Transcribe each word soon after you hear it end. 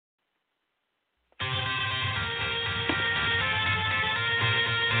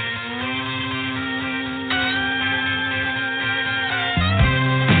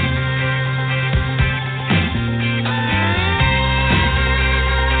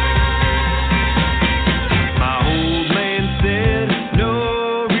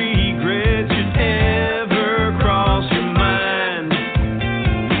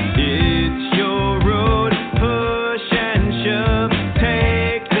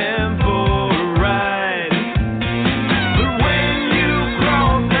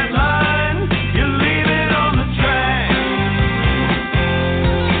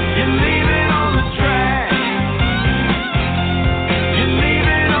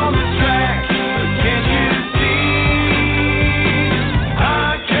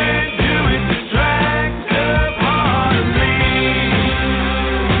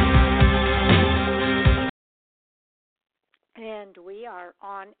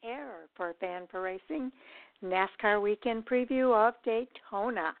air for Fan4Racing NASCAR Weekend Preview of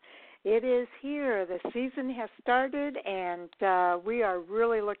Daytona. It is here. The season has started, and we are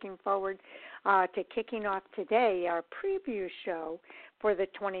really looking forward to kicking off today our preview show for the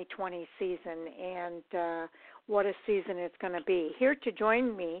 2020 season, and what a season it's going to be. Here to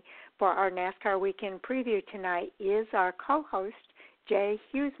join me for our NASCAR Weekend Preview tonight is our co-host, Jay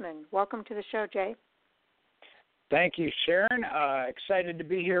Husmann. Welcome to the show, Jay. Thank you, Sharon. Excited to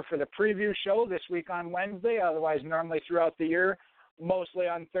be here for the preview show this week on Wednesday, otherwise normally throughout the year, mostly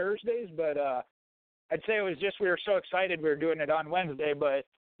on Thursdays. But I'd say it was just we were so excited we were doing it on Wednesday. But,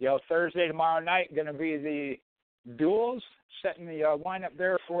 Thursday, tomorrow night, going to be the duels, setting the lineup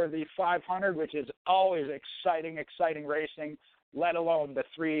there for the 500, which is always exciting racing, let alone the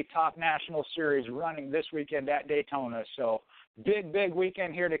three top national series running this weekend at Daytona. So big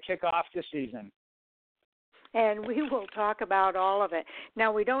weekend here to kick off the season. And we will talk about all of it.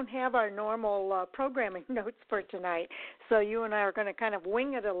 Now, we don't have our normal programming notes for tonight, so you and I are going to kind of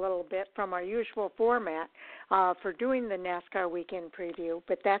wing it a little bit from our usual format for doing the NASCAR Weekend Preview,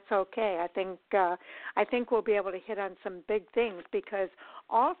 but that's okay. I think we'll be able to hit on some big things, because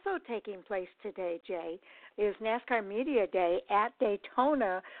also taking place today, Jay, is NASCAR Media Day at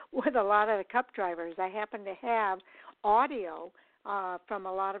Daytona with a lot of the Cup drivers. I happen to have audio from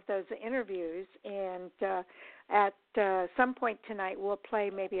a lot of those interviews, and at some point tonight we'll play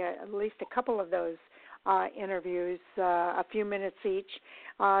maybe at least a couple of those interviews, a few minutes each,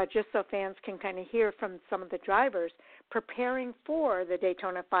 just so fans can kind of hear from some of the drivers preparing for the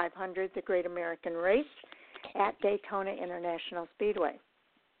Daytona 500, the Great American Race at Daytona International Speedway.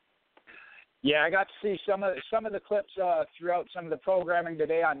 Yeah, I got to see some of the clips throughout some of the programming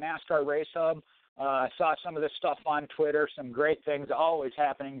today on NASCAR Race Hub. I saw some of this stuff on Twitter, some great things always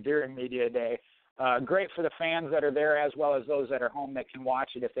happening during Media Day. Great for the fans that are there as well as those that are home that can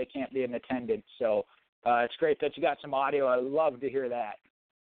watch it if they can't be in attendance. So it's great that you got some audio. I love to hear that.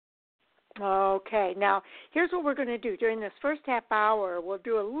 Okay, now here's what we're going to do. During this first half hour, we'll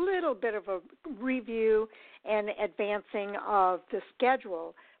do a little bit of a review and advancing of the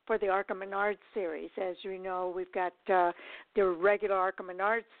schedule for the ARCA Menards series. As you know, we've got the regular ARCA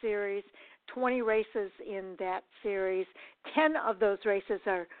Menards series, 20 races in that series. 10 of those races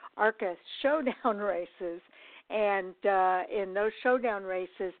are ARCA Showdown races, and in those Showdown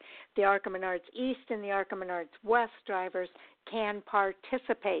races, the ARCA Menards East and the ARCA Menards West drivers can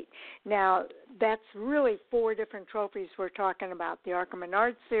participate. Now, that's really 4 different trophies we're talking about. The ARCA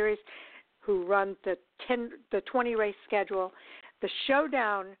Menards series, who run the 20-race schedule, the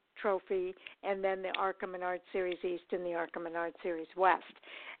Showdown trophy, and then the ARCA Menards Series East and the ARCA Menards Series West.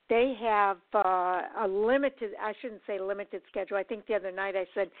 They have a limited, I shouldn't say limited schedule. I think the other night I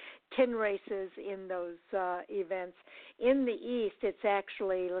said 10 races in those events. In the East, it's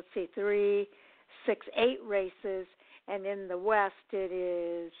actually, 3, 6, 8 races, and in the West it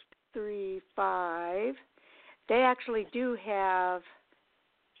is 3, 5. They actually do have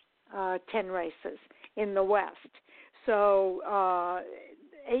 10 races in the West. So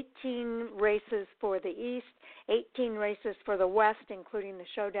 18 races for the East, 18 races for the West, including the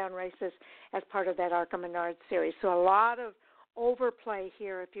Showdown races as part of that ARCA Menards series. So a lot of overplay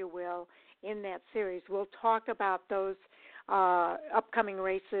here, if you will, in that series. We'll talk about those upcoming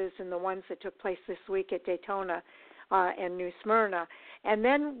races and the ones that took place this week at Daytona and New Smyrna. And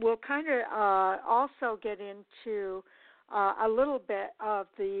then we'll kind of also get into a little bit of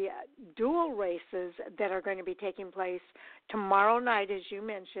the dual races that are going to be taking place tomorrow night, as you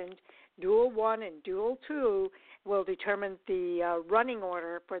mentioned. Duel 1 and Duel 2 will determine the running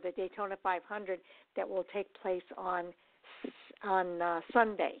order for the Daytona 500 that will take place on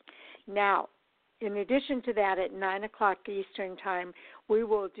Sunday. Now, in addition to that, at 9 o'clock Eastern Time, we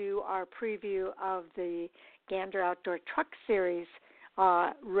will do our preview of the Gander Outdoors Truck Series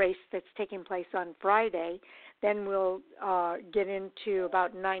race that's taking place on Friday. Then we'll get into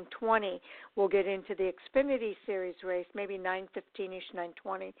about 9:20. We'll get into the Xfinity Series race, maybe 9:15-ish,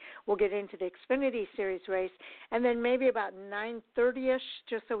 9:20. We'll get into the Xfinity Series race, and then maybe about 9:30-ish,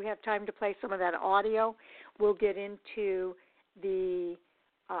 just so we have time to play some of that audio, we'll get into the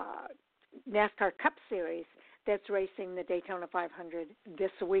NASCAR Cup Series that's racing the Daytona 500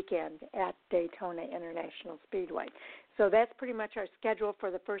 this weekend at Daytona International Speedway. So that's pretty much our schedule for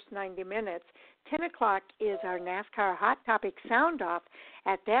the first 90 minutes. 10 o'clock is our NASCAR Hot Topic Sound Off.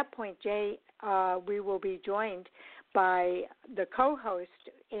 At that point, Jay, we will be joined by the co-host,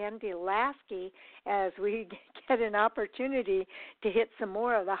 Andy Laskey, as we get an opportunity to hit some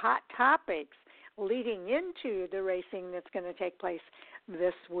more of the hot topics leading into the racing that's going to take place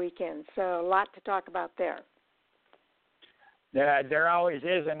this weekend. So a lot to talk about there. Yeah, there always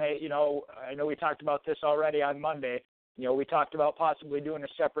is, and I know we talked about this already on Monday. We talked about possibly doing a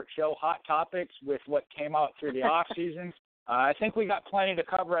separate show, Hot Topics, with what came out through the off season. I think we got plenty to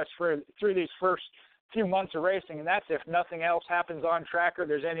cover us through these first few months of racing, and that's if nothing else happens on track or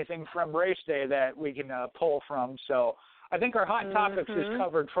there's anything from race day that we can pull from. So I think our Hot Topics is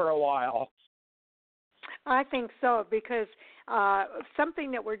covered for a while. I think so, because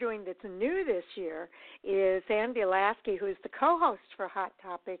something that we're doing that's new this year is Andy Laskey, who's the co-host for Hot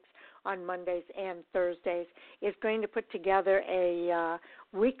Topics on Mondays and Thursdays, is going to put together a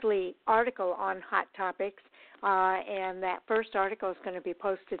weekly article on Hot Topics, and that first article is going to be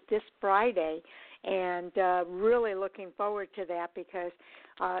posted this Friday, and really looking forward to that, because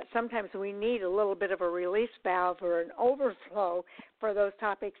sometimes we need a little bit of a release valve or an overflow for those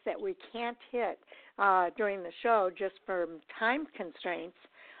topics that we can't hit during the show just for time constraints.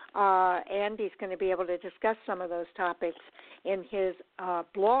 Andy's going to be able to discuss some of those topics in his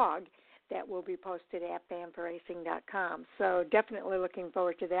blog that will be posted at Fan4Racing.com. So definitely looking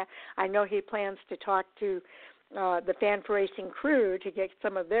forward to that. I know he plans to talk to the Fan4Racing crew to get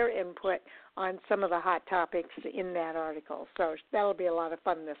some of their input on some of the hot topics in that article. So that'll be a lot of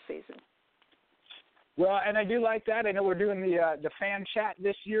fun this season. Well, and I do like that. I know we're doing the fan chat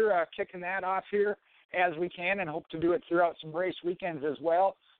this year, kicking that off here as we can, and hope to do it throughout some race weekends as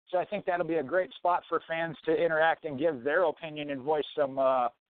well. So I think that'll be a great spot for fans to interact and give their opinion and voice some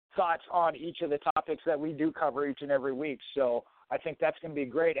thoughts on each of the topics that we do cover each and every week. So I think that's going to be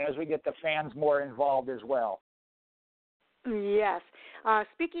great as we get the fans more involved as well. Yes.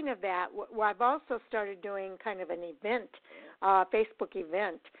 Speaking of that, I've also started doing kind of an event, Facebook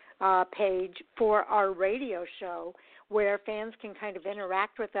event page for our radio show, where fans can kind of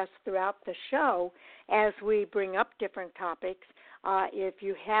interact with us throughout the show as we bring up different topics. If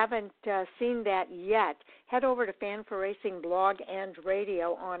you haven't seen that yet, head over to Fan4Racing blog and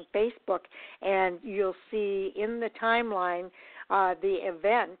radio on Facebook, and you'll see in the timeline the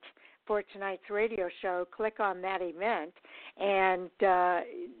event for tonight's radio show. Click on that event, and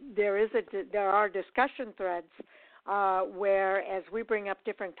there are discussion threads where, as we bring up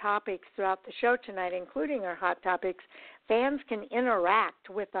different topics throughout the show tonight, including our hot topics, fans can interact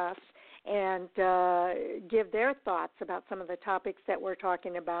with us and give their thoughts about some of the topics that we're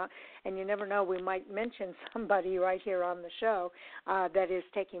talking about. And you never know, we might mention somebody right here on the show that is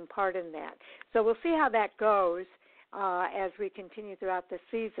taking part in that. So we'll see how that goes as we continue throughout the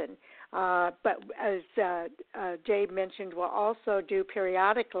season. But as Jay mentioned, we'll also do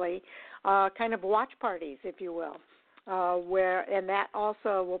periodically kind of watch parties, if you will, and that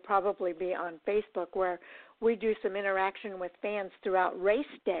also will probably be on Facebook, where we do some interaction with fans throughout race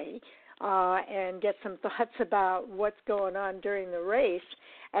day and get some thoughts about what's going on during the race,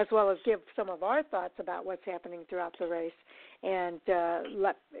 as well as give some of our thoughts about what's happening throughout the race, and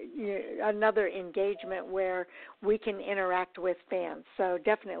another engagement where we can interact with fans. So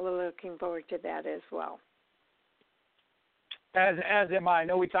definitely looking forward to that as well. As am I. I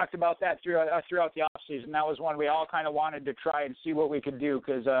know we talked about that throughout the off season. That was one we all kind of wanted to try and see what we could do,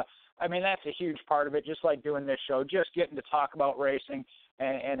 because that's a huge part of it, just like doing this show, just getting to talk about racing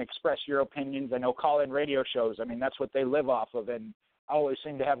and express your opinions. I know call-in radio shows, that's what they live off of, and always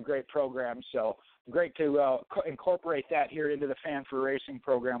seem to have great programs. So great to incorporate that here into the Fan4Racing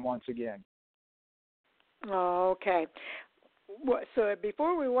program once again. Okay. So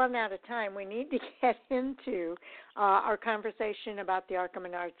before we run out of time, we need to get into our conversation about the ARCA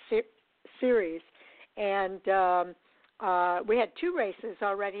Menards series. And we had two races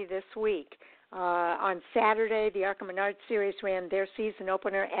already this week. On Saturday, the ARCA Menards series ran their season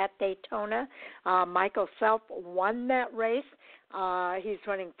opener at Daytona. Michael Self won that race. He's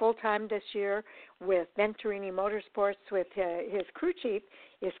running full-time this year with Venturini Motorsports. With his crew chief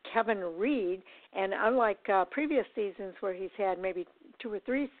is Kevin Reed, and unlike previous seasons where he's had maybe 2 or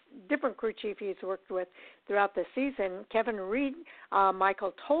 3 different crew chiefs he's worked with throughout the season, Kevin Reed,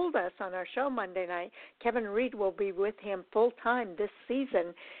 Michael told us on our show Monday night, Kevin Reed will be with him full-time this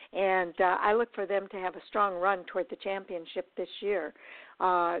season, and I look for them to have a strong run toward the championship this year.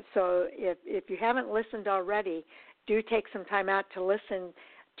 So if you haven't listened already, do take some time out to listen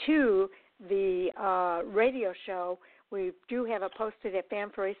to the radio show. We do have it posted at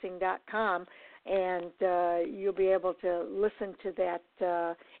Fan4Racing.com, and you'll be able to listen to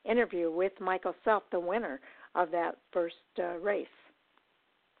that interview with Michael Self, the winner of that first race.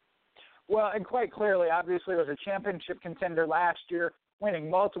 Well, and quite clearly, obviously, was a championship contender last year, winning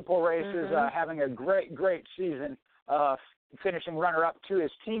multiple races, having a great season, finishing runner-up to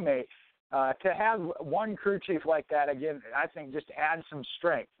his teammate. To have one crew chief like that, again, I think just adds some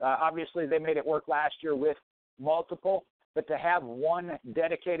strength. Obviously, they made it work last year with multiple, but to have one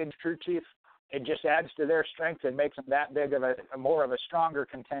dedicated crew chief, it just adds to their strength and makes them that big of a more of a stronger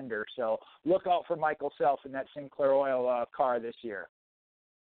contender. So look out for Michael Self in that Sinclair Oil car this year.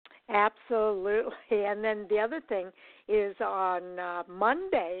 Absolutely. And then the other thing is on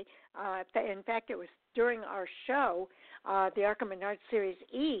Monday, in fact, it was during our show, the ARCA Menards Series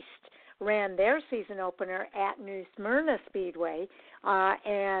East ran their season opener at New Smyrna Speedway,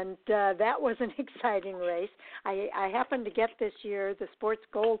 and that was an exciting race. I happened to get this year the Sports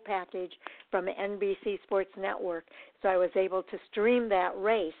Gold package from NBC Sports Network, so I was able to stream that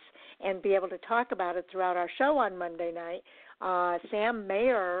race and be able to talk about it throughout our show on Monday night. Sam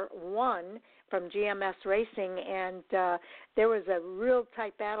Mayer won from GMS Racing, and there was a real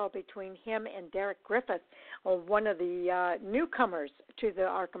tight battle between him and Derek Griffith, one of the newcomers to the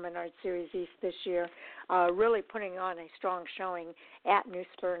ARCA Menards Series East this year, really putting on a strong showing at New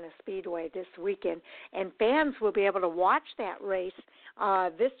Smyrna Speedway this weekend. And fans will be able to watch that race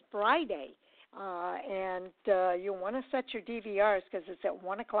this Friday. And you'll want to set your DVRs because it's at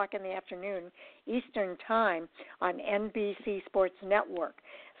 1 o'clock in the afternoon Eastern Time on NBC Sports Network.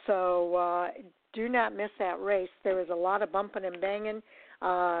 So do not miss that race. There was a lot of bumping and banging.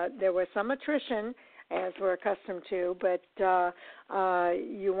 There was some attrition, as we're accustomed to, but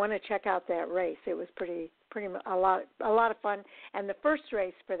you want to check out that race. It was pretty a lot of fun. And the first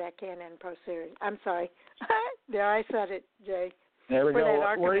race for that Can-Am Pro Series. I'm sorry, there I said it, Jay. There we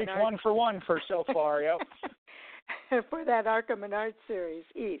go. We're each 1 for 1 for so far. Yep. For that ARCA Menards Series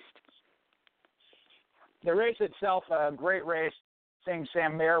East. The race itself, a great race. Seeing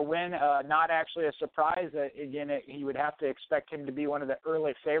Sam Mayer win, not actually a surprise. He would have to expect him to be one of the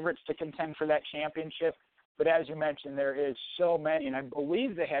early favorites to contend for that championship. But as you mentioned, there is so many, and I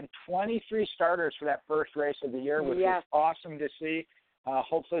believe they had 23 starters for that first race of the year, which is awesome to see.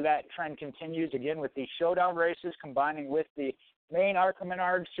 Hopefully that trend continues again with the showdown races combining with the main ARCA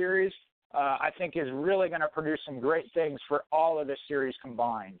Menards Series. I think is really going to produce some great things for all of the series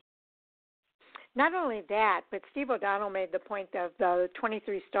combined. Not only that, but Steve O'Donnell made the point of the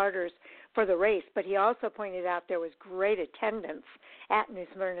 23 starters for the race, but he also pointed out there was great attendance at New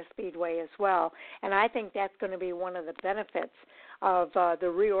Smyrna Speedway as well. And I think that's going to be one of the benefits of the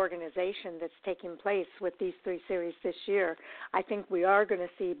reorganization that's taking place with these three series this year. I think we are going to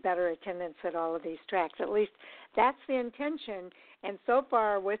see better attendance at all of these tracks. At least that's the intention. And so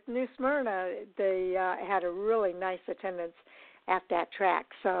far with New Smyrna, they had a really nice attendance at that track.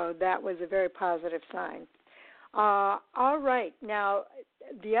 So that was a very positive sign. All right. Now,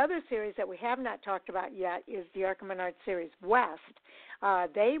 the other series that we have not talked about yet is the ARCA Menards Series West.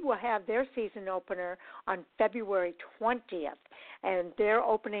 They will have their season opener on February 20th, and they're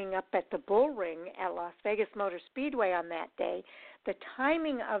opening up at the Bull Ring at Las Vegas Motor Speedway on that day. The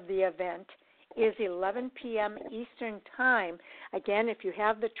timing of the event is 11 p.m. Eastern Time. Again, if you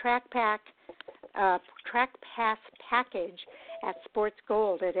have the Track Pass package at Sports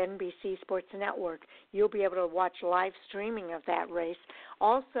Gold at NBC Sports Network, you'll be able to watch live streaming of that race.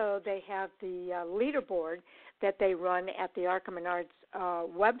 Also, they have the leaderboard that they run at the ARCA Menards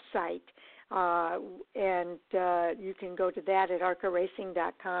website, and you can go to that at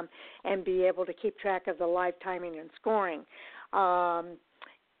arcaracing.com and be able to keep track of the live timing and scoring.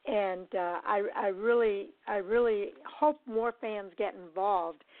 And I really hope more fans get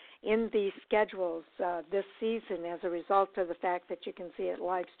involved in these schedules this season as a result of the fact that you can see it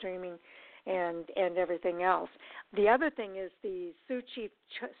live streaming and everything else. The other thing is the Sioux Chief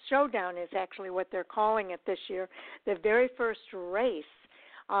Showdown is actually what they're calling it this year. The very first race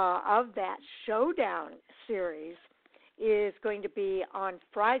of that Showdown series is going to be on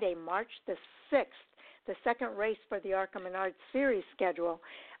Friday, March the 6th, the second race for the ARCA Menards Series schedule,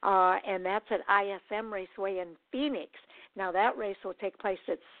 and that's at ISM Raceway in Phoenix. Now, that race will take place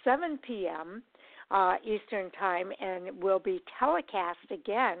at 7 p.m. Eastern Time and will be telecast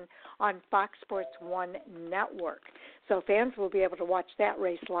again on Fox Sports 1 Network. So fans will be able to watch that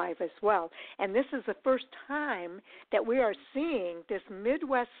race live as well. And this is the first time that we are seeing this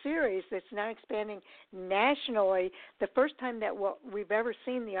Midwest Series that's now expanding nationally, the first time that we've ever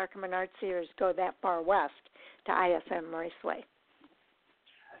seen the ARCA Menards Series go that far west to ISM Raceway.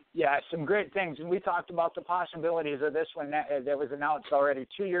 Yeah, some great things. And we talked about the possibilities of this one that was announced already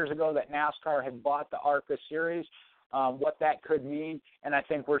 2 years ago that NASCAR had bought the ARCA Series, what that could mean. And I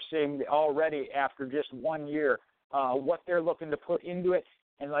think we're seeing already after just 1 year what they're looking to put into it.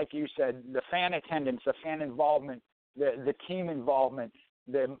 And like you said, the fan attendance, the fan involvement, the team involvement,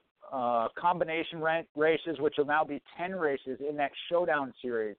 the combination races, which will now be 10 races in that Showdown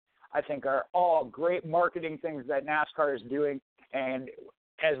Series, I think are all great marketing things that NASCAR is doing. And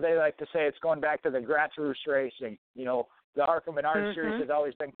as they like to say, it's going back to the grassroots racing, the ARCA Menards series has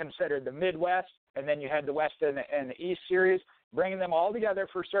always been considered the Midwest, and then you had the West and the East series. Bringing them all together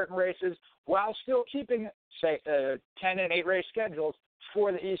for certain races while still keeping, say, 10 and 8 race schedules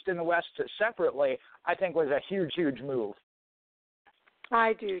for the East and the West separately, I think was a huge, huge move.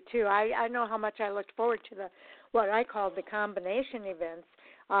 I do too. I know how much I looked forward to what I called the combination events,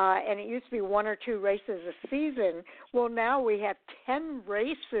 and it used to be 1 or 2 races a season. Well, now we have 10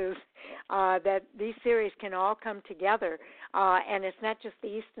 races that these series can all come together, and it's not just the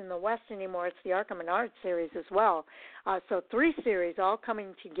East and the West anymore. It's the ARCA Menards series as well. So 3 series all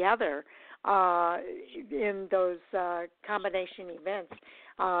coming together in those combination events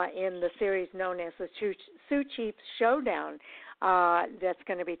in the series known as the Sioux Chiefs Showdown. That's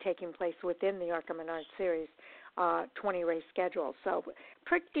going to be taking place within the ARCA Menards series 20-race schedule. So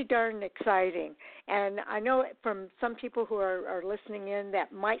pretty darn exciting. And I know from some people who are listening in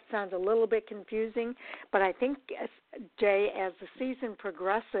that might sound a little bit confusing, but I think, Jay, as the season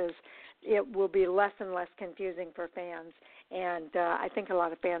progresses, it will be less and less confusing for fans. And I think a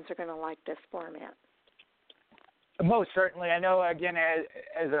lot of fans are going to like this format. Most certainly. I know, again,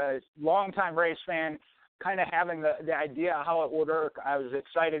 as a longtime race fan, kind of having the idea of how it would work, I was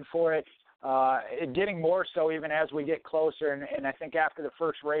excited for it. Getting more so even as we get closer, and I think after the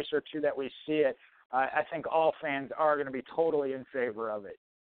first race or 2 that we see it, I think all fans are going to be totally in favor of it.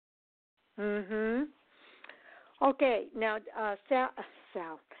 Okay, now,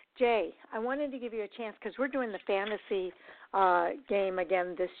 Sal, Jay, I wanted to give you a chance because we're doing the fantasy game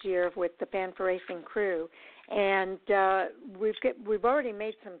again this year with the Fan4Racing crew, and we've already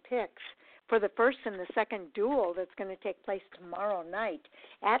made some picks for the first and the second duel that's going to take place tomorrow night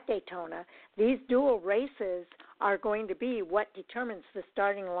at Daytona. These dual races are going to be what determines the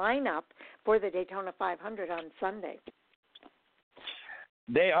starting lineup for the Daytona 500 on Sunday.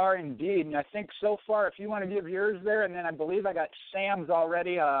 They are indeed, and I think so far, if you want to give yours there, and then I believe I got Sam's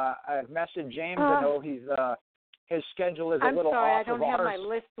already. I've messaged James. I know his schedule is a little off of ours. I'm sorry, I don't have my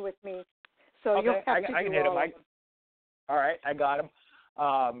list with me, so okay, you'll have to I can hit him. All right, I got him.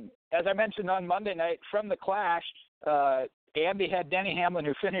 As I mentioned on Monday night, from the Clash, Andy had Denny Hamlin,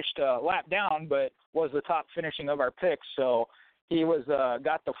 who finished a lap down, but was the top finishing of our picks. So he was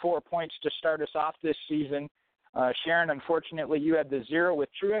got the 4 points to start us off this season. Sharon, unfortunately, you had the 0 with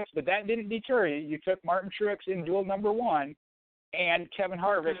Truex, but that didn't deter you. You took Martin Truex in duel number 1 and Kevin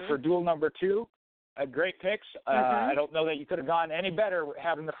Harvick for duel number 2. Great picks. I don't know that you could have gone any better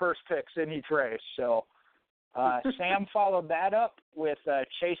having the first picks in each race. So Sam followed that up with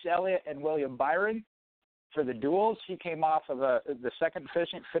Chase Elliott and William Byron for the duels. He came off of the second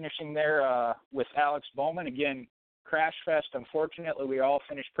finishing there with Alex Bowman. Again, crash fest. Unfortunately, we all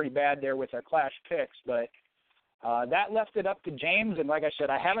finished pretty bad there with our Clash picks, but that left it up to James. And like I said,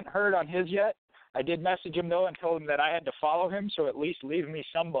 I haven't heard on his yet. I did message him, though, and told him that I had to follow him, so at least leave me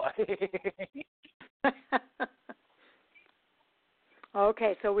somebody.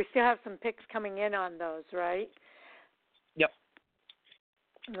 Okay, so we still have some picks coming in on those, right? Yep.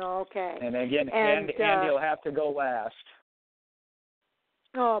 Okay. And again, Andy will have to go last.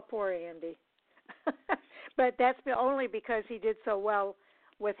 Oh, poor Andy. But that's only because he did so well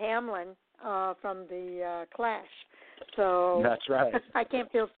with Hamlin from the Clash. So that's right. I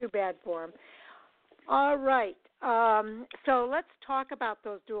can't feel too bad for him. All right. So let's talk about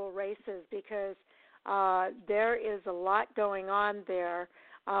those dual races because there is a lot going on there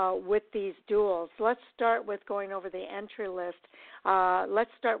with these duels. Let's start with going over the entry list. Let's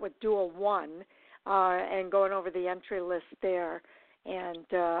start with Duel 1 and going over the entry list there. And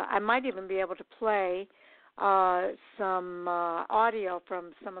I might even be able to play some audio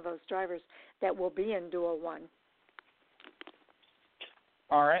from some of those drivers that will be in Duel 1.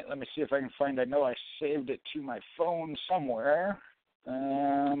 All right, let me see if I can find. I know I saved it to my phone somewhere.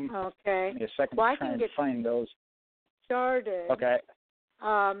 Okay. Give me a second to try and find those. Started. Okay.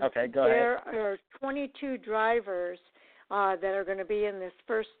 Okay, go ahead. There are 22 drivers that are going to be in this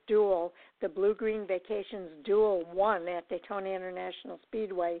first duel, the Blue Green Vacations Duel 1 at Daytona International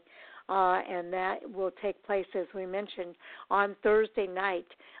Speedway, and that will take place, as we mentioned, on Thursday night.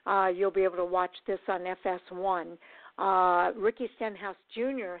 You'll be able to watch this on FS1. Ricky Stenhouse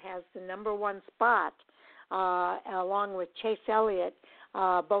Jr. has the number 1 spot, along with Chase Elliott,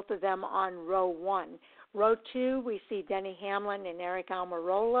 both of them on row 1. Row 2, we see Denny Hamlin and Eric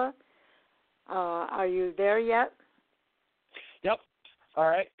Almirola. Are you there yet? Yep. All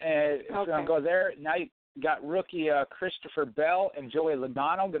right. So I'm going to go there. Now you got rookie Christopher Bell and Joey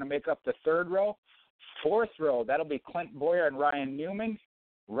Logano going to make up the 3rd row. 4th row, that'll be Clint Boyer and Ryan Newman.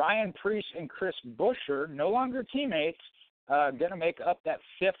 Ryan Preece and Chris Buescher, no longer teammates, going to make up that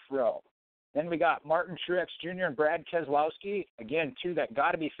 5th row. Then we got Martin Truex Jr. and Brad Keselowski, again, two that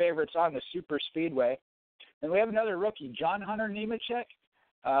got to be favorites on the super speedway. Then we have another rookie, John Hunter Nemechek.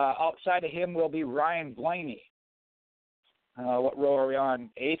 Outside of him will be Ryan Blaney. What row are we on?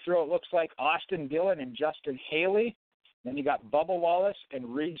 8th row, it looks like Austin Dillon and Justin Haley. Then you got Bubba Wallace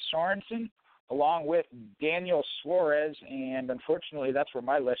and Reed Sorensen, along with Daniel Suarez. And unfortunately, that's where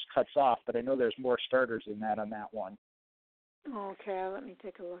my list cuts off, but I know there's more starters than that on that one. Okay, let me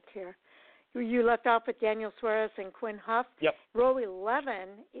take a look here. You left off with Daniel Suarez and Quinn Huff. Yep. Row 11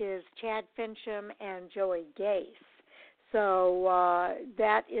 is Chad Fincham and Joey Gase. So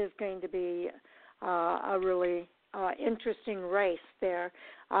that is going to be a really interesting race there.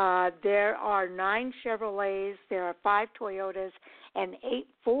 There are 9 Chevrolets, there are 5 Toyotas, and 8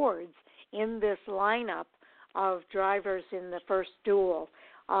 Fords in this lineup of drivers in the first duel.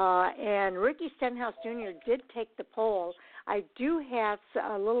 And Ricky Stenhouse Jr. did take the pole. I do have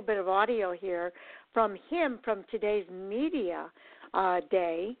a little bit of audio here from him from today's media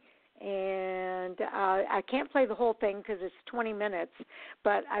day. And I can't play the whole thing because it's 20 minutes,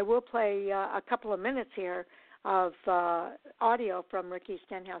 but I will play a couple of minutes here of audio from Ricky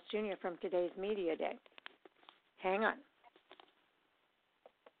Stenhouse Jr. from today's media day. Hang on.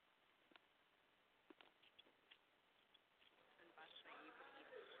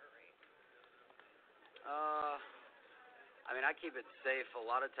 I mean, I keep it safe a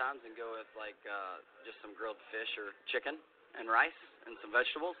lot of times and go with, like, just some grilled fish or chicken and rice and some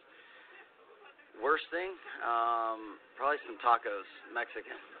vegetables. Worst thing, probably some tacos,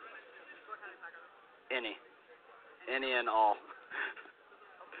 Mexican. Any and all.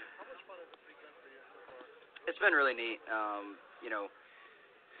 It's been really neat. You know,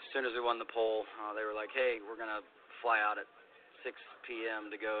 as soon as we won the poll, they were like, hey, we're going to fly out at 6 p.m.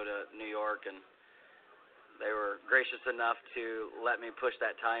 to go to New York, and they were gracious enough to let me push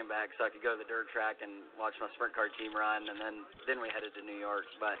that time back so I could go to the dirt track and watch my sprint car team run, and then we headed to New York.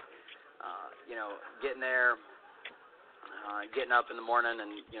 But, you know, getting there, getting up in the morning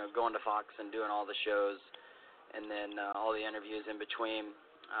and, you know, going to Fox and doing all the shows and then all the interviews in between,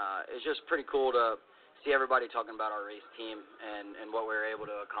 it's just pretty cool to see everybody talking about our race team and what we were able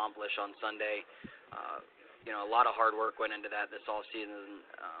to accomplish on Sunday. You know, a lot of hard work went into that this off season.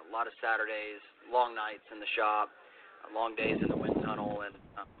 A lot of Saturdays, long nights in the shop, long days in the wind tunnel, and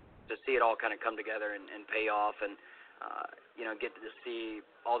to see it all kind of come together and pay off, and you know, get to see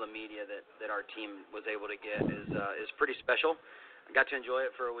all the media that our team was able to get is pretty special. I got to enjoy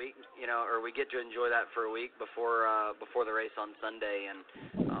it for a week, you know, or we get to enjoy that for a week before the race on Sunday, and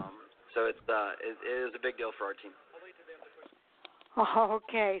so it is a big deal for our team.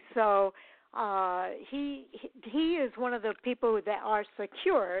 Okay, so. He is one of the people that are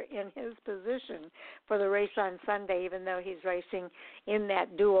secure in his position for the race on Sunday, even though he's racing in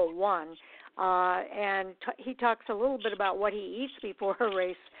that Duel 1. And he talks a little bit about what he eats before a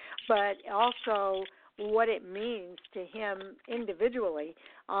race, but also what it means to him individually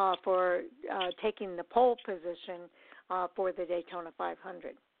for taking the pole position for the Daytona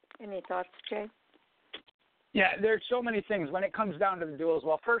 500. Any thoughts, Jay? Yeah, there's so many things when it comes down to the duels.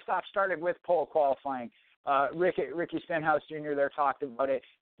 Well, first off, started with pole qualifying. Ricky Stenhouse Jr. there talked about it.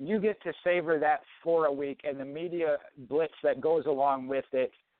 You get to savor that for a week, and the media blitz that goes along with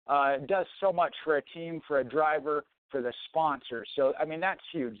it does so much for a team, for a driver, for the sponsors. So, I mean, that's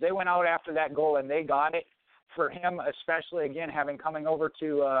huge. They went out after that goal, and they got it. For him, especially, again, coming over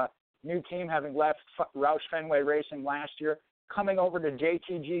to a new team, having left Roush Fenway Racing last year, coming over to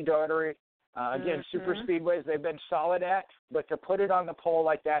JTG Daugherty. Again, super speedways they've been solid at, but to put it on the pole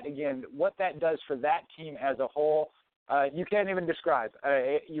like that, again, what that does for that team as a whole, you can't even describe.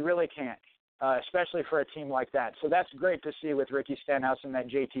 You really can't, especially for a team like that. So that's great to see with Ricky Stenhouse and that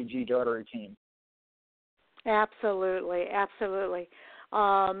JTG Daugherty team. Absolutely, absolutely.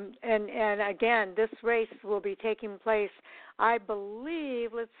 And again, this race will be taking place, I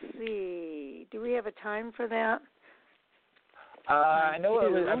believe, let's see, do we have a time for that? I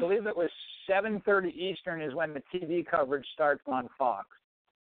believe it was 7:30 Eastern is when the TV coverage starts on Fox.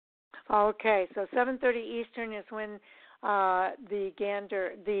 Okay, so 7:30 Eastern is when the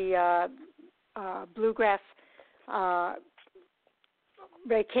Bluegrass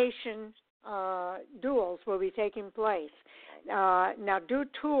vacation duels will be taking place. Now,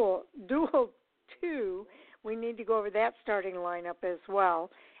 Duel 2, we need to go over that starting lineup as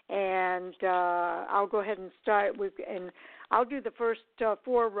well. And I'll go ahead and start and I'll do the first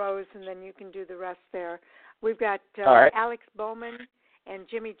 4 rows, and then you can do the rest there. We've got Alex Bowman and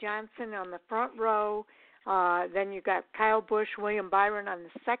Jimmy Johnson on the front row. Then you got Kyle Busch, William Byron on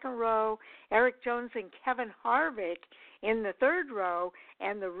the second row, Eric Jones and Kevin Harvick in the third row,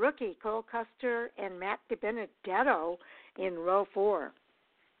 and the rookie Cole Custer and Matt DiBenedetto in row 4.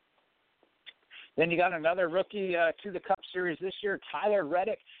 Then you got another rookie to the Cup Series this year, Tyler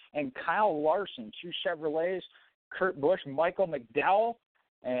Reddick and Kyle Larson, 2 Chevrolets, Kurt Busch, Michael McDowell.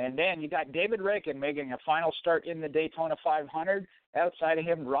 And then you got David Rakin making a final start in the Daytona 500. Outside of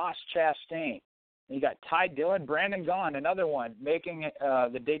him, Ross Chastain. You got Ty Dillon, Brandon Gaughan, another one, making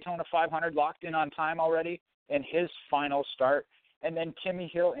the Daytona 500 locked in on time already in his final start. And then Timmy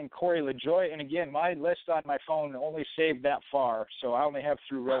Hill and Corey LaJoie. And, again, my list on my phone only saved that far, so I only have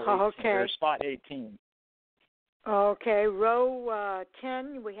through row 18, or spot 18. Okay, row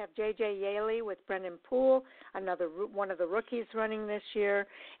 10, we have J.J. Yaley with Brendan Poole, another one of the rookies running this year.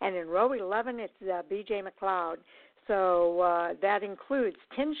 And in row 11, it's B.J. McLeod. So that includes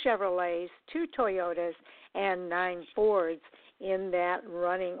 10 Chevrolets, 2 Toyotas, and 9 Fords in that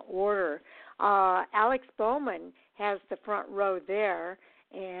running order. Alex Bowman has the front row there,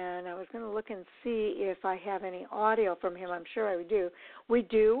 and I was going to look and see if I have any audio from him. I'm sure I do. We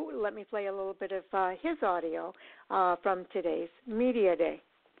do. Let me play a little bit of his audio from today's Media Day.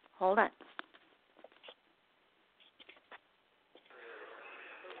 Hold on.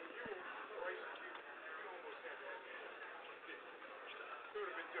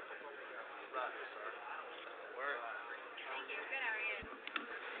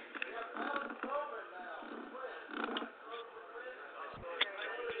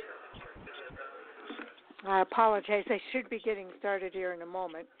 I apologize. I should be getting started here in a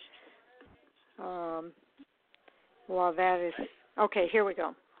moment. Well, that is... Okay, here we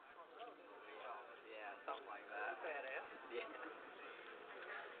go. Yeah, something like that. Badass. Yeah.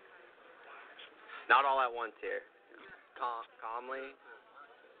 Not all at once here. Calmly.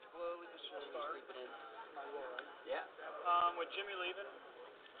 Slowly, just start. Yeah. With Jimmy leaving,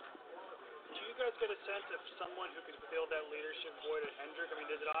 do you guys get a sense of someone who could fill that leadership void at Hendrick? I mean,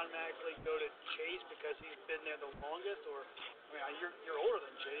 does it automatically go to Chase because he's been there the longest, or I mean, you're older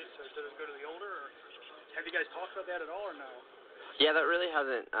than Chase, so does it go to the older? Or have you guys talked about that at all, or no? Yeah, that really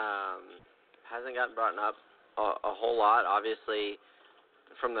hasn't gotten brought up a whole lot. Obviously,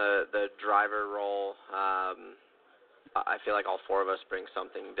 from the driver role, I feel like all 4 of us bring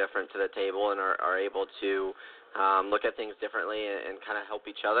something different to the table and are able to look at things differently and kind of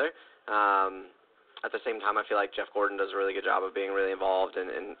help each other. At the same time, I feel like Jeff Gordon does a really good job of being really involved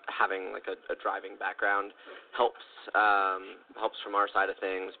and having like a driving background helps from our side of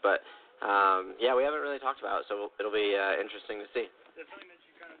things. But yeah, we haven't really talked about it, so it'll be interesting to see.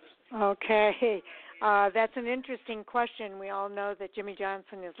 Okay, that's an interesting question. We all know that Jimmy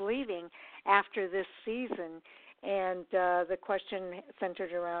Johnson is leaving after this season, and the question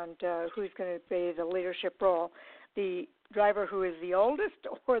centered around who's going to be the leadership role. The driver who is the oldest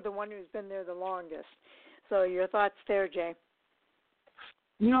or the one who's been there the longest? So your thoughts there, Jay?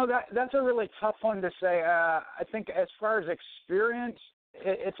 You know, that's a really tough one to say. I think as far as experience,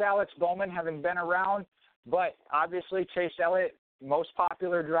 it's Alex Bowman having been around, but obviously Chase Elliott, most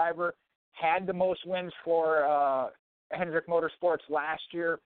popular driver, had the most wins for Hendrick Motorsports last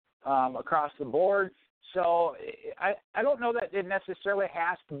year across the board. So I don't know that it necessarily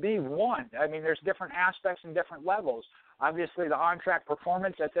has to be one. I mean, there's different aspects and different levels. Obviously, the on-track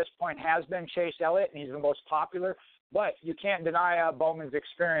performance at this point has been Chase Elliott, and he's the most popular. But you can't deny Bowman's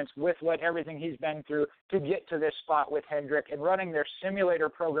experience with everything he's been through to get to this spot with Hendrick and running their simulator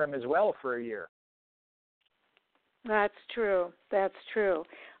program as well for a year. That's true. That's true.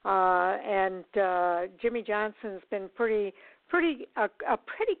 And Jimmy Johnson's been a pretty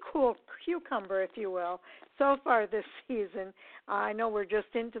cool cucumber, if you will, so far this season. I know we're just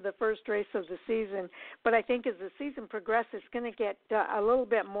into the first race of the season, but I think as the season progresses, it's going to get a little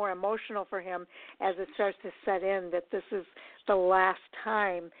bit more emotional for him as it starts to set in that this is the last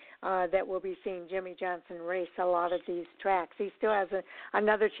time that we'll be seeing Jimmy Johnson race a lot of these tracks. He still has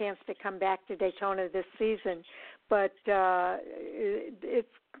another chance to come back to Daytona this season, but it's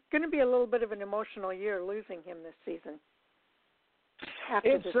going to be a little bit of an emotional year losing him this season.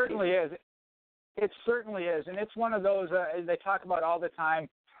 It certainly is. It certainly is. And it's one of those they talk about all the time.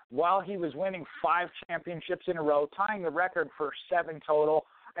 While he was winning 5 championships in a row, tying the record for 7 total,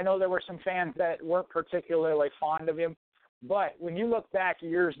 I know there were some fans that weren't particularly fond of him. But when you look back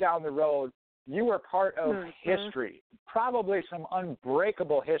years down the road, you were part of history, probably some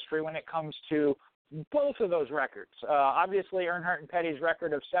unbreakable history when it comes to both of those records. Obviously, Earnhardt and Petty's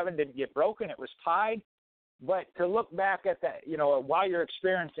record of 7 didn't get broken. It was tied. But to look back at that, while you're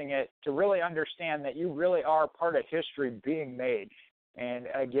experiencing it, to really understand that you really are part of history being made. And,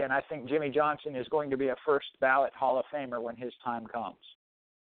 again, I think Jimmy Johnson is going to be a first-ballot Hall of Famer when his time comes.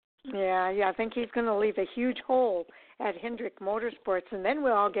 Yeah, I think he's going to leave a huge hole at Hendrick Motorsports, and then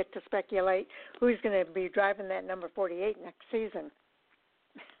we'll all get to speculate who's going to be driving that number 48 next season.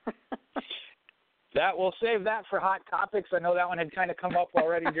 We'll save that for Hot Topics. I know that one had kind of come up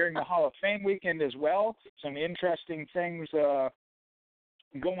already during the Hall of Fame weekend as well. Some interesting things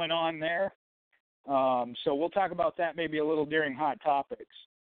going on there. So we'll talk about that maybe a little during Hot Topics.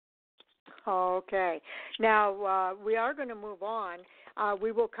 Okay. Now, we are going to move on.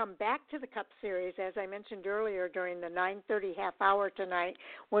 We will come back to the Cup Series, as I mentioned earlier, during the 9:30 half hour tonight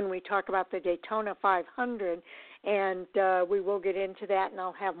when we talk about the Daytona 500, and we will get into that, and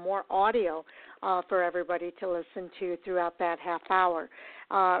I'll have more audio for everybody to listen to throughout that half hour.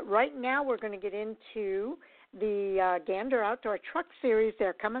 Right now, we're going to get into the Gander Outdoor Truck Series.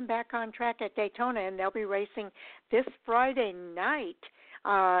 They're coming back on track at Daytona, and they'll be racing this Friday night.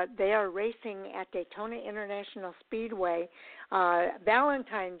 They are racing at Daytona International Speedway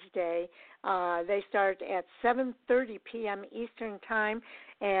Valentine's Day. They start at 7:30 p.m. Eastern Time,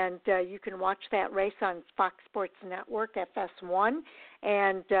 and you can watch that race on Fox Sports Network, FS1.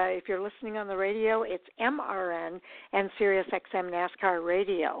 And if you're listening on the radio, it's MRN and Sirius XM NASCAR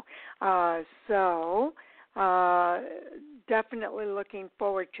Radio. So definitely looking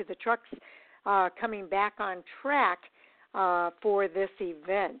forward to the trucks coming back on track for this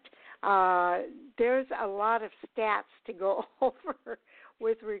event. There's a lot of stats to go over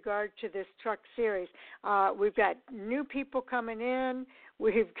with regard to this truck series. We've got new people coming in.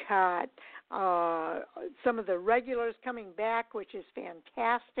 We've got some of the regulars coming back, which is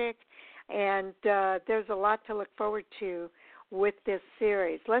fantastic. And there's a lot to look forward to with this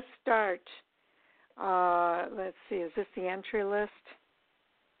series. Let's start. Let's see, is this the entry list?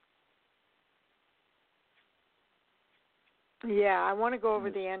 Yeah, I want to go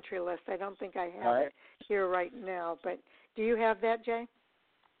over the entry list. I don't think I have it here right now, but do you have that, Jay?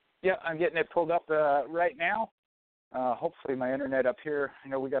 Yeah, I'm getting it pulled up right now. Hopefully my internet up here. I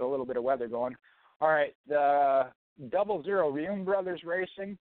know we got a little bit of weather going. All right, the 00 Vroom Brothers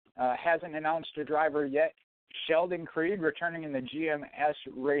Racing hasn't announced a driver yet. Sheldon Creed returning in the GMS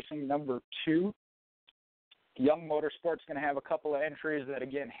Racing number 2. Young Motorsport's going to have a couple of entries that,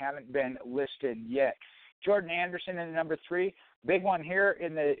 again, haven't been listed yet. Jordan Anderson in the number 3. Big one here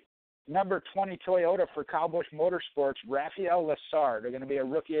in the number 20 Toyota for Kyle Motorsports, Raphael Lessard. They're going to be a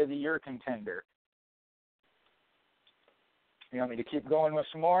Rookie of the Year contender. You want me to keep going with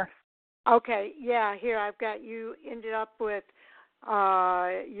some more? Okay, yeah, here I've got you ended up with,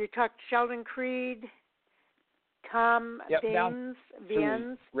 you talked Sheldon Creed, Tom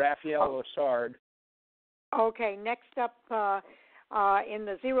Viennes. Raphael Lessard. Okay, next up in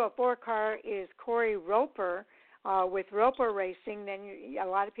the 04 car is Corey Roper with Roper Racing. Then a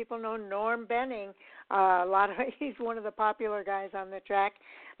lot of people know Norm Benning. He's one of the popular guys on the track.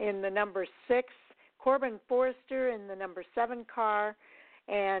 In the number 6, Corbin Forrester in the number 7 car,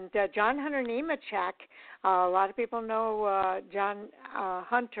 and John Hunter Nemechek. A lot of people know John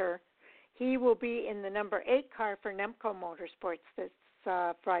Hunter. He will be in the number 8 car for Nemco Motorsports this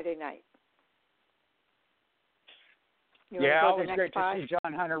Friday night. Always great to see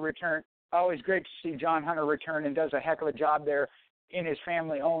John Hunter return. Always great to see John Hunter return, and does a heck of a job there in his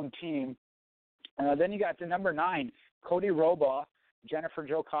family-owned team. Then you got the number 9, Cody Robaugh, Jennifer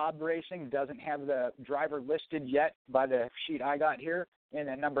Jo Cobb Racing. Doesn't have the driver listed yet by the sheet I got here. And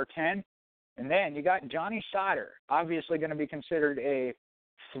then number 10. And then you got Johnny Sauter, obviously going to be considered a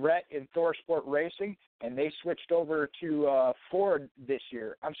threat in Thor Sport Racing, and they switched over to Ford this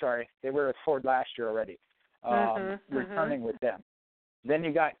year. I'm sorry, they were with Ford last year already. Returning with them. Then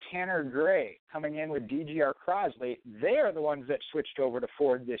you got Tanner Gray coming in with DGR Crosley. They are the ones that switched over to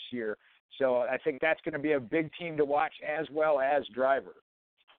Ford this year. So I think that's going to be a big team to watch as well as driver.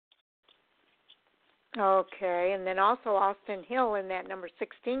 Okay, and then also Austin Hill in that number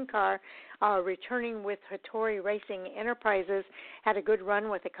 16 car, returning with Hattori Racing Enterprises, had a good run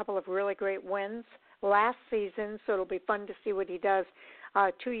with a couple of really great wins last season, so it'll be fun to see what he does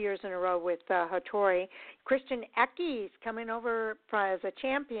 2 years in a row with Hattori. Christian Eckes coming over as a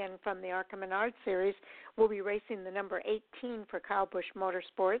champion from the ARCA Menards series will be racing the number 18 for Kyle Busch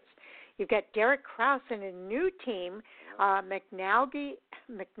Motorsports. You've got Derek Kraus in a new team, McNally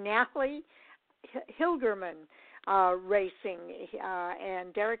Hilgerman Racing,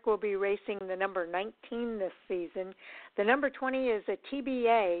 and Derek will be racing the number 19 this season. The number 20 is a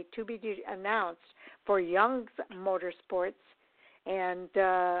TBA, to be announced, for Young's Motorsports, and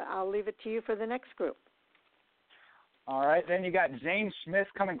I'll leave it to you for the next group. All right, then you got Zane Smith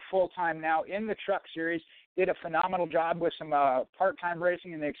coming full-time now in the Truck Series. did a phenomenal job with some part-time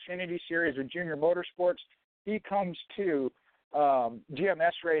racing in the Xfinity Series with Junior Motorsports. He comes to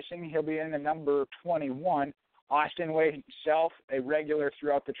GMS Racing. He'll be in the number 21. Austin Wade himself, a regular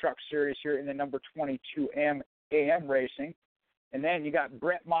throughout the Truck Series here in the number 22 AM Racing. And then you got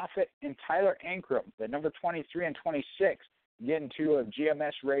Brett Moffitt and Tyler Ankrum, the number 23 and 26, getting two of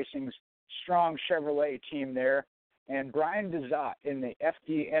GMS Racing's strong Chevrolet team there. And Brian Dezat in the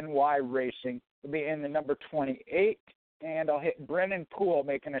FDNY Racing will be in the number 28. And I'll hit Brennan Poole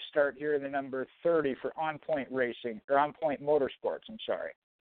making a start here in the number 30 for On Point Racing, or On Point Motorsports, I'm sorry.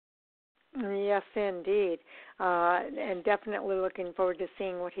 Yes, indeed. And definitely looking forward to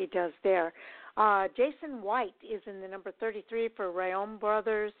seeing what he does there. Jason White is in the number 33 for Rayom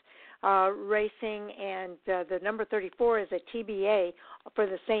Brothers Racing, and the number 34 is a TBA for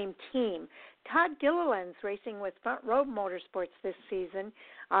the same team. Todd Gilliland's racing with Front Row Motorsports this season.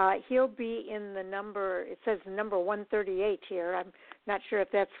 He'll be in the number, it says number 138 here. I'm not sure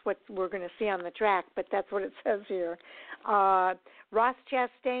if that's what we're going to see on the track, but that's what it says here. Ross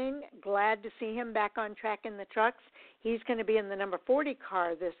Chastain, glad to see him back on track in the trucks. He's going to be in the number 40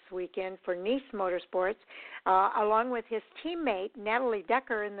 car this weekend for Nice Motorsports, along with his teammate, Natalie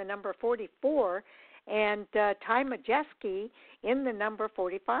Decker, in the number 44, and Ty Majeski in the number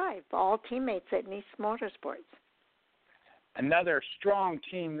 45, all teammates at Nice Motorsports. Another strong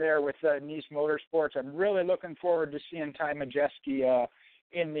team there with Nice Motorsports. I'm really looking forward to seeing Ty Majeski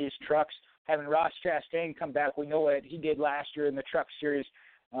in these trucks. Having Ross Chastain come back, we know what he did last year in the Truck Series,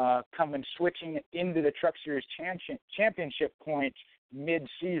 switching into the Truck Series championship points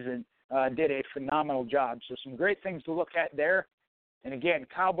mid-season, did a phenomenal job. So some great things to look at there. And again,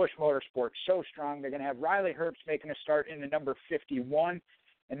 Kyle Busch Motorsports, so strong. They're going to have Riley Herbst making a start in the number 51.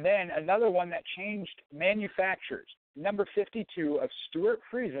 And then another one that changed manufacturers, number 52 of Stuart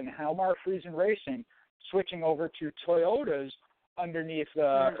Friesen, Halmar Friesen Racing, switching over to Toyota's underneath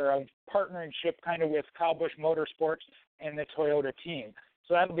or a partnership kind of with Kyle Busch Motorsports and the Toyota team.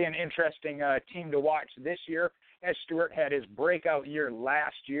 So that'll be an interesting team to watch this year, as Stuart had his breakout year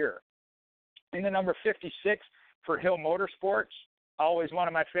last year. In the number 56 for Hill Motorsports, always one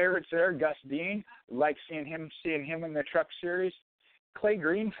of my favorites there, Gus Dean. Like seeing him in the Truck Series. Clay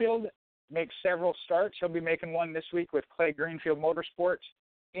Greenfield makes several starts. He'll be making one this week with Clay Greenfield Motorsports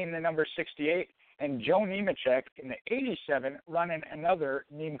in the number 68. And Joe Nemechek in the 87 running another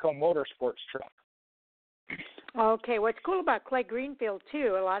Nemco Motorsports truck. Okay, what's cool about Clay Greenfield,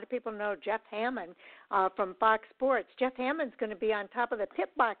 too, a lot of people know Jeff Hammond from Fox Sports. Jeff Hammond's going to be on top of the pit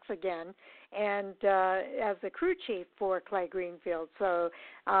box again and as the crew chief for Clay Greenfield. So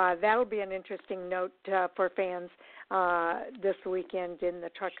that'll be an interesting note for fans this weekend in the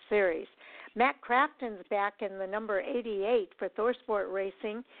Truck Series. Matt Crafton's back in the number 88 for ThorSport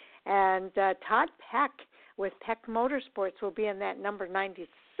Racing, and Todd Peck with Peck Motorsports will be in that number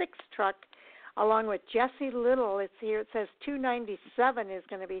 96 truck, along with Jesse Little. It's here. It says 297 is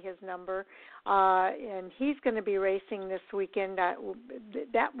going to be his number, and he's going to be racing this weekend.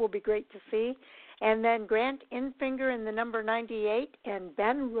 That will be great to see. And then Grant Infinger in the number 98 and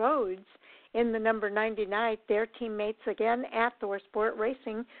Ben Rhodes in the number 99. They're teammates again at ThorSport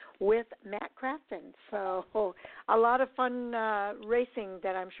Racing with Matt Crafton. So a lot of fun racing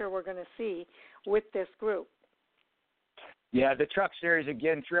that I'm sure we're going to see with this group. Yeah, the Truck Series,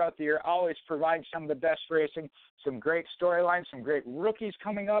 again, throughout the year, always provides some of the best racing, some great storylines, some great rookies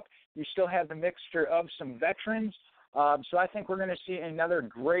coming up. You still have the mixture of some veterans. So I think we're going to see another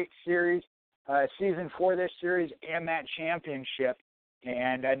great series, season for this series and that championship.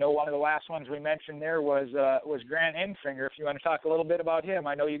 And I know one of the last ones we mentioned there was Grant Infinger. If you want to talk a little bit about him,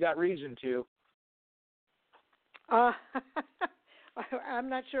 I know you got reason to. I'm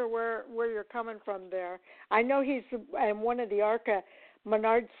not sure where you're coming from there. I know he's one of the ARCA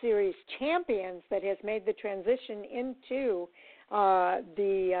Menards Series champions that has made the transition into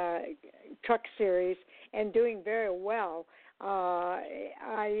the Truck Series and doing very well.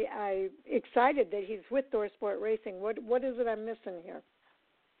 I'm excited that he's with ThorSport Racing. What is it I'm missing here?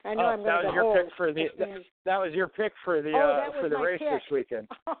 I know I'm going to go. That was your pick for the race pick this weekend.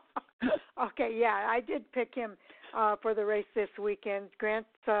 Okay, yeah, I did pick him for the race this weekend. Grant's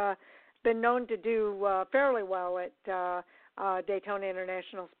been known to do fairly well at Daytona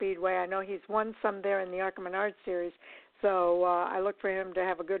International Speedway. I know he's won some there in the ARCA Menards Series, so I look for him to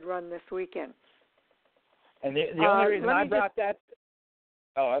have a good run this weekend. And the only reason I brought that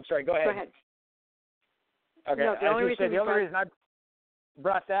 – oh, I'm sorry. Go ahead. Go ahead. Okay. No, the only reason I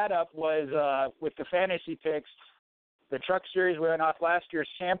brought that up was with the fantasy picks. The Truck Series, we went off last year's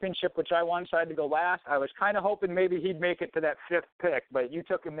championship, which I won, so I had to go last. I was kind of hoping maybe he'd make it to that fifth pick, but you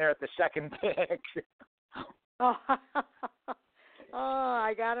took him there at the second pick. Oh,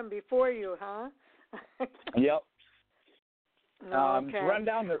 I got him before you, huh? Yep. Okay. Run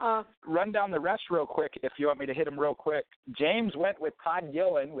down the rest real quick if you want me to hit them real quick. James went with Todd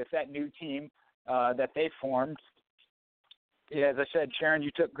Gillen with that new team that they formed. Yeah, as I said, Sharon,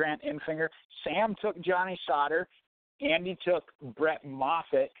 you took Grant Enfinger. Sam took Johnny Sauter. Andy took Brett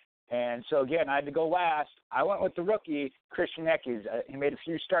Moffitt. And so, again, I had to go last. I went with the rookie, Christian Eckes. He made a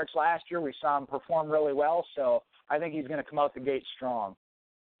few starts last year. We saw him perform really well, so I think he's going to come out the gate strong.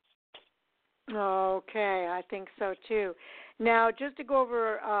 Okay, I think so, too. Now, just to go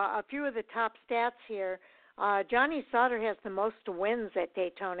over a few of the top stats here, Johnny Sauter has the most wins at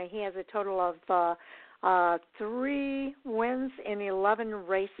Daytona. He has a total of 3 wins in 11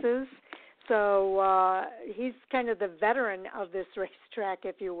 races. So he's kind of the veteran of this racetrack,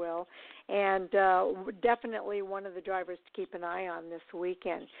 if you will, and definitely one of the drivers to keep an eye on this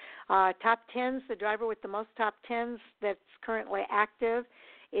weekend. Top 10s, the driver with the most top 10s that's currently active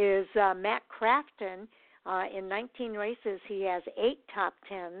is Matt Crafton. In 19 races, he has 8 top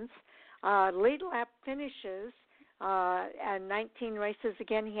 10s. Lead lap finishes, and 19 races,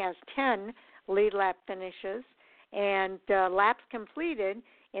 again, he has 10 lead lap finishes. And laps completed,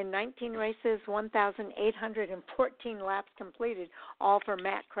 in 19 races, 1,814 laps completed, all for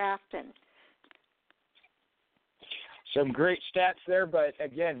Matt Crafton. Some great stats there, but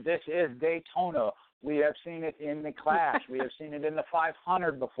again, this is Daytona. We have seen it in the Clash. We have seen it in the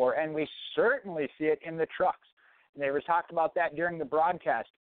 500 before, and we certainly see it in the trucks. And they were talked about that during the broadcast.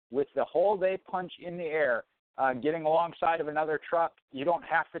 With the whole day punch in the air, getting alongside of another truck, you don't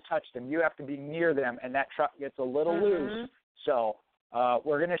have to touch them. You have to be near them, and that truck gets a little loose. So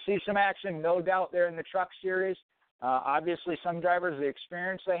we're going to see some action, no doubt, there in the truck series. Obviously, some drivers, the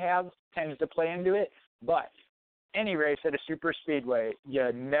experience they have tends to play into it. But any race at a super speedway,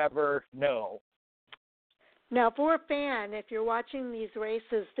 you never know. Now, for a fan, if you're watching these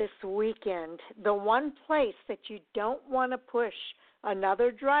races this weekend, the one place that you don't want to push another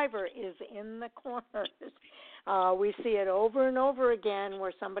driver is in the corners. We see it over and over again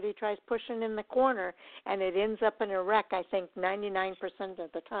where somebody tries pushing in the corner, and it ends up in a wreck, I think, 99% of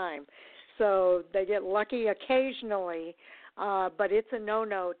the time. So they get lucky occasionally, but it's a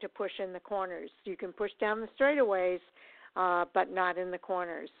no-no to push in the corners. You can push down the straightaways, but not in the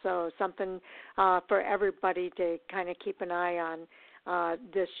corners. So something for everybody to kind of keep an eye on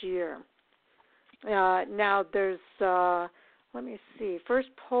this year. Now there's, let me see, first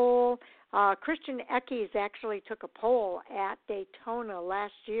pole. Christian Eckes actually took a pole at Daytona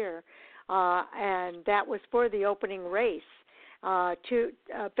last year, and that was for the opening race,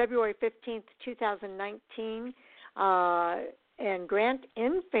 February 15th, 2019. And Grant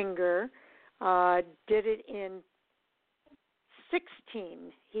Enfinger did it in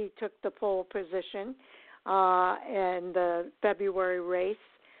 16. He took the pole position in the February race.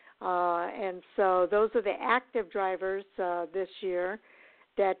 And so those are the active drivers this year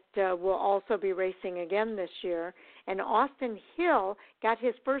that will also be racing again this year. And Austin Hill got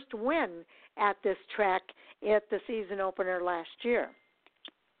his first win at this track at the season opener last year.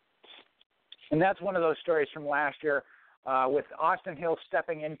 And that's one of those stories from last year with Austin Hill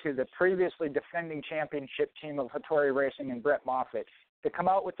stepping into the previously defending championship team of Hattori Racing and Brett Moffitt to come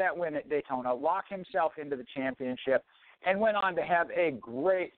out with that win at Daytona, lock himself into the championship, and went on to have a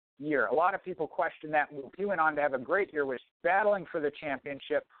great year. A lot of people question that move. He went on to have a great year, was battling for the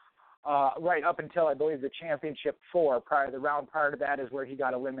championship right up until, I believe, the championship 4. The round prior to that is where he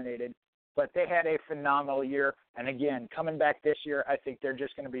got eliminated. But they had a phenomenal year. And, again, coming back this year, I think they're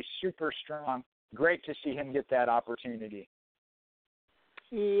just going to be super strong. Great to see him get that opportunity.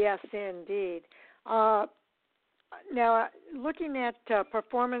 Yes, indeed. Now, looking at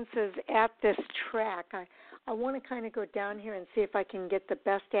performances at this track, I want to kind of go down here and see if I can get the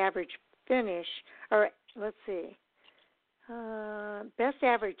best average finish. Or let's see. Best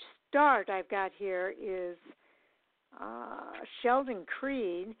average start I've got here is Sheldon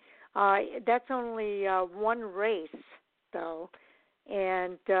Creed. That's only one race, though,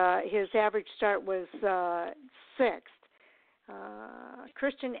 and his average start was 6th.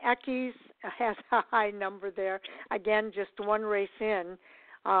 Christian Eckes has a high number there. Again, just one race in.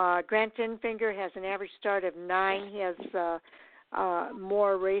 Grant Enfinger has an average start of 9. He has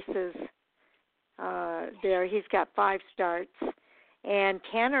more races there. He's got 5 starts. And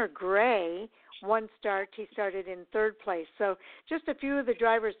Tanner Gray, 1 start. He started in 3rd place. So just a few of the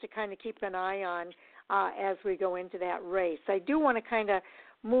drivers to kind of keep an eye on as we go into that race. I do want to kind of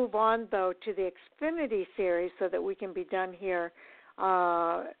move on, though, to the Xfinity Series so that we can be done here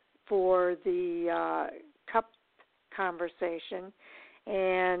for the Cup conversation.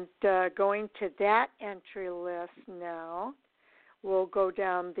 And going to that entry list now, we'll go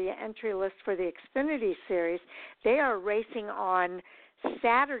down the entry list for the Xfinity Series. They are racing on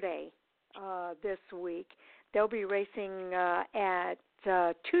Saturday this week. They'll be racing at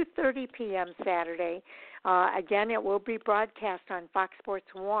 2:30 p.m. Saturday. Again, it will be broadcast on Fox Sports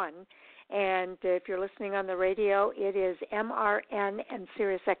 1. And if you're listening on the radio, it is MRN and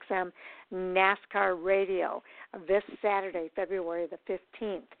SiriusXM NASCAR Radio this Saturday, February the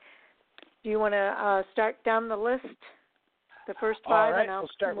 15th. Do you want to start down the list, the first five, right, and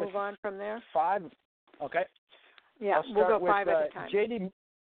I'll move on from there? 5. Okay. Yeah, we'll go 5 at a time.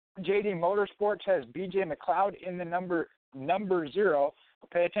 JD Motorsports has BJ McLeod in the number 0.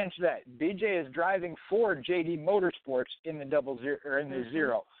 Pay attention to that. BJ is driving for JD Motorsports in the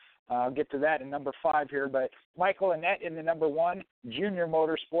 0. I'll get to that in number 5 here. But Michael Annett in the number 1, Junior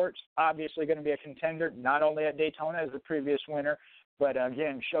Motorsports, obviously going to be a contender, not only at Daytona as the previous winner, but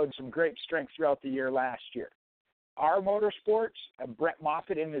again, showed some great strength throughout the year last year. Our Motorsports, Brett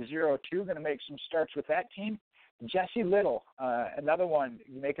Moffitt in the 0-2, going to make some starts with that team. Jesse Little, another one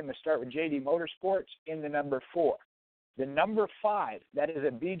making the start with JD Motorsports in the number 4. The number 5, that is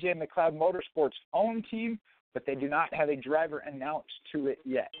a BJ McLeod Motorsports own team, but they do not have a driver announced to it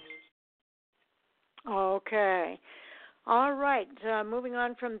yet. Okay. All right. Moving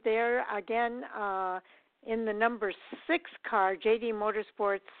on from there, again, in the number 6 car, JD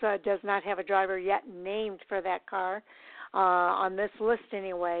Motorsports does not have a driver yet named for that car on this list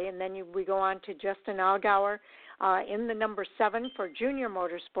anyway. And then we go on to Justin Allgaier in the number 7 for Junior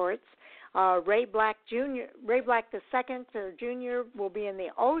Motorsports. Ray Black the second or Junior will be in the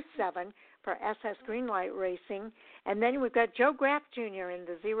 07 for SS Greenlight Racing. And then we've got Joe Graff Jr. in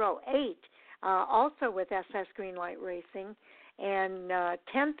the 08, also with SS Greenlight Racing. And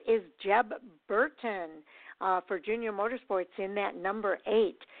 10th is Jeb Burton for Junior Motorsports in that number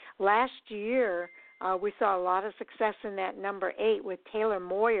 8. Last year, we saw a lot of success in that number 8 with Taylor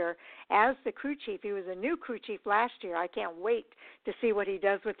Moyer as the crew chief. He was a new crew chief last year. I can't wait to see what he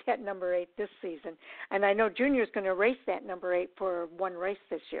does with that number 8 this season. And I know Junior's going to race that number 8 for one race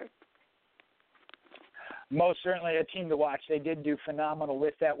this year. Most certainly a team to watch. They did do phenomenal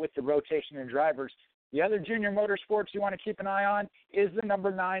with that, with the rotation of drivers. The other Junior Motorsports you want to keep an eye on is the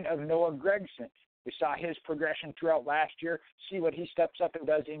number 9 of Noah Gragson. We saw his progression throughout last year. See what he steps up and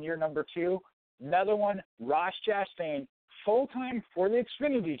does in year number 2. Another one, Ross Chastain, full-time for the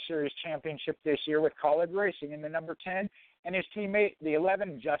Xfinity Series Championship this year with College Racing in the number 10, and his teammate, the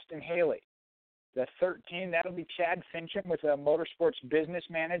 11, Justin Haley. The 13, that'll be Chad Fincham with Motorsports Business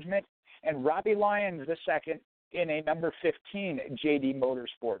Management, and Robbie Lyons, the second, in a number 15 JD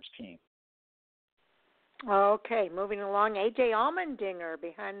Motorsports team. Okay, moving along, A.J. Allmendinger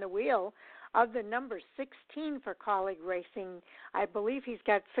behind the wheel of the number 16 for Colleague Racing. I believe he's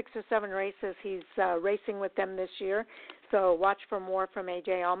got 6 or 7 races he's racing with them this year, so watch for more from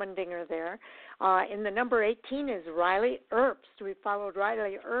A.J. Allmendinger there. In the number 18 is Riley Earpst. We followed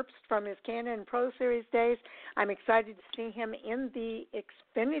Riley Earpst from his Canon Pro Series days. I'm excited to see him in the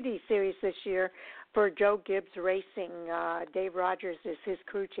Xfinity Series this year for Joe Gibbs Racing. Dave Rogers is his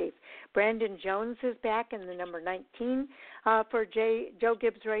crew chief. Brandon Jones is back in the number 19 for Joe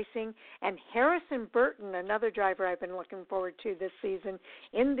Gibbs Racing. And Harrison Burton, another driver I've been looking forward to this season,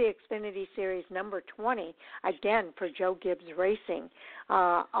 in the Xfinity Series number 20, again for Joe Gibbs Racing.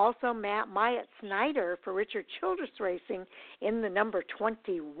 Also Myatt Snyder for Richard Childress Racing in the number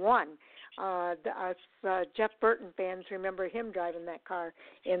 21. Us Jeff Burton fans remember him driving that car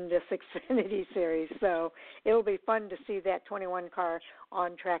in this Xfinity Series, so it'll be fun to see that 21 car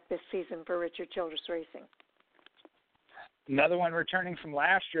on track this season for Richard Childress Racing. Another one returning from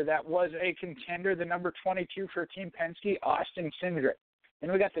last year that was a contender, the number 22 for Team Penske, Austin Cindric.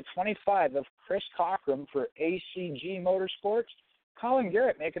 Then we got the 25 of Chris Cockrum for ACG Motorsports. Colin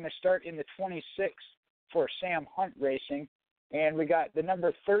Garrett making a start in the 26 for Sam Hunt Racing. And we got the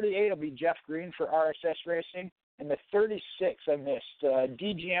number 38 will be Jeff Green for RSS Racing. And the 36 I missed,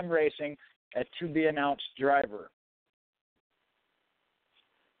 DGM Racing, a to-be-announced driver.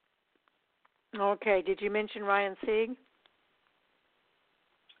 Okay, did you mention Ryan Sieg?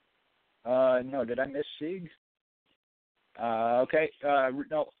 No, did I miss Sieg? Okay,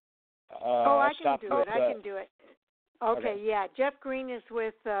 no. I can do it. Okay, yeah. Jeff Green is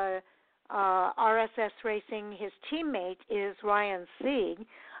with RSS Racing. His teammate is Ryan Sieg,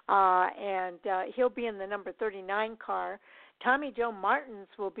 and he'll be in the number 39 car. Tommy Joe Martins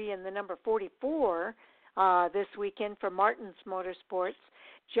will be in the number 44 this weekend for Martins Motorsports.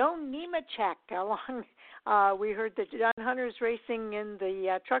 Joe Nemechek along. We heard that John Hunter's racing in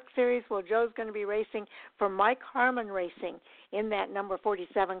the Truck Series. Well, Joe's going to be racing for Mike Harmon Racing in that number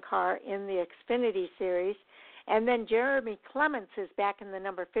 47 car in the Xfinity Series. And then Jeremy Clements is back in the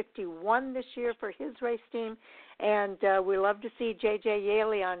number 51 this year for his race team. And we love to see J.J.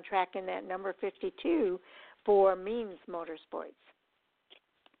 Yaley on track in that number 52 for Means Motorsports.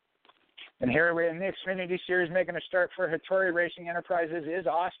 And here we're in the Xfinity Series, making a start for Hattori Racing Enterprises is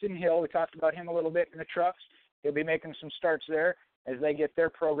Austin Hill. We talked about him a little bit in the trucks. He'll be making some starts there as they get their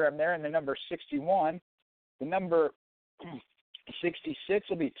program there. And the number 61, the number 66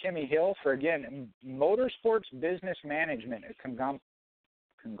 will be Timmy Hill for, again, Motorsports Business Management, a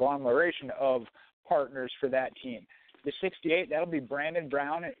conglomeration of partners for that team. The 68, that'll be Brandon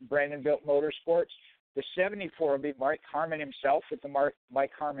Brown at Brandon-Built Motorsports. The 74 will be Mike Harmon himself with the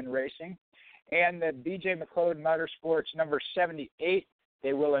Mike Harmon Racing. And the B.J. McLeod Motorsports number 78,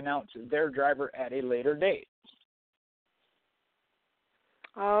 they will announce their driver at a later date.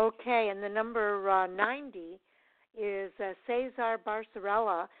 Okay, and the number 90 is Cesar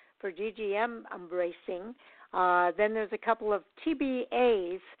Barcarella for GGM Racing. Then there's a couple of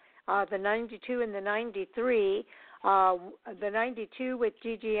TBAs, the 92 and the 93. The 92 with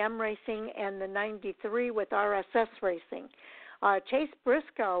GGM Racing and the 93 with RSS Racing. Chase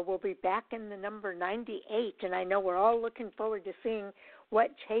Briscoe will be back in the number 98, and I know we're all looking forward to seeing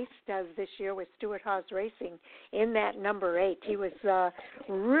what Chase does this year with Stewart Haas Racing in that number 8. He was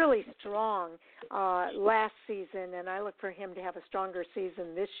really strong last season, and I look for him to have a stronger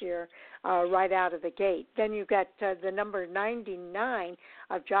season this year right out of the gate. Then you've got the number 99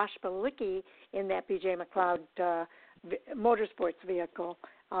 of Josh Balicki in that B.J. McLeod Motorsports vehicle,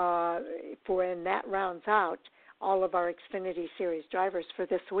 and that rounds out all of our Xfinity Series drivers for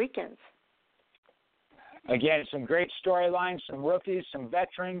this weekend. Again, some great storylines, some rookies, some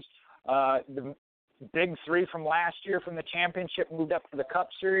veterans. The big three from last year from the championship moved up to the Cup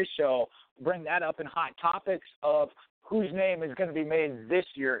Series, so bring that up in hot topics of whose name is going to be made this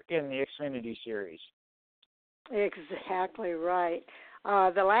year in the Xfinity Series. Exactly right.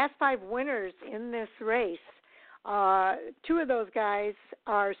 The last 5 winners in this race, 2 of those guys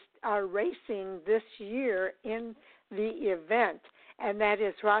are racing this year in the event, and that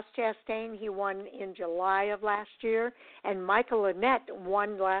is Ross Chastain. He won in July of last year, and Michael Annett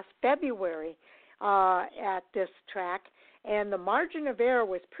won last February at this track. And the margin of error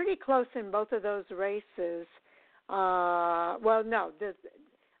was pretty close in both of those races. The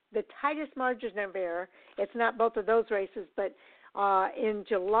tightest margin of error, it's not both of those races, but in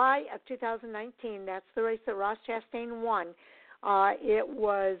July of 2019, that's the race that Ross Chastain won. It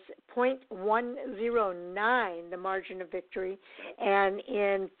was .109, the margin of victory. And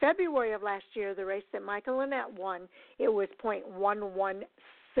in February of last year, the race that Michael Annett won, it was .116.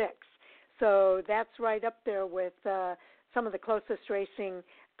 So that's right up there with some of the closest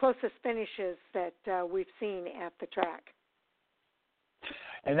finishes that we've seen at the track.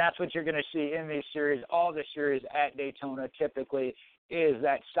 And that's what you're going to see in these series. All the series at Daytona typically is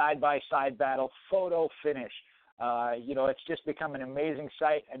that side-by-side battle, photo finish. It's just become an amazing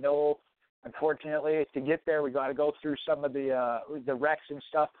sight. I know, unfortunately, to get there, we got to go through some of the wrecks and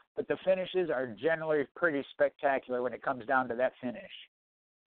stuff, but the finishes are generally pretty spectacular when it comes down to that finish.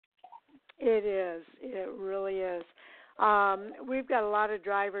 It is. It really is. We've got a lot of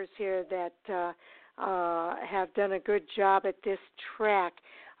drivers here that have done a good job at this track.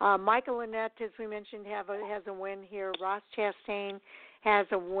 Michael Annett, as we mentioned, has a win here. Ross Chastain has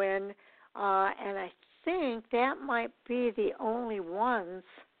a win, and I think that might be the only ones.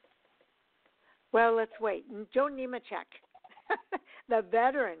 Well, let's wait. Joe Nemechek, the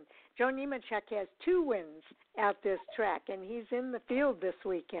veteran. Joe Nemechek has 2 wins at this track, and he's in the field this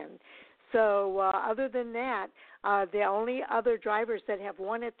weekend. So other than that, the only other drivers that have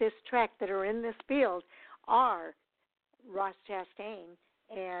won at this track that are in this field are Ross Chastain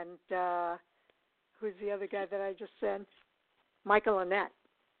and who's the other guy that I just said? Michael Annett.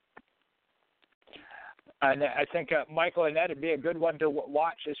 And I think Michael Annett would be a good one to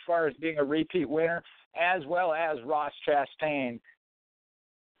watch as far as being a repeat winner, as well as Ross Chastain.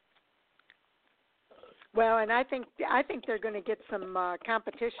 Well, and I think they're going to get some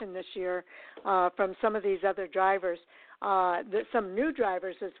competition this year from some of these other drivers, some new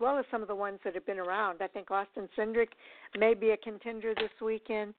drivers, as well as some of the ones that have been around. I think Austin Cindric may be a contender this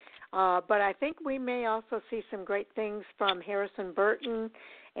weekend, but I think we may also see some great things from Harrison Burton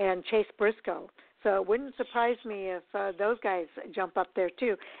and Chase Briscoe. So it wouldn't surprise me if those guys jump up there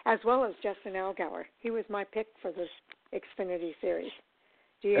too, as well as Justin Allgaier. He was my pick for this Xfinity Series.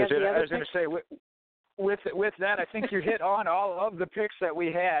 Do you have the other pick? I was going to say, with that, I think you hit on all of the picks that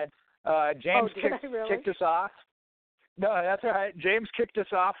we had. James kicked us off. No, that's all right. James kicked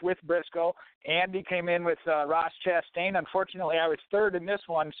us off with Briscoe. Andy came in with Ross Chastain. Unfortunately, I was third in this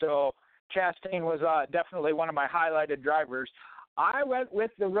one, so Chastain was definitely one of my highlighted drivers. I went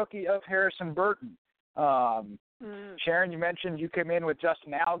with the rookie of Harrison Burton. Sharon, you mentioned you came in with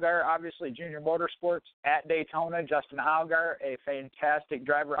Justin Allgaier, obviously Junior Motorsports at Daytona. Justin Allgaier, a fantastic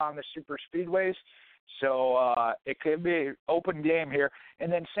driver on the super speedways. So it could be open game here.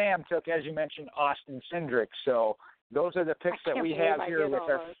 And then Sam took, as you mentioned, Austin Cindric. So those are the picks that we have here with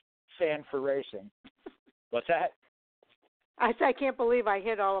our Fan4Racing. What's that? I can't believe I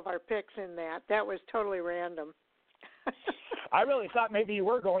hit all of our picks in that. That was totally random. I really thought maybe you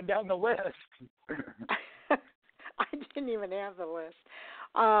were going down the list. I didn't even have the list.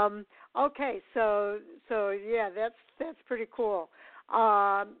 Okay, so yeah, that's pretty cool.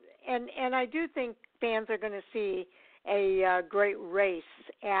 And I do think fans are going to see a great race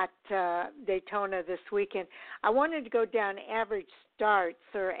at Daytona this weekend. I wanted to go down average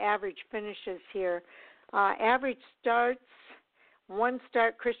starts or average finishes here. Average starts, one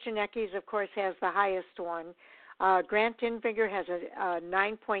start, Christian Eckes, of course, has the highest one. Grant Enfinger has a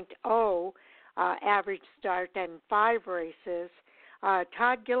 9.0 average start and 5 races.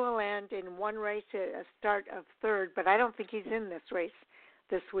 Todd Gilliland in one race, a start of third, but I don't think he's in this race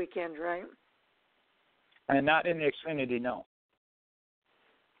this weekend, right? And not in the Xfinity, no.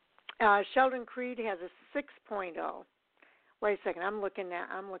 Sheldon Creed has a 6.0. Wait a second, I'm looking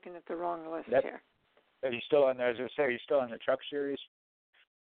at the wrong list here. Are you still on there? As I say, are you still on the Truck Series?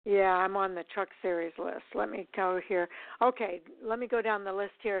 Yeah, I'm on the Truck Series list. Let me go here. Okay, let me go down the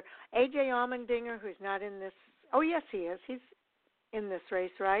list here. A.J. Allmendinger, who's not in this. Oh, yes, he is. He's in this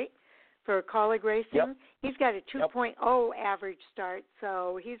race, right, for Colleague Racing? Yep. He's got a 2.0 average start,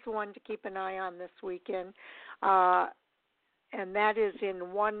 so he's the one to keep an eye on this weekend. And that is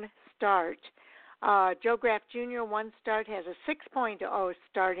in one start. Joe Graff Jr., one start, has a 6.0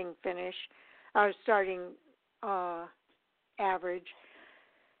 starting average.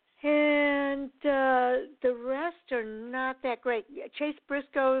 And the rest are not that great. Chase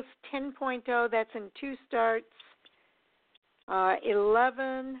Briscoe's 10.0, that's in 2 starts.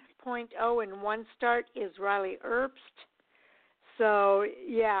 11.0 in 1 start is Riley Herbst. So,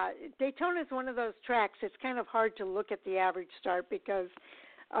 yeah, Daytona is one of those tracks. It's kind of hard to look at the average start because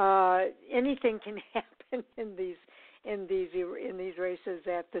anything can happen in these races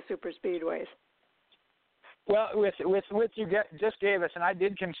at the super speedways. Well, with you just gave us, and I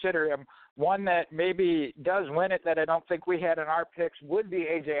did consider him, one that maybe does win it that I don't think we had in our picks would be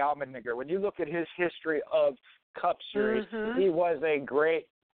A.J. Allmendinger. When you look at his history of Cup Series, he was a great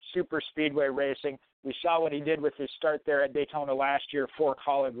super speedway racing. We saw what he did with his start there at Daytona last year for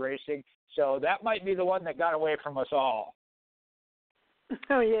Colleague Racing. So that might be the one that got away from us all.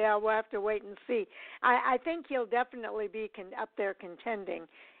 Oh, yeah, we'll have to wait and see. I think he'll definitely be up there contending,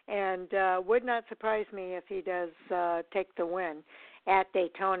 and would not surprise me if he does take the win at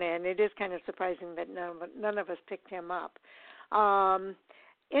Daytona, and it is kind of surprising that none of us picked him up.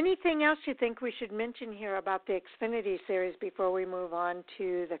 Anything else you think we should mention here about the Xfinity Series before we move on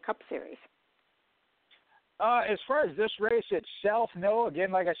to the Cup Series? As far as this race itself, no.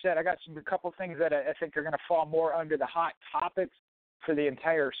 Again, like I said, I got a couple things that I think are going to fall more under the hot topics for the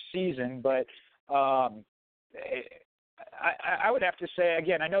entire season, but I would have to say,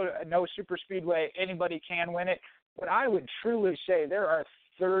 again, I know no super speedway, anybody can win it, but I would truly say there are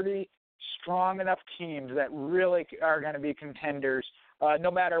 30 strong enough teams that really are going to be contenders,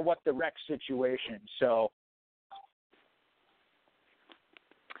 no matter what the wreck situation. So.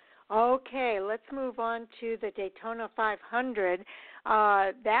 Okay, let's move on to the Daytona 500.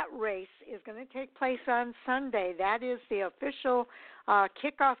 That race is going to take place on Sunday. That is the official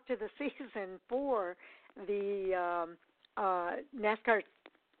kickoff to the season for the NASCAR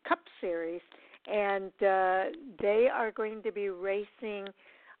Cup Series, and they are going to be racing,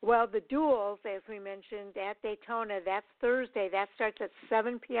 well, the duels, as we mentioned, at Daytona. That's Thursday. That starts at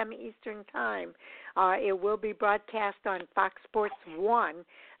 7 p.m. Eastern Time. It will be broadcast on Fox Sports 1.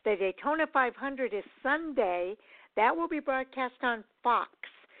 The Daytona 500 is Sunday. That will be broadcast on Fox.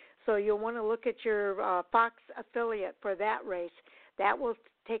 So you'll want to look at your Fox affiliate for that race. That will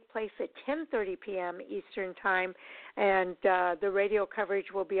take place at 10:30 p.m. Eastern Time, and the radio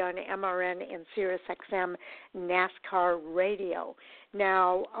coverage will be on MRN and SiriusXM NASCAR Radio.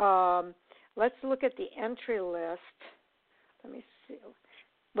 Now, let's look at the entry list. Let me see.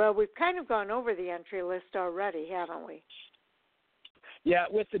 Well, we've kind of gone over the entry list already, haven't we? Yeah,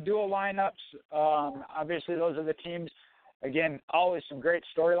 with the dual lineups, obviously those are the teams. Again, always some great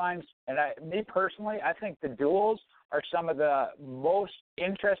storylines. And me personally, I think the duels are some of the most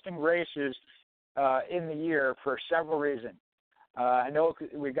interesting races in the year for several reasons. I know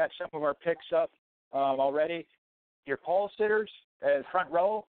we've got some of our picks up already. Your pole sitters front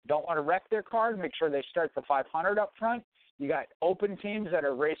row don't want to wreck their cars. Make sure they start the 500 up front. You got open teams that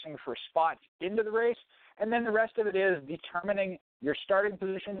are racing for spots into the race. And then the rest of it is determining your starting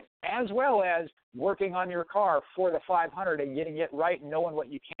position as well as working on your car for the 500 and getting it right and knowing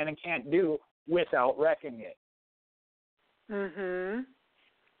what you can and can't do without wrecking it. Mhm.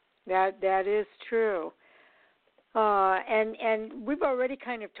 That is true. And we've already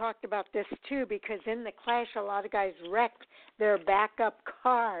kind of talked about this too, because in the Clash, a lot of guys wrecked their backup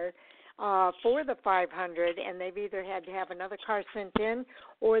car for the 500, and they've either had to have another car sent in,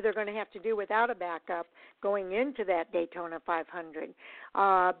 or they're going to have to do without a backup going into that Daytona 500.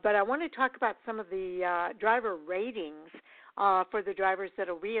 But I want to talk about some of the driver ratings for the drivers that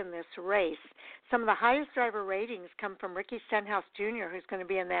will be in this race. Some of the highest driver ratings come from Ricky Stenhouse Jr., who's going to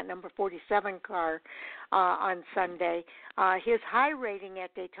be in that number 47 car on Sunday. His high rating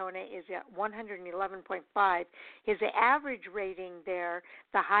at Daytona is at 111.5. His average rating there,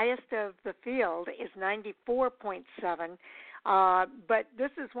 the highest of the field, is 94.7. But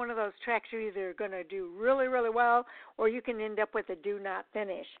this is one of those tracks you're either going to do really, really well, or you can end up with a do not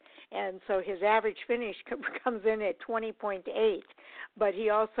finish. And so his average finish comes in at 20.8. But he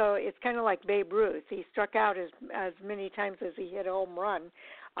also, it's kind of like Babe Ruth. He struck out as many times as he hit a home run.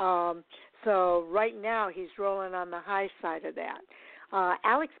 So right now he's rolling on the high side of that.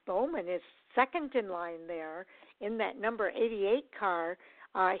 Alex Bowman is second in line there in that number 88 car.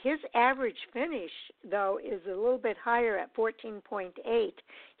 His average finish, though, is a little bit higher at 14.8.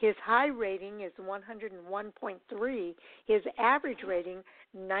 His high rating is 101.3. His average rating,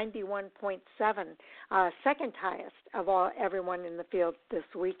 91.7. Second highest of everyone in the field this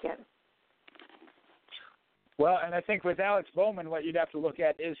weekend. Well, and I think with Alex Bowman, what you'd have to look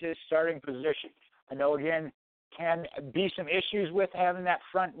at is his starting position. I know, again, can be some issues with having that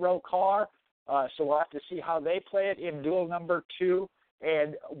front row car, so we'll have to see how they play it in duel number 2.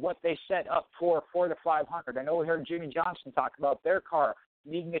 And what they set up for the 500. I know we heard Jimmy Johnson talk about their car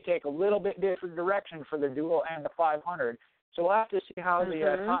needing to take a little bit different direction for the duel and the 500. So we'll have to see how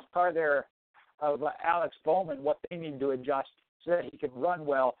the top car there of Alex Bowman, what they need to adjust so that he can run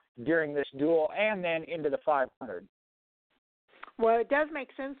well during this duel and then into the 500. Well, it does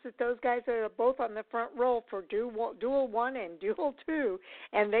make sense that those guys are both on the front row for Duel 1 and Duel 2,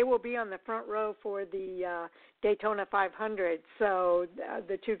 and they will be on the front row for the Daytona 500. So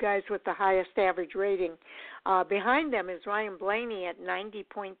the two guys with the highest average rating. Behind them is Ryan Blaney at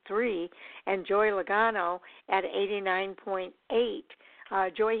 90.3 and Joey Logano at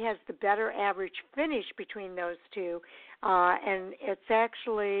 89.8. Joey has the better average finish between those two, and it's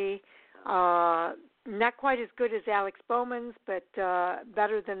actually not quite as good as Alex Bowman's, but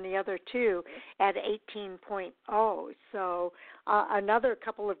better than the other two at 18.0. So another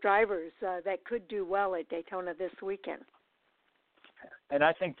couple of drivers that could do well at Daytona this weekend. And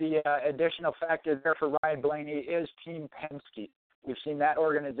I think the additional factor there for Ryan Blaney is Team Penske. We've seen that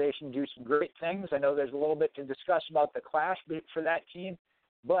organization do some great things. I know there's a little bit to discuss about the Clash for that team,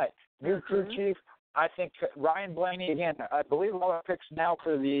 but new crew chief, I think Ryan Blaney, again, I believe all our picks now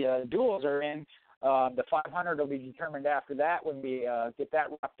for the duels are in. The 500 will be determined after that when we get that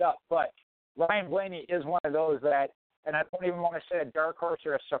wrapped up. But Ryan Blaney is one of those that, and I don't even want to say a dark horse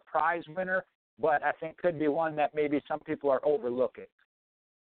or a surprise winner, but I think could be one that maybe some people are overlooking.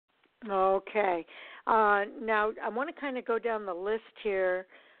 Okay. Now, I want to kind of go down the list here.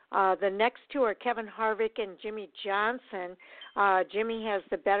 The next two are Kevin Harvick and Jimmy Johnson. Jimmy has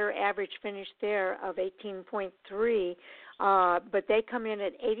the better average finish there of 18.3. But they come in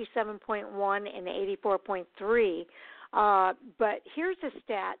at 87.1 and 84.3. But here's a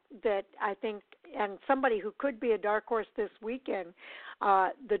stat that I think, and somebody who could be a dark horse this weekend,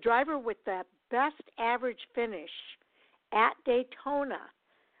 the driver with the best average finish at Daytona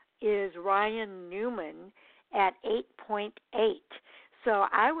is Ryan Newman at 8.8. So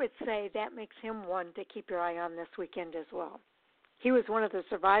I would say that makes him one to keep your eye on this weekend as well. He was one of the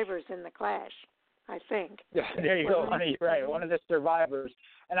survivors in the Clash, I think. Yeah, there you go, honey. Right, one of the survivors.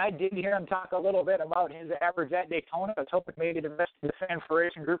 And I did hear him talk a little bit about his average at Daytona. I was hoping maybe the rest of the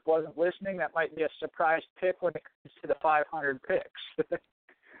Fan4Racing group wasn't listening. That might be a surprise pick when it comes to the 500 picks.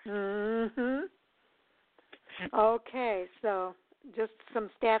 Okay, so just some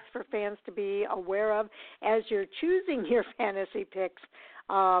stats for fans to be aware of as you're choosing your fantasy picks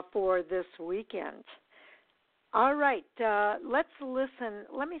for this weekend. All right, let's listen.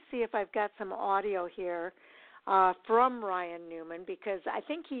 Let me see if I've got some audio here from Ryan Newman, because I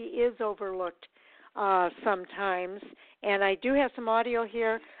think he is overlooked sometimes. And I do have some audio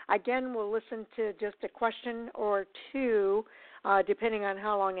here. Again, we'll listen to just a question or two, depending on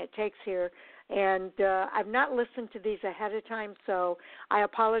how long it takes here. And I've not listened to these ahead of time, so I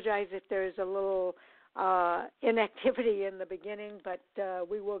apologize if there's a little inactivity in the beginning, but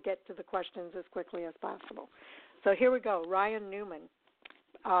we will get to the questions as quickly as possible. So here we go. Ryan Newman.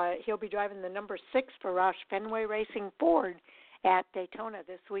 He'll be driving the number 6 for Roush Fenway Racing Ford at Daytona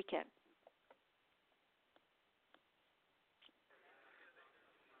this weekend.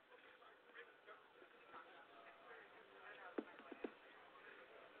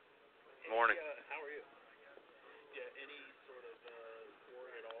 Morning. How are you? Yeah, any sort of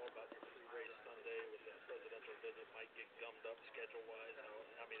worry at all about your pre-race Sunday with that presidential visit might get gummed up schedule-wise?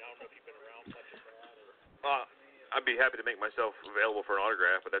 I mean, I don't know if you've been around much of that. Or... I'd be happy to make myself available for an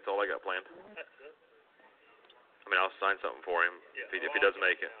autograph, but that's all I got planned. That's it? I mean, I'll sign something for him if he does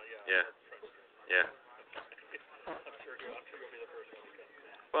make it. Yeah. I'm sure you'll be the first one to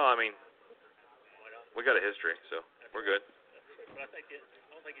come. Well, I mean, we got a history, so we're good. But I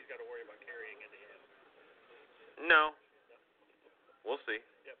don't think he's got to worry about carrying Indiana. No. We'll see.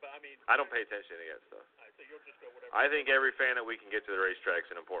 Yeah, but I mean, I don't pay attention to any of that stuff. So you'll just go whatever. I think every fan that we can get to the racetrack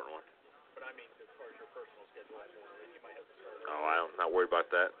is an important one. But I mean, as far as your personal schedule, you might have to start. Oh, I'm not worried about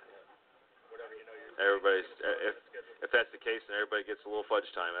that. Whatever Everybody's if that's the case, then everybody gets a little fudge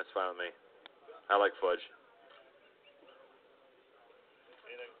time. That's fine with me. I like fudge.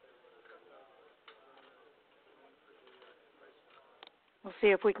 Anything? We'll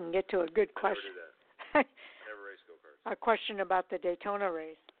see if we can get to a good question. I never race go-karts. A question about the Daytona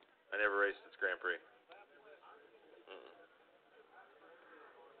race. I never raced its Grand Prix.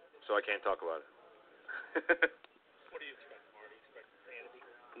 So I can't talk about it. What do you expect, Marty? You expect sanity?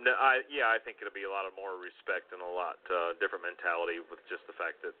 No, I think it'll be a lot of more respect and a lot different mentality with just the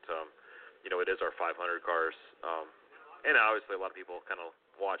fact that it is our 500 cars, and obviously a lot of people kind of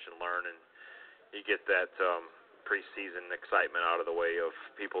watch and learn, and you get that preseason excitement out of the way of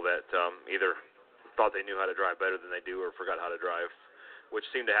people that either thought they knew how to drive better than they do or forgot how to drive, which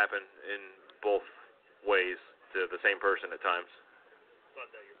seemed to happen in both ways to the same person at times.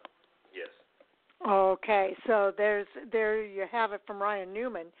 Sunday. Yes. Okay, so there you have it from Ryan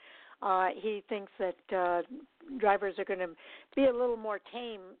Newman. He thinks that drivers are going to be a little more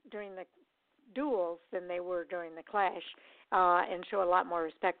tame during the duels than they were during the clash, and show a lot more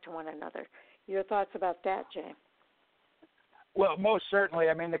respect to one another. Your thoughts about that, Jay? Well, most certainly.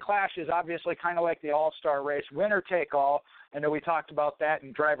 I mean, the clash is obviously kind of like the all-star race, winner take all. I know we talked about that,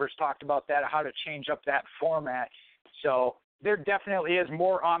 and drivers talked about that, how to change up that format. So there definitely is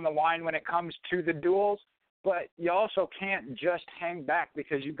more on the line when it comes to the duels, but you also can't just hang back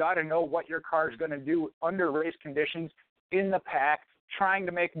because you got to know what your car is going to do under race conditions in the pack, trying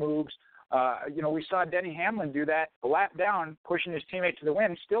to make moves. We saw Denny Hamlin do that, a lap down, pushing his teammate to the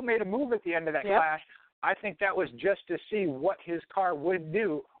win, still made a move at the end of that clash. I think that was just to see what his car would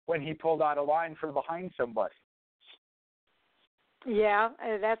do when he pulled out a line from behind somebody. Yeah,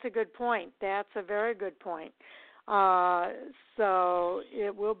 that's a good point. That's a very good point. So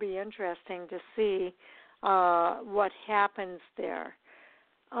it will be interesting to see what happens there.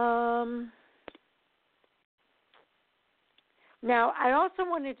 Now, I also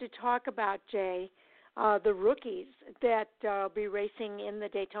wanted to talk about, Jay, the rookies that will be racing in the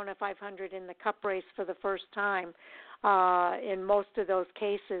Daytona 500 in the Cup race for the first time. In most of those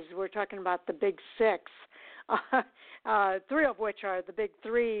cases, we're talking about the Big Six, three of which are the Big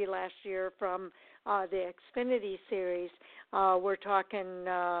Three last year from the Xfinity Series. We're talking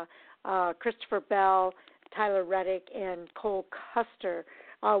Christopher Bell, Tyler Reddick, and Cole Custer.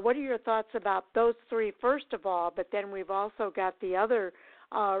 What are your thoughts about those three, first of all, but then we've also got the other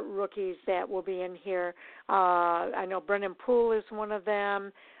rookies that will be in here. I know Brennan Poole is one of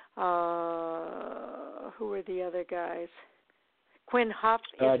them. Who are the other guys? Quinn Huff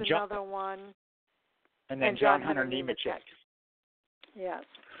is another one. And then John Hunter Nemechek. Yes.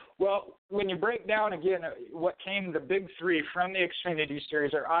 Well, when you break down again what came the Big Three from the Xfinity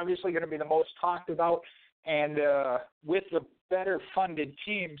Series, are obviously going to be the most talked about and with the better funded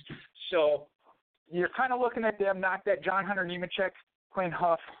teams. So you're kind of looking at them, not that John Hunter Nemechek, Quinn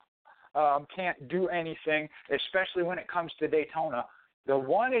Huff can't do anything, especially when it comes to Daytona. The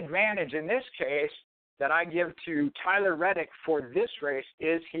one advantage in this case that I give to Tyler Reddick for this race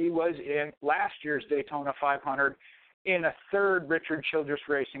is he was in last year's Daytona 500 in a third Richard Childress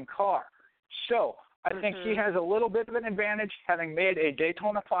Racing car. So I think he has a little bit of an advantage having made a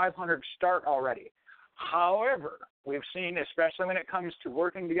Daytona 500 start already. However, we've seen, especially when it comes to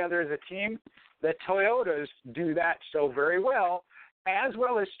working together as a team, the Toyotas do that so very well as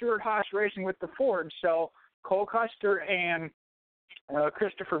Stewart-Haas Racing with the Ford. So Cole Custer and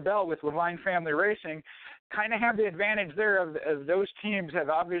Christopher Bell with Levine Family Racing kind of have the advantage there of those teams have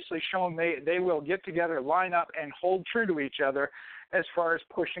obviously shown they will get together, line up, and hold true to each other as far as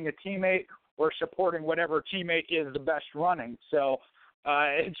pushing a teammate or supporting whatever teammate is the best running. So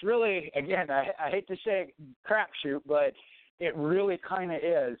it's really, again, I hate to say crapshoot, but it really kind of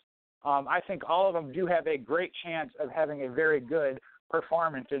is. I think all of them do have a great chance of having a very good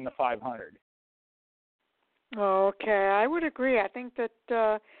performance in the 500. Okay, I would agree. I think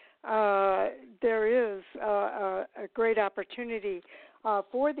that there is a great opportunity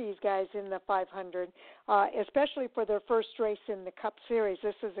for these guys in the 500, especially for their first race in the Cup Series.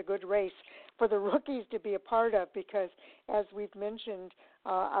 This is a good race for the rookies to be a part of because, as we've mentioned,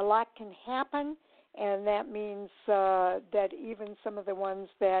 a lot can happen, and that means that even some of the ones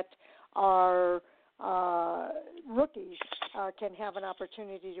that are rookies can have an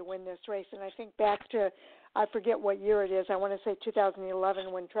opportunity to win this race. And I think back to, I forget what year it is, I want to say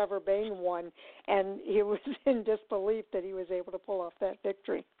 2011 when Trevor Bayne won, and he was in disbelief that he was able to pull off that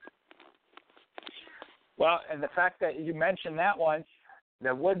victory. Well, and the fact that you mentioned that one,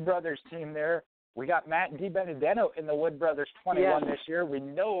 the Wood Brothers team there, we got Matt DiBenedetto in the Wood Brothers 21 this year. We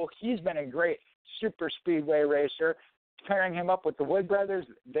know he's been a great super speedway racer. Pairing him up with the Wood Brothers,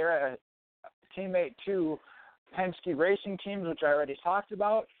 they're a teammate to Penske Racing teams, which I already talked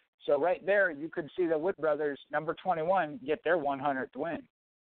about. So right there, you could see the Wood Brothers, number 21, get their 100th win.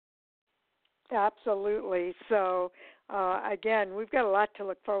 Absolutely. So, again, we've got a lot to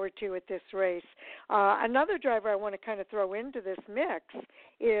look forward to at this race. Another driver I want to kind of throw into this mix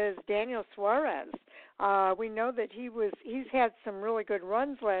is Daniel Suarez. We know that he's had some really good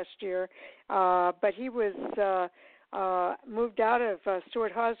runs last year, but he was moved out of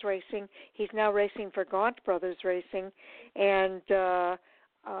Stewart-Haas Racing. He's now racing for Gaunt Brothers Racing, and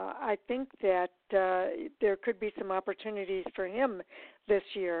I think that there could be some opportunities for him this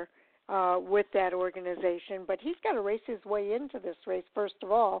year with that organization. But he's got to race his way into this race, first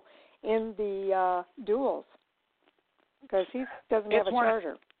of all, in the duels, because he doesn't have a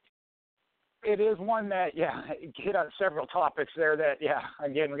charter. It is one that, hit on several topics there that,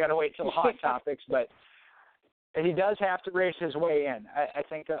 again, we got to wait till the hot topics, but he does have to race his way in. I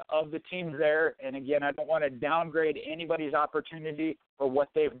think of the teams there, and again, I don't want to downgrade anybody's opportunity for what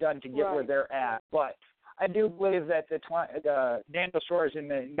they've done to get where they're at, but I do believe that the Daniel Suarez in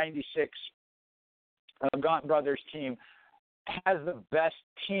the 96 Gaunt Brothers team has the best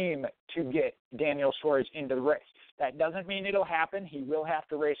team to get Daniel Suarez into the race. That doesn't mean it'll happen. He will have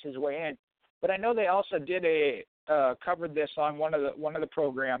to race his way in. But I know they also did covered this on one of the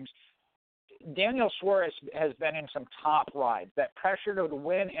programs. Daniel Suarez has been in some top rides. That pressure to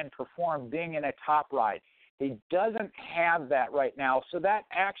win and perform being in a top ride. He doesn't have that right now, so that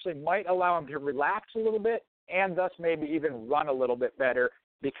actually might allow him to relax a little bit and thus maybe even run a little bit better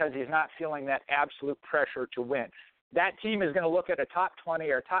because he's not feeling that absolute pressure to win. That team is going to look at a top 20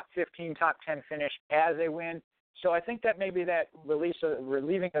 or top 15, top 10 finish as a win. So I think that maybe that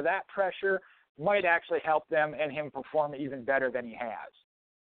relieving of that pressure might actually help them and him perform even better than he has.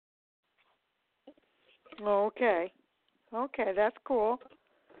 Okay, that's cool.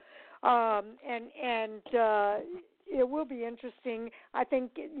 And it will be interesting. I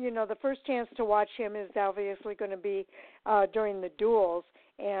think, the first chance to watch him is obviously going to be during the duels,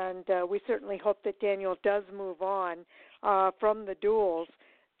 and we certainly hope that Daniel does move on from the duels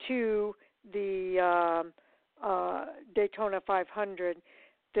to the Daytona 500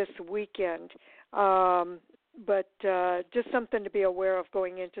 this weekend. But just something to be aware of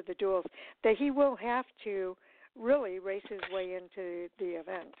going into the duels, that he will have to really race his way into the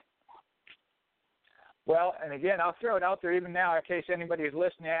event. Well, and again, I'll throw it out there even now in case anybody's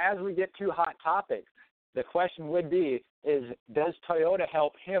listening. As we get to hot topics, the question would be, does Toyota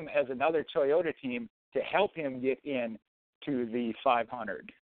help him as another Toyota team to help him get in to the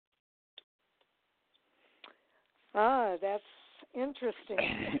 500? That's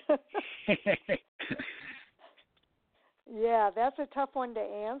interesting. Yeah, that's a tough one to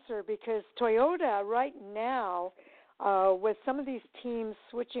answer because Toyota right now, with some of these teams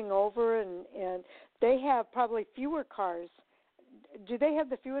switching over and they have probably fewer cars. Do they have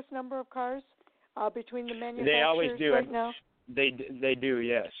the fewest number of cars between the manufacturers they always do. right now? They do,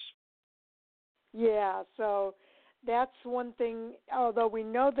 yes. Yeah, so that's one thing. Although we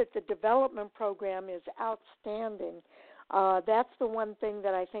know that the development program is outstanding, that's the one thing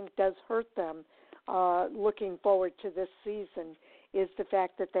that I think does hurt them looking forward to this season is the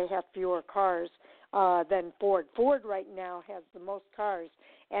fact that they have fewer cars. than Ford. Ford right now has the most cars,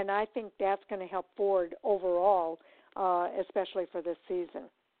 and I think that's going to help Ford overall, especially for this season.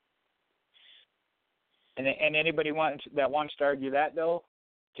 And anybody wants to argue that, though,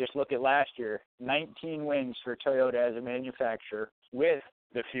 just look at last year. 19 wins for Toyota as a manufacturer with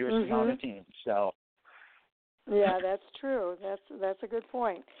the fewest amount of teams. So. Yeah, that's true. That's a good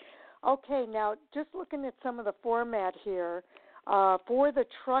point. Okay, now just looking at some of the format here, for the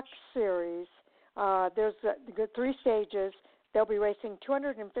Truck Series, there's the 3 stages. They'll be racing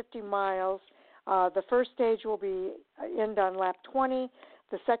 250 miles. The first stage will end on lap 20,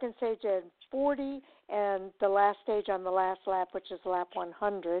 the second stage at 40, and the last stage on the last lap, which is lap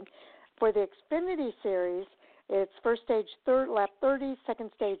 100. For the Xfinity Series, it's first stage lap 30,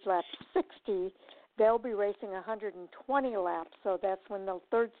 second stage lap 60. They'll be racing 120 laps, so that's when the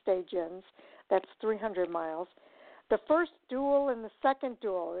third stage ends. That's 300 miles. The first duel and the second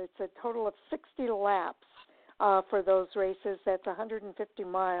duel, it's a total of 60 laps for those races. That's 150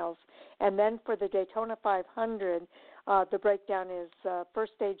 miles. And then for the Daytona 500, the breakdown is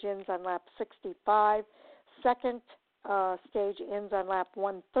first stage ends on lap 65, second stage ends on lap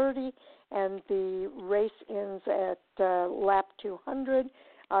 130, and the race ends at lap 200,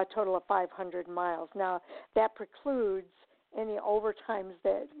 a total of 500 miles. Now, that precludes any overtimes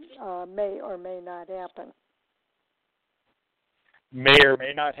that may or may not happen. May or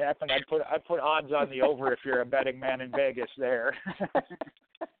may not happen. I'd put odds on the over if you're a betting man in Vegas there.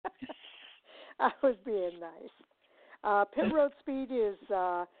 I was being nice. Pit road speed is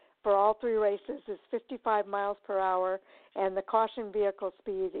for all 3 races is 55 miles per hour, and the caution vehicle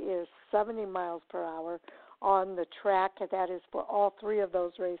speed is 70 miles per hour on the track. That is for all 3 of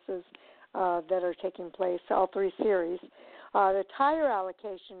those races that are taking place, all 3 series. The tire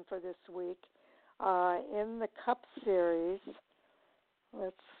allocation for this week in the Cup Series,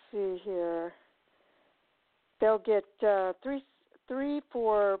 let's see here, they'll get 3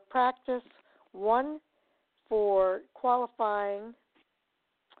 for practice, 1 for qualifying.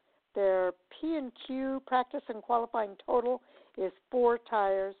 Their P&Q, practice and qualifying total, is 4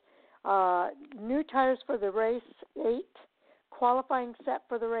 tires. New tires for the race, 8. Qualifying set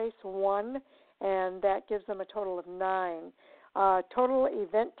for the race, 1, and that gives them a total of 9. Total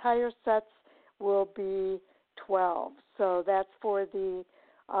event tire sets will be 12. So that's for the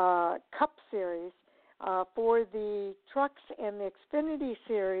Cup Series. For the Trucks and the Xfinity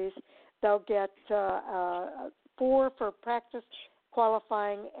Series, they'll get 4 for practice,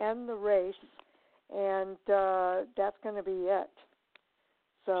 qualifying, and the race, and that's going to be it.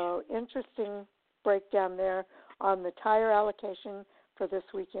 So interesting breakdown there on the tire allocation for this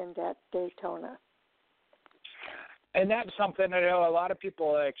weekend at Daytona. And that's something I know a lot of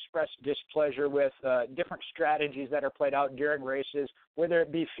people express displeasure with, different strategies that are played out during races, whether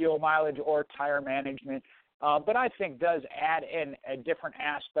it be fuel mileage or tire management. But I think does add in a different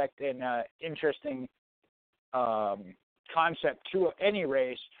aspect and interesting concept to any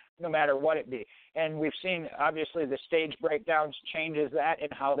race, no matter what it be. And we've seen, obviously, the stage breakdowns changes that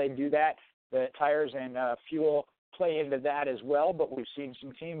and how they do that. The tires and fuel play into that as well. But we've seen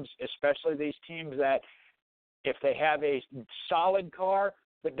some teams, especially these teams that if they have a solid car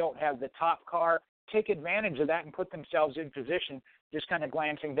but don't have the top car, take advantage of that and put themselves in position. Just kind of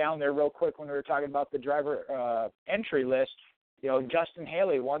glancing down there real quick when we were talking about the driver entry list, you know, Justin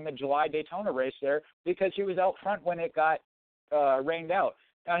Haley won the July Daytona race there because he was out front when it got rained out.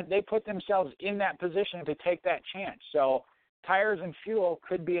 They put themselves in that position to take that chance. So tires and fuel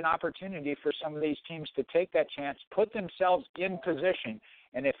could be an opportunity for some of these teams to take that chance, put themselves in position,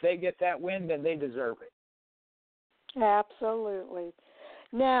 and if they get that win, then they deserve it. Absolutely.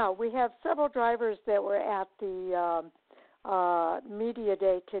 Now, we have several drivers that were at the media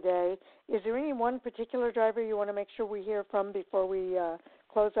day today. Is there any one particular driver you want to make sure we hear from before we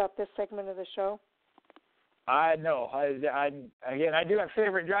close out this segment of the show? No. I do have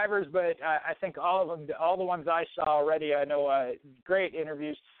favorite drivers, but I think all of them, all the ones I saw already, I know great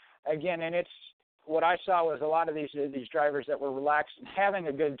interviews. Again, and it's what I saw was a lot of these drivers that were relaxed and having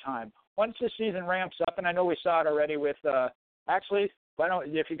a good time. Once the season ramps up, and I know we saw it already with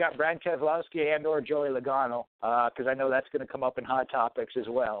if you got Brad Keselowski and or Joey Logano, because I know that's going to come up in Hot Topics as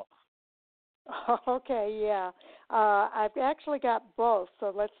well. Okay, yeah. I've actually got both,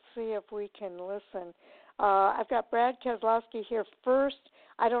 so let's see if we can listen. I've got Brad Keselowski here first.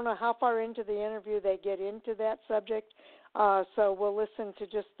 I don't know how far into the interview they get into that subject, so we'll listen to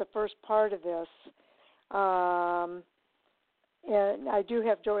just the first part of this. And I do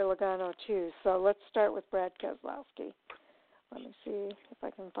have Joey Logano, too, so let's start with Brad Keselowski. Let me see if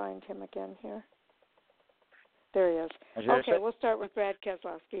I can find him again here. There he is. Okay, we'll start with Brad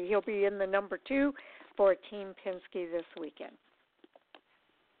Keselowski. He'll be in the number 2 for Team Penske this weekend.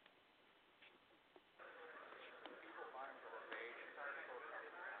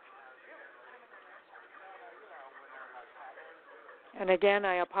 And again,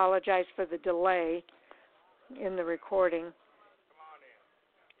 I apologize for the delay in the recording.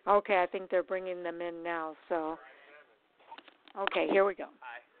 Okay, I think they're bringing them in now. So, okay, here we go.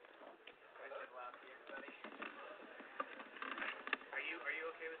 Hi. Are you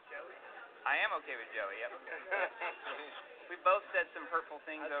okay with Joey? I am okay with Joey. Yep. We both said some hurtful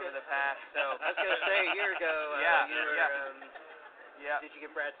things over the past. So I was going to say a year ago. Yeah. Did you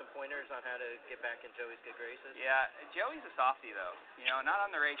give Brad some pointers on how to get back in Joey's good graces? Yeah, Joey's a softie though. Not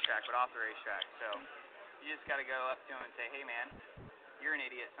on the racetrack, but off the racetrack. So you just got to go up to him and say, "Hey, man, you're an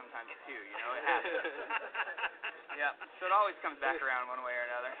idiot sometimes too." It happens. Yeah. So it always comes back around one way or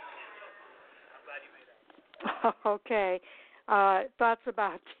another. I'm glad you made that. Okay. Thoughts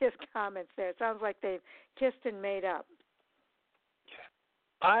about his comments there? It sounds like they've kissed and made up.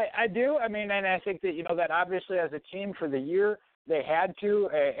 I do. I mean, and I think that that obviously as a team for the year, they had to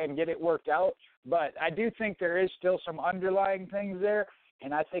and get it worked out. But I do think there is still some underlying things there,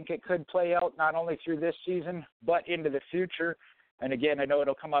 and I think it could play out not only through this season but into the future. And, again, I know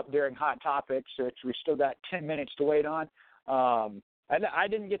it'll come up during Hot Topics, which we still got 10 minutes to wait on. I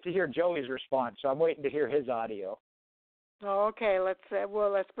didn't get to hear Joey's response, so I'm waiting to hear his audio. Okay,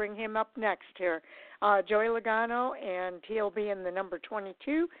 let's bring him up next here. Joey Logano, and he'll be in the number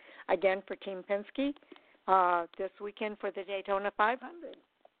 22, again for Team Penske. This weekend for the Daytona 500. Good,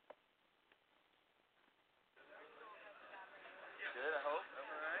 I hope. All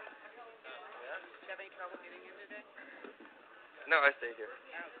right. Yeah. Did you have any trouble getting in today? No, I stayed here.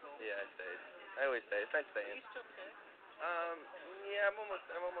 Oh, cool. Yeah, I stayed. I always stay. If I stay in. You still sick? Yeah, I'm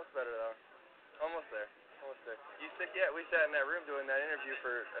almost better though. Almost there. You sick yet? We sat in that room doing that interview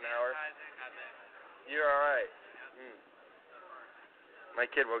for an hour. You're all right. My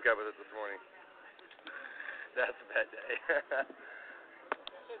kid woke up with it this morning. That's a bad day. So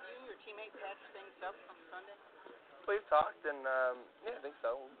have you and your teammate patched things up from Sunday? We've talked, and yeah, I think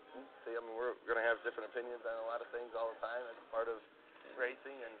so. We'll see. I mean, we're going to have different opinions on a lot of things all the time. It's part of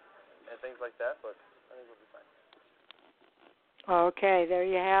racing and things like that, but I think we'll be fine. Okay, there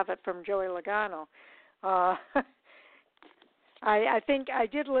you have it from Joey Logano. I think I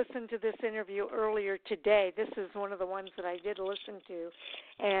did listen to this interview earlier today. This is one of the ones that I did listen to,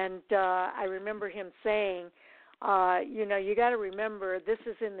 and I remember him saying, you got to remember this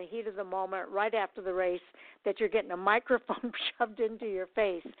is in the heat of the moment, right after the race, that you're getting a microphone shoved into your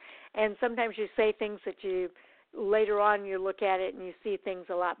face, and sometimes you say things that later on you look at it and you see things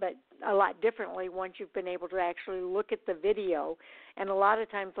a lot differently once you've been able to actually look at the video. And a lot of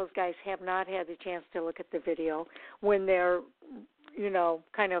times those guys have not had the chance to look at the video when they're,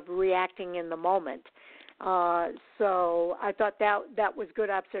 kind of reacting in the moment. So I thought that was good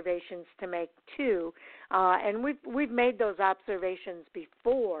observations to make too. And we've made those observations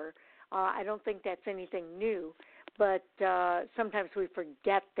before. I don't think that's anything new. But sometimes we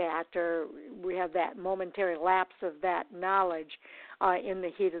forget that, or we have that momentary lapse of that knowledge in the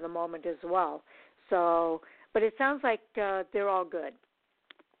heat of the moment as well. So, but it sounds like they're all good.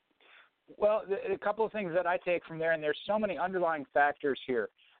 Well, a couple of things that I take from there, and there's so many underlying factors here.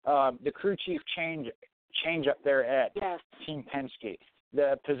 The crew chief change up there at Team Penske.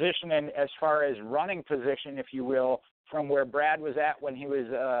 The position, and as far as running position, if you will, from where Brad was at when he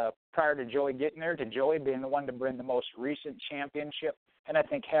was prior to Joey getting there, to Joey being the one to bring the most recent championship, and I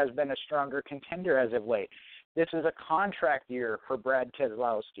think has been a stronger contender as of late. This is a contract year for Brad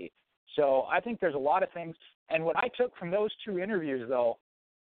Keselowski. So I think there's a lot of things. And what I took from those two interviews, though,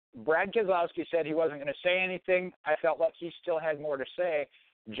 Brad Keselowski said he wasn't going to say anything. I felt like he still had more to say.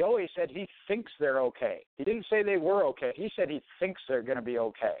 Joey said he thinks they're okay. He didn't say they were okay. He said he thinks they're going to be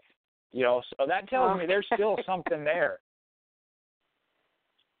okay. So that tells me there's still something there.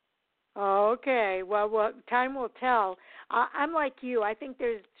 Okay. Well, time will tell. I'm like you. I think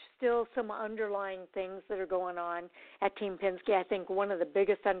there's still some underlying things that are going on at Team Penske. I think one of the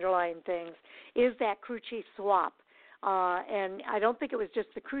biggest underlying things is that crew chief swap. And I don't think it was just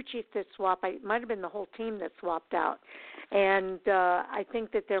the crew chief that swapped. It might have been the whole team that swapped out. And I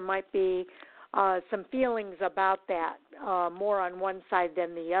think that there might be some feelings about that, more on one side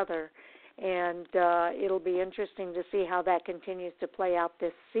than the other. And it'll be interesting to see how that continues to play out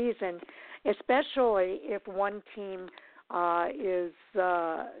this season, especially if one team is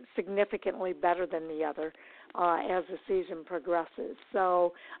significantly better than the other as the season progresses.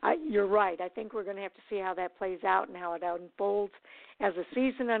 So you're right. I think we're going to have to see how that plays out and how it unfolds as the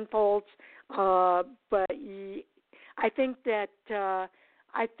season unfolds. But I think that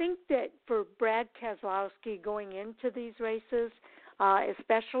for Brad Keselowski going into these races,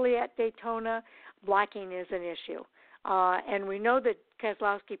 especially at Daytona, blocking is an issue. And we know that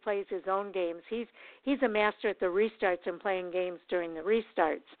Keselowski plays his own games. He's a master at the restarts and playing games during the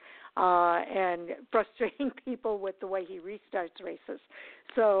restarts and frustrating people with the way he restarts races.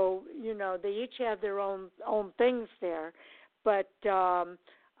 So, they each have their own things there. But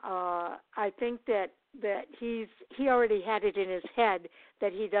I think that he already had it in his head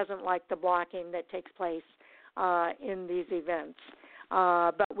that he doesn't like the blocking that takes place in these events.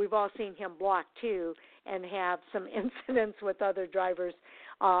 But we've all seen him block, too, and have some incidents with other drivers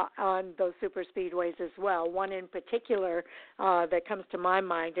on those super speedways as well. One in particular that comes to my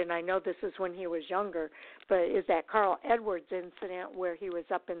mind, and I know this is when he was younger, but is that Carl Edwards incident where he was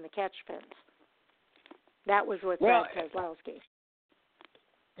up in the catch fence. That was with Brad Keselowski.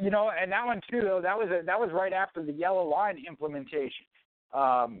 And that one too, though, that was right after the yellow line implementation.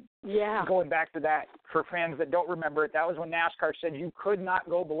 Going back to that, for fans that don't remember it, that was when NASCAR said you could not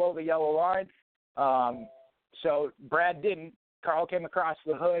go below the yellow line. So Brad didn't. Carl came across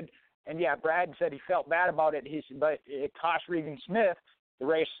the hood, and Brad said he felt bad about it. But it cost Regan Smith the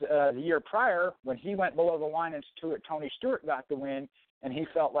race the year prior when he went below the line and Tony Stewart got the win, and he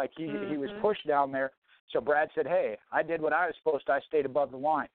felt like he was pushed down there. So Brad said, "Hey, I did what I was supposed to. I stayed above the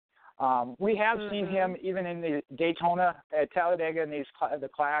line." We have seen him even in the Daytona, at Talladega, and the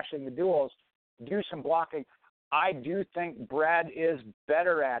Clash and the duels, do some blocking. I do think Brad is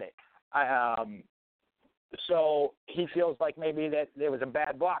better at it. So he feels like maybe that there was a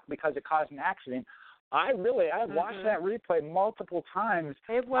bad block because it caused an accident. I've watched that replay multiple times.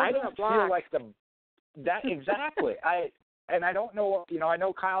 It wasn't I don't a block. feel like that exactly. I don't know. I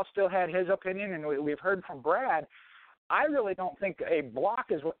know Kyle still had his opinion, and we've heard from Brad. I really don't think a block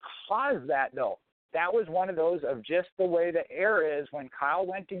is what caused that, though. That was one of those of just the way the air is. When Kyle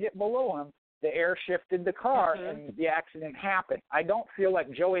went to get below him, the air shifted the car, and the accident happened. I don't feel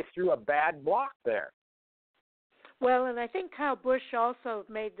like Joey threw a bad block there. Well, and I think Kyle Busch also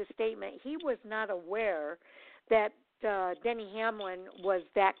made the statement he was not aware that Denny Hamlin was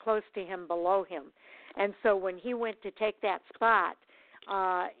that close to him below him. And so when he went to take that spot,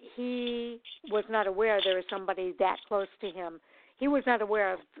 he was not aware there was somebody that close to him. He was not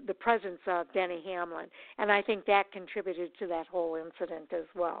aware of the presence of Denny Hamlin, and I think that contributed to that whole incident as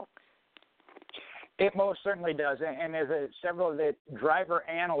well. It most certainly does, and as several of the driver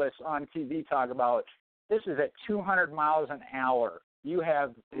analysts on TV talk about, this is at 200 miles an hour. You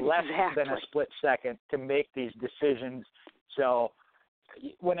have less than a split second to make these decisions. So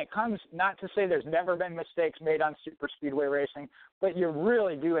when it comes, not to say there's never been mistakes made on super speedway racing, but you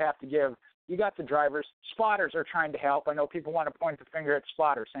really do have to you got the drivers. Spotters are trying to help. I know people want to point the finger at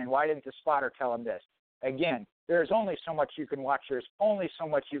spotters saying, why didn't the spotter tell him this? Again, there's only so much you can watch. There's only so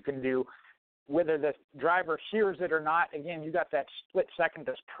much you can do. Whether the driver hears it or not, again, you got that split second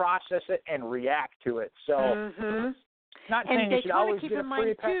to process it and react to it. So, not saying you should always get a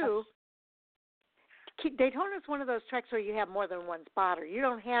free pass. Daytona is one of those tracks where you have more than one spotter. You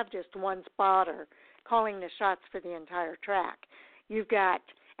don't have just one spotter calling the shots for the entire track. You've got,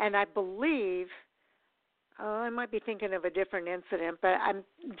 and I believe, I might be thinking of a different incident, but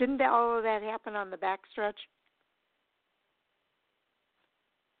didn't all of that happen on the backstretch?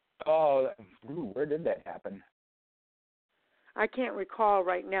 Oh, where did that happen? I can't recall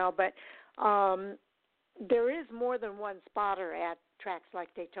right now, but there is more than one spotter at tracks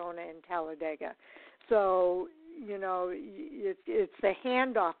like Daytona and Talladega. So, it's the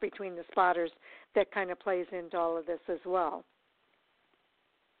handoff between the spotters that kind of plays into all of this as well.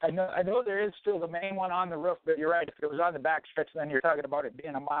 I know there is still the main one on the roof, but you're right. If it was on the backstretch, then you're talking about it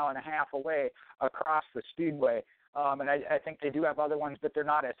being a mile and a half away across the speedway. And I think they do have other ones, but they're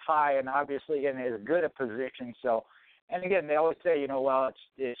not as high and obviously in as good a position. So, and again, they always say,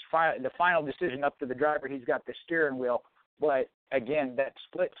 it's the final decision up to the driver. He's got the steering wheel. But again, that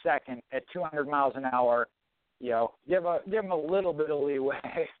split second at 200 miles an hour, give him a little bit of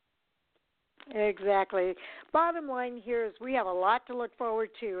leeway. Exactly. Bottom line here is we have a lot to look forward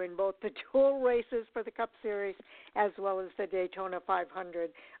to in both the dual races for the Cup Series as well as the Daytona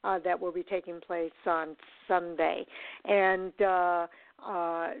 500 that will be taking place on Sunday. And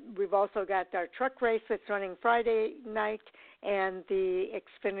We've also got our truck race that's running Friday night and the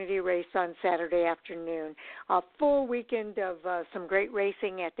Xfinity race on Saturday afternoon. A full weekend of some great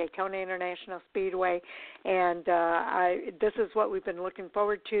racing at Daytona International Speedway, and this is what we've been looking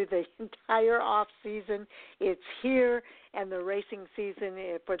forward to the entire off season. It's here, and the racing season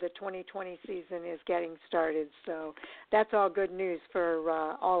for the 2020 season is getting started. So that's all good news for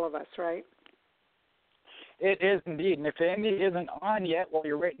all of us, right? It is indeed. And if Andy isn't on yet, well,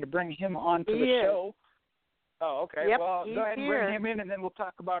 you're waiting to bring him on to the show. Oh, okay. Yep, well, go ahead and bring him in, and then we'll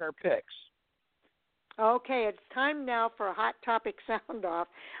talk about our picks. Okay, it's time now for a Hot Topic Sound-Off.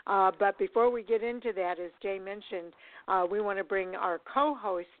 But before we get into that, as Jay mentioned, we want to bring our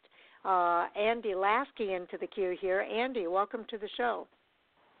co-host, Andy Laskey, into the queue here. Andy, welcome to the show.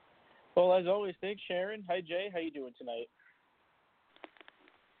 Well, as always, thanks, Sharon. Hi, Jay. How you doing tonight?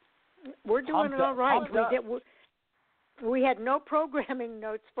 We're doing all right. We had no programming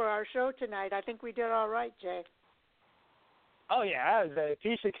notes for our show tonight. I think we did all right, Jay. Oh, yeah, it was a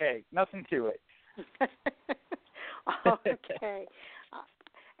piece of cake. Nothing to it. Okay.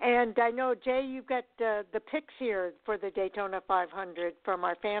 And I know, Jay, you've got the picks here for the Daytona 500 from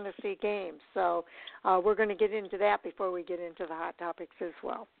our fantasy games. So we're going to get into that before we get into the hot topics as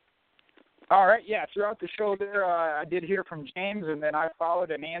well. All right, yeah, throughout the show there, I did hear from James, and then I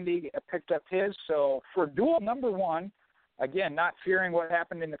followed, and Andy picked up his. So for duel number one, again, not fearing what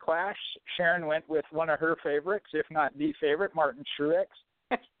happened in the clash, Sharon went with one of her favorites, if not the favorite, Martin Truex.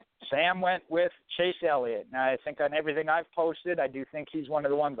 Sam went with Chase Elliott. Now, I think on everything I've posted, I do think he's one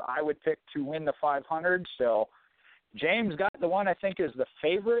of the ones I would pick to win the 500. So James got the one I think is the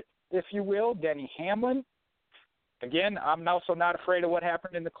favorite, if you will, Denny Hamlin. Again, I'm also not afraid of what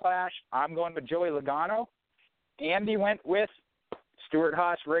happened in the clash. I'm going with Joey Logano. Andy went with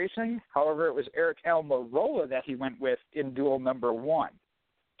Stewart-Haas Racing. However, it was Eric Almirola that he went with in duel number one.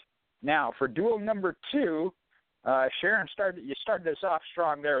 Now, for duel number two, Sharon, you started us off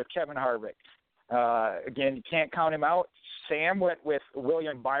strong there with Kevin Harvick. Again, you can't count him out. Sam went with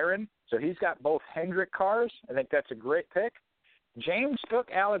William Byron, so he's got both Hendrick cars. I think that's a great pick. James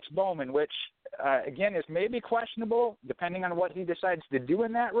took Alex Bowman, which, again, is maybe questionable depending on what he decides to do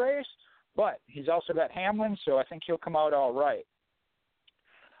in that race, but he's also got Hamlin, so I think he'll come out all right.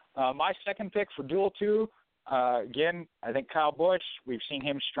 My second pick for duel two, again, I think Kyle Busch. We've seen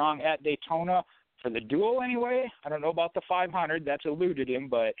him strong at Daytona for the duel anyway. I don't know about the 500. That's eluded him,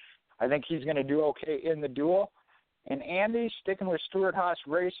 but I think he's going to do okay in the duel. And Andy, sticking with Stewart-Haas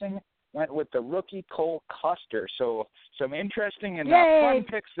Racing, went with the rookie Cole Custer. So some interesting and fun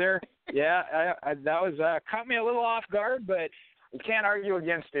picks there. Yeah, that was caught me a little off guard, but you can't argue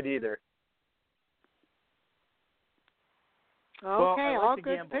against it either. Okay, well, all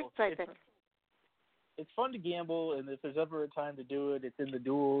good picks, I think. It's fun to gamble, and if there's ever a time to do it, it's in the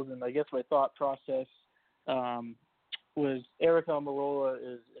duels. And I guess my thought process was Eric Almirola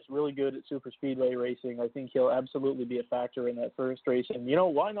is really good at super speedway racing. I think he'll absolutely be a factor in that first race. And,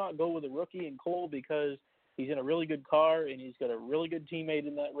 why not go with a rookie in Cole, because he's in a really good car, and he's got a really good teammate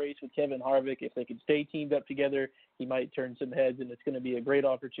in that race with Kevin Harvick. If they can stay teamed up together, he might turn some heads, and it's going to be a great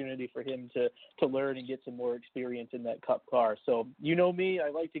opportunity for him to learn and get some more experience in that Cup car. So, me, I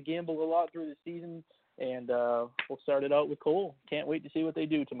like to gamble a lot through the season, and we'll start it out with Cole. Can't wait to see what they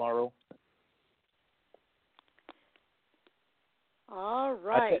do tomorrow. All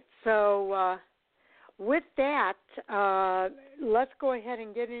right. So with that, let's go ahead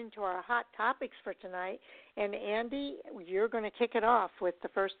and get into our hot topics for tonight. And, Andy, you're going to kick it off with the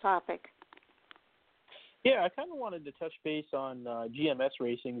first topic. Yeah, I kind of wanted to touch base on GMS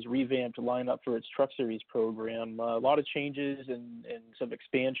Racing's revamped lineup for its Truck Series program. A lot of changes and some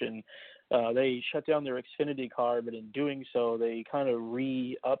expansion. They shut down their Xfinity car, but in doing so, they kind of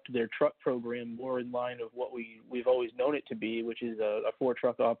re-upped their truck program more in line of what we've always known it to be, which is a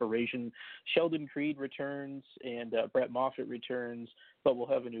four-truck operation. Sheldon Creed returns and Brett Moffitt returns, but we'll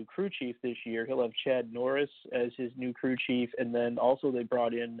have a new crew chief this year. He'll have Chad Norris as his new crew chief, and then also they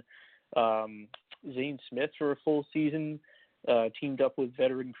brought in Zane Smith for a full season, teamed up with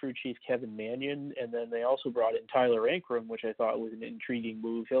veteran crew chief Kevin Mannion, and then they also brought in Tyler Ankrum, which I thought was an intriguing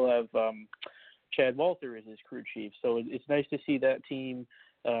move. He'll have Chad Walter as his crew chief, so it's nice to see that team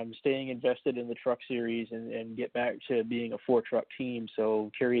staying invested in the Truck Series and get back to being a four-truck team.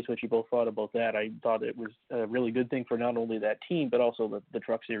 So curious what you both thought about that. I thought it was a really good thing for not only that team, but also the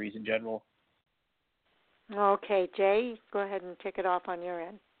Truck Series in general. Okay, Jay, go ahead and kick it off on your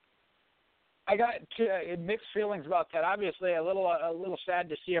end. I got mixed feelings about that. Obviously, a little sad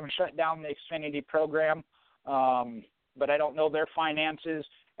to see them shut down the Xfinity program, but I don't know their finances.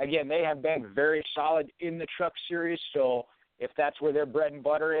 Again, they have been very solid in the Truck Series, so if that's where their bread and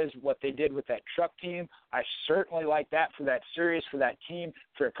butter is, what they did with that truck team, I certainly like that for that series, for that team,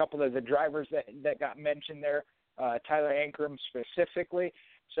 for a couple of the drivers that got mentioned there, Tyler Ankrum specifically.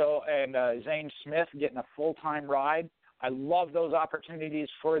 So, and Zane Smith getting a full-time ride. I love those opportunities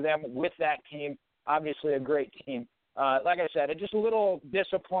for them with that team. Obviously a great team. Like I said, I'm just a little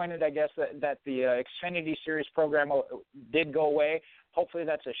disappointed, I guess, that the Xfinity Series program did go away. Hopefully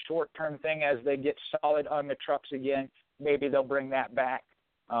that's a short-term thing as they get solid on the trucks again. Maybe they'll bring that back.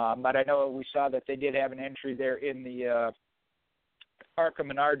 But I know we saw that they did have an entry there in the ARCA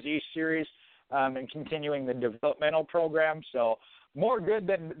Menards East Series and continuing the developmental program. So more good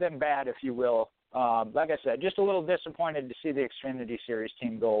than bad, if you will. Like I said, just a little disappointed to see the Xfinity Series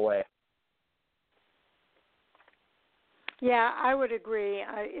team go away. Yeah, I would agree.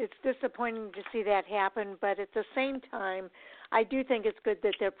 It's disappointing to see that happen, but at the same time, I do think it's good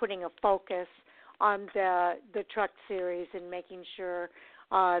that they're putting a focus on the truck series and making sure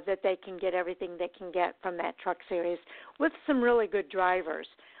that they can get everything they can get from that truck series with some really good drivers.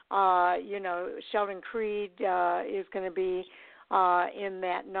 Sheldon Creed is going to be in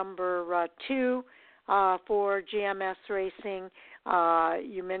that number 2 for GMS Racing.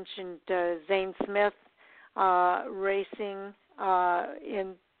 You mentioned Zane Smith racing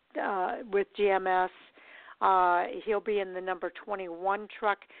with GMS. He'll be in the number 21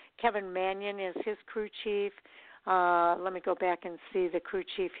 truck. Kevin Mannion is his crew chief. Let me go back and see the crew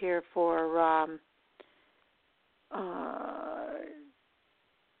chief here for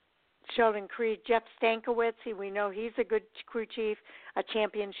Sheldon Creed. Jeff Stankiewicz, we know he's a good crew chief, a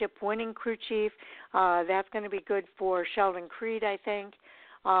championship-winning crew chief. That's going to be good for Sheldon Creed, I think.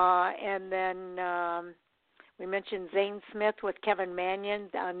 And then we mentioned Zane Smith with Kevin Mannion,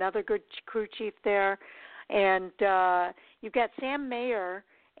 another good crew chief there. And you've got Sam Mayer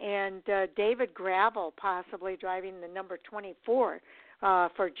and David Gravel possibly driving the number 24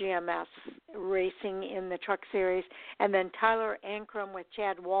 for GMS Racing in the Truck Series. And then Tyler Ankrum with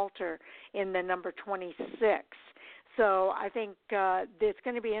Chad Walter in the number 26. So I think it's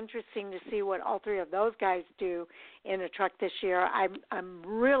going to be interesting to see what all three of those guys do in a truck this year. I'm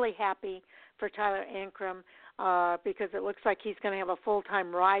really happy for Tyler Ankrum because it looks like he's going to have a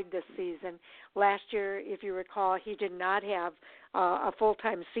full-time ride this season. Last year, if you recall, he did not have a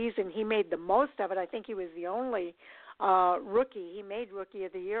full-time season. He made the most of it. I think he was the only rookie. He made Rookie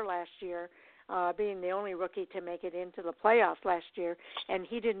of the Year last year, being the only rookie to make it into the playoffs last year, and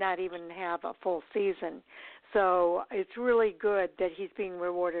he did not even have a full season. So it's really good that he's being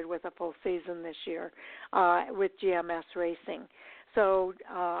rewarded with a full season this year with GMS Racing. So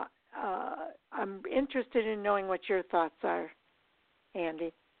I'm interested in knowing what your thoughts are,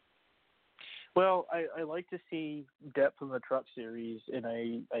 Andy. Well, I like to see depth in the truck series, and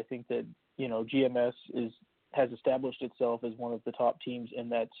I think that, GMS has established itself as one of the top teams in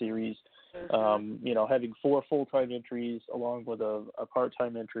that series. Mm-hmm. Having 4 full-time entries along with a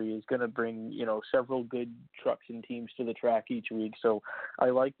part-time entry is going to bring, several good trucks and teams to the track each week. So I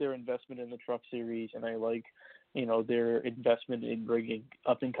like their investment in the truck series, and I like, their investment in bringing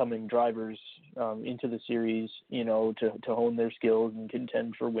up-and-coming drivers into the series, to hone their skills and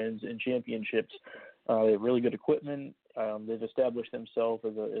contend for wins and championships. They have really good equipment. They've established themselves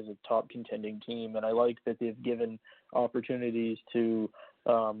as a top contending team, and I like that they've given opportunities to,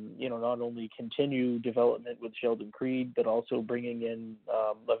 not only continue development with Sheldon Creed, but also bringing in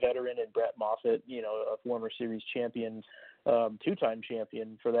a veteran in Brett Moffitt, a former series champion, 2-time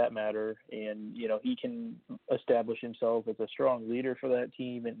champion for that matter, and he can establish himself as a strong leader for that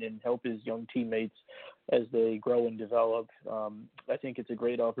team and help his young teammates as they grow and develop. I think it's a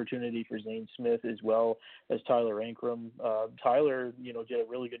great opportunity for Zane Smith as well as Tyler Ankrum. Tyler, did a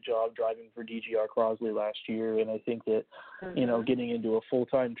really good job driving for DGR Crosley last year, and I think that getting into a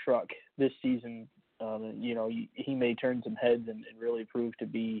full-time truck this season, he may turn some heads and really prove to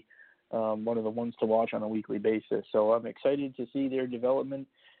be one of the ones to watch on a weekly basis. So I'm excited to see their development,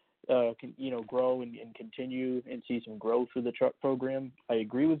 grow and continue and see some growth for the truck program. I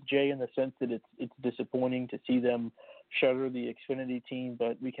agree with Jay in the sense that it's disappointing to see them shutter the Xfinity team,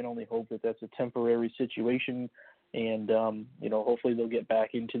 but we can only hope that that's a temporary situation. And, hopefully they'll get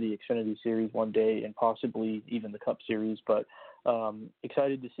back into the Xfinity Series one day and possibly even the Cup Series. But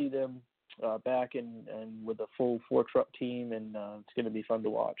excited to see them back and with a full 4-truck team, and it's going to be fun to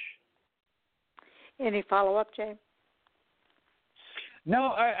watch. Any follow-up, Jay? No,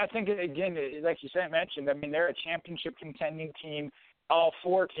 I think, again, like you mentioned, they're a championship contending team, all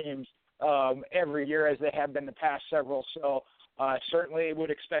 4 teams every year as they have been the past several. So certainly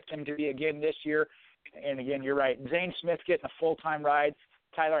would expect him to be again this year. And, again, you're right. Zane Smith getting a full-time ride,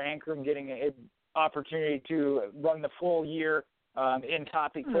 Tyler Ankrum getting opportunity to run the full year in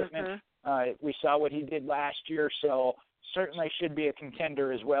top equipment. We saw what he did last year, so certainly should be a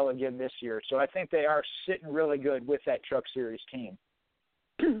contender as well again this year. So I think they are sitting really good with that Truck Series team.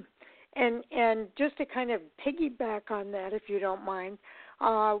 And just to kind of piggyback on that, if you don't mind,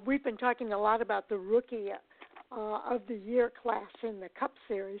 we've been talking a lot about the Rookie of the Year class in the Cup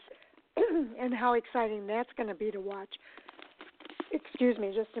Series and how exciting that's going to be to watch. Excuse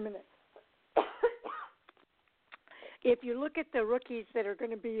me just a minute. If you look at the rookies that are going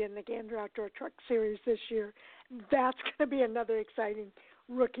to be in the Gander Outdoor Truck Series this year, that's going to be another exciting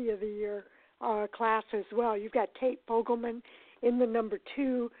Rookie of the Year class as well. You've got Tate Fogelman in the number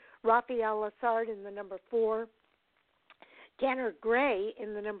 2, Raphael Lassard in the number 4, Tanner Gray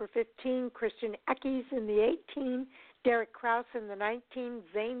in the number 15, Christian Eckes in the 18, Derek Kraus in the 19,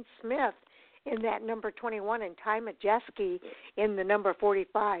 Zane Smith in that number 21, and Ty Majeski in the number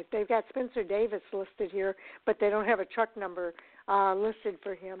 45. They've got Spencer Davis listed here, but they don't have a truck number listed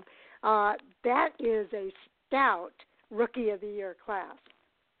for him. That is a stout Rookie of the Year class.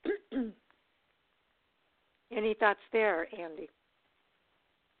 Any thoughts there, Andy?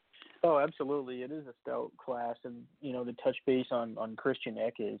 Oh, absolutely. It is a stout class, and, to touch base on Christian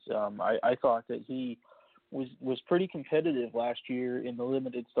Eckes, I thought that he was pretty competitive last year in the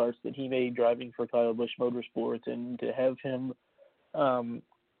limited starts that he made driving for Kyle Busch Motorsports, and to have him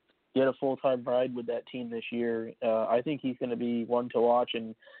get a full-time ride with that team this year, I think he's going to be one to watch.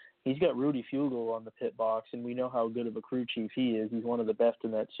 And he's got Rudy Fugle on the pit box, and we know how good of a crew chief he is. He's one of the best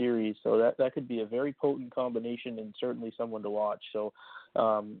in that series, so that could be a very potent combination and certainly someone to watch. So,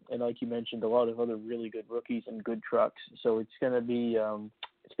 and like you mentioned, a lot of other really good rookies and good trucks. So it's going to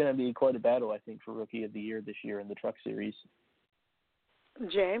be quite a battle, I think, for Rookie of the Year this year in the Truck Series.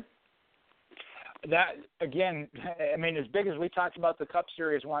 Jay? That, again, I mean, as big as we talked about the Cup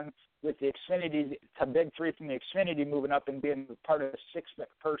Series one with the Xfinity, the big three from the Xfinity moving up and being part of the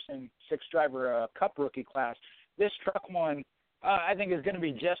six-driver Cup rookie class, this truck one I think is going to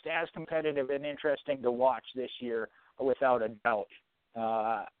be just as competitive and interesting to watch this year, without a doubt.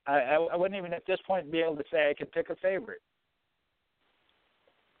 I wouldn't even at this point be able to say I could pick a favorite.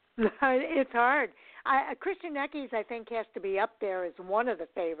 It's hard. Christian Eckes, I think, has to be up there as one of the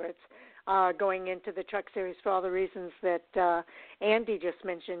favorites going into the Truck Series for all the reasons that Andy just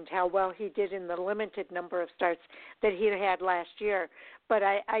mentioned, how well he did in the limited number of starts that he had last year. But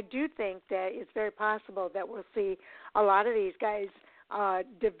I do think that it's very possible that we'll see a lot of these guys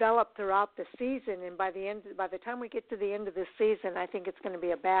develop throughout the season, and by the time we get to the end of the season, I think it's going to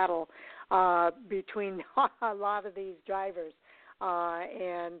be a battle between a lot of these drivers.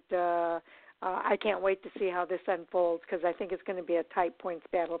 I can't wait to see how this unfolds, because I think it's going to be a tight points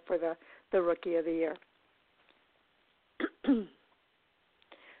battle for the Rookie of the Year.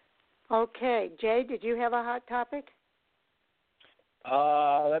 Okay, Jay, did you have a hot topic?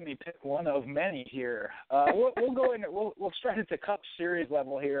 Let me pick one of many here. We'll go in. We'll start at the Cup Series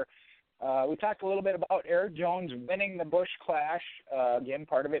level here. We talked a little bit about Eric Jones winning the Busch Clash. Again,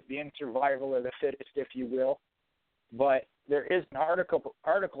 part of it being survival of the fittest, if you will. But there is an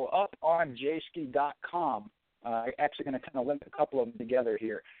article up on jayski.com. Actually going to kind of link a couple of them together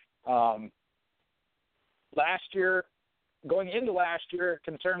here. Going into last year,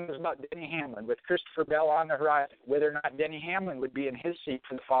 concern was about Denny Hamlin, with Christopher Bell on the horizon, whether or not Denny Hamlin would be in his seat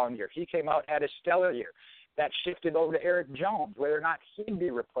for the following year. He came out, had a stellar year. That shifted over to Eric Jones, whether or not he'd be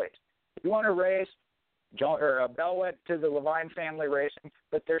replaced. If you want to race, Bell went to the Levine family racing,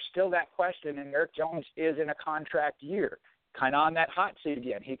 but there's still that question, and Eric Jones is in a contract year, kind of on that hot seat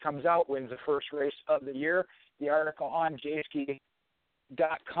again. He comes out, wins the first race of the year. The article on jayski.com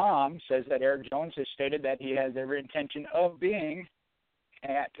says that Eric Jones has stated that he has every intention of being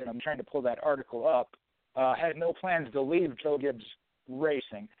at, and I'm trying to pull that article up, had no plans to leave Joe Gibbs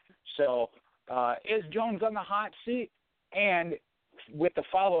Racing. So is Jones on the hot seat? And with the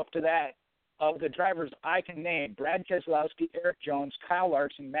follow-up to that, of the drivers I can name, Brad Keselowski, Eric Jones, Kyle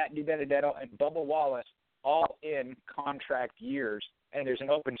Larson, Matt DiBenedetto, and Bubba Wallace, all in contract years. And there's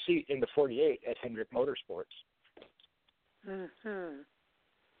an open seat in the 48 at Hendrick Motorsports. Mm-hmm.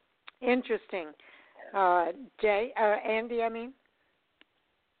 Interesting. Jay, Andy, I mean?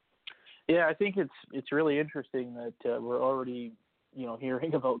 Yeah, I think it's really interesting that we're already,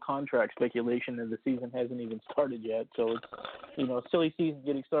 hearing about contract speculation, and the season hasn't even started yet. So it's, silly season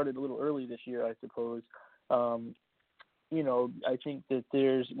getting started a little early this year, I suppose. I think that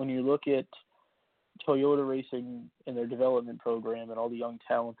when you look at Toyota Racing and their development program and all the young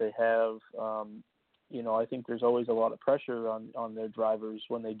talent they have, I think there's always a lot of pressure on their drivers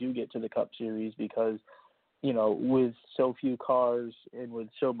when they do get to the Cup Series, because with so few cars and with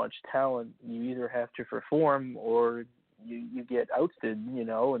so much talent, you either have to perform or you get ousted,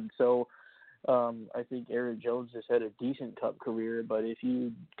 and so I think Erik Jones has had a decent Cup career, but if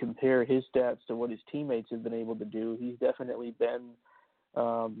you compare his stats to what his teammates have been able to do, he's definitely been,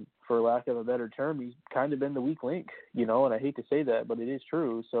 for lack of a better term, he's kind of been the weak link, and I hate to say that, but it is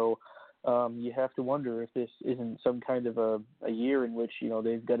true. So you have to wonder if this isn't some kind of a year in which,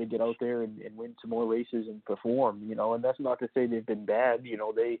 they've got to get out there and win some more races and perform, and that's not to say they've been bad.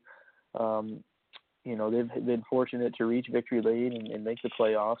 They've been fortunate to reach victory lane and make the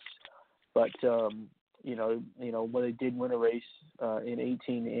playoffs. But, when they did win a race in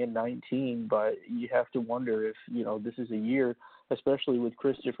 18 and 19, but you have to wonder if, this is a year, especially with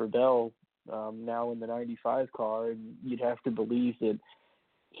Christopher Bell now in the 95 car, and you'd have to believe that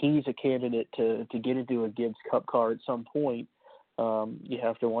he's a candidate to get into a Gibbs Cup car at some point. You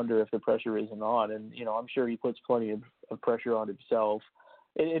have to wonder if the pressure isn't on. And, I'm sure he puts plenty of pressure on himself.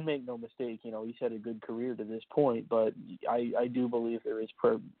 And make no mistake, he's had a good career to this point, but I do believe there is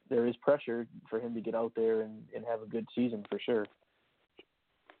pressure for him to get out there and have a good season for sure.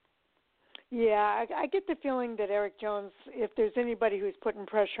 Yeah, I get the feeling that Erik Jones, if there's anybody who's putting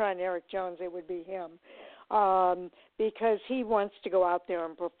pressure on Erik Jones, it would be him, because he wants to go out there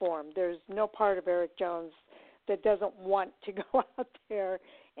and perform. There's no part of Erik Jones that doesn't want to go out there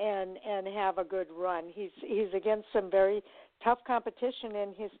and have a good run. He's against some very tough competition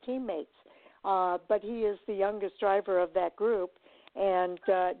in his teammates, but he is the youngest driver of that group and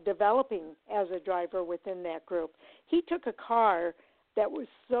developing as a driver within that group. He took a car that was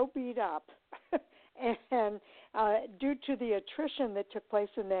so beat up and due to the attrition that took place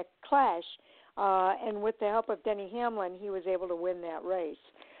in that clash, and with the help of Denny Hamlin, he was able to win that race.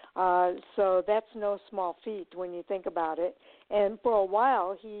 So that's no small feat when you think about it. And for a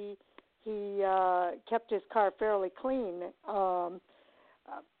while, he kept his car fairly clean. Who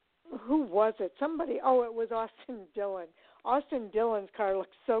was it? Somebody. Oh, it was Austin Dillon. Austin Dillon's car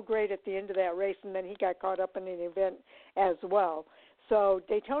looked so great at the end of that race, and then he got caught up in an event as well. So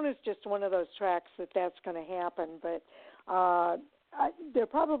Daytona's just one of those tracks that's going to happen. But there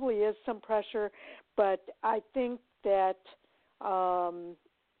probably is some pressure, but I think that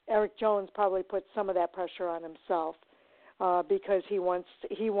Erik Jones probably puts some of that pressure on himself. Because he wants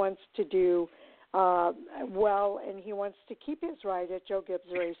to do well, and he wants to keep his ride at Joe Gibbs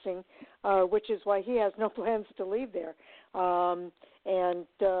Racing, which is why he has no plans to leave there. And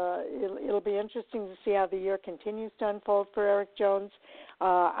it'll be interesting to see how the year continues to unfold for Erik Jones.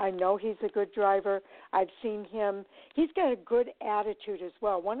 I know he's a good driver. I've seen him. He's got a good attitude as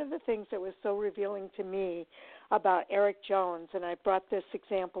well. One of the things that was so revealing to me about Erik Jones, and I brought this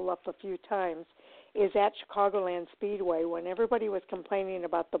example up a few times, is at Chicagoland Speedway when everybody was complaining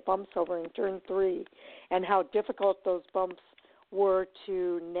about the bumps over in Turn 3 and how difficult those bumps were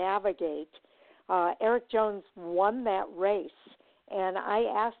to navigate. Erik Jones won that race, and I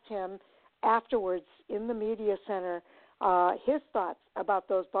asked him afterwards in the media center his thoughts about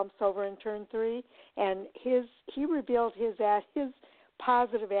those bumps over in Turn 3, and he revealed his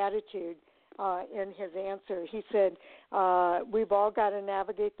positive attitude in his answer. He said, we've all got to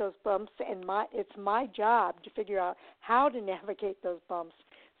navigate those bumps, and it's my job to figure out how to navigate those bumps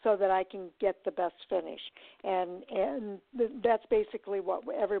so that I can get the best finish. And that's basically what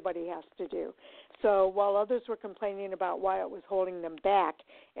everybody has to do. So while others were complaining about why it was holding them back,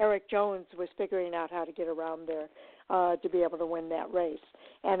 Erik Jones was figuring out how to get around there to be able to win that race.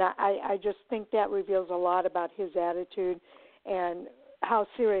 And I just think that reveals a lot about his attitude and how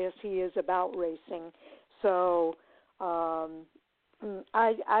serious he is about racing. So I'm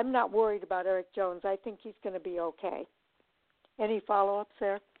not worried about Erik Jones. I think he's going to be okay. Any follow-ups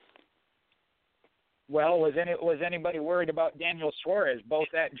there? Well, was anybody worried about Daniel Suarez, both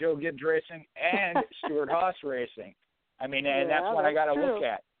at Joe Gibbs Racing and Stewart-Haas Racing? I mean, and that's what I got to look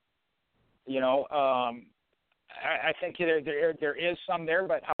at. I think there is some there,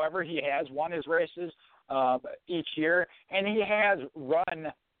 but however, he has won his races each year, and he has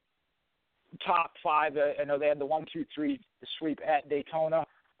run top five. I know they had the 1-2-3 sweep at Daytona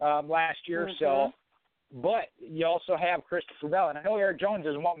last year. Mm-hmm. So, but you also have Christopher Bell, and I know Erik Jones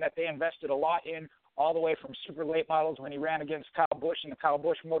is one that they invested a lot in, all the way from super late models when he ran against Kyle Busch in the Kyle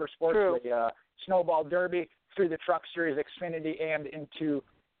Busch Motorsports, the Snowball Derby, through the Truck Series, Xfinity, and into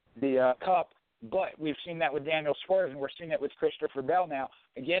the Cup. But we've seen that with Daniel Suarez, and we're seeing it with Christopher Bell now.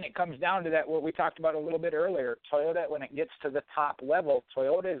 Again, it comes down to that, what we talked about a little bit earlier. Toyota, when it gets to the top level,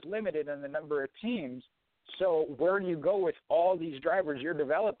 Toyota is limited in the number of teams. So where do you go with all these drivers you're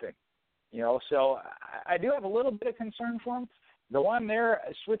developing? So I do have a little bit of concern for him. the one there,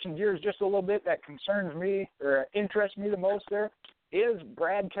 switching gears just a little bit, that concerns me or interests me the most there is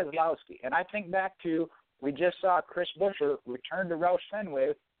Brad Keselowski. And I think back to, we just saw Chris Buescher return to Roush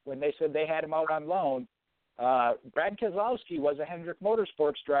Fenway when they said they had him out on loan. Brad Keselowski was a Hendrick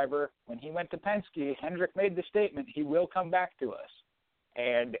Motorsports driver. When he went to Penske, Hendrick made the statement, he will come back to us.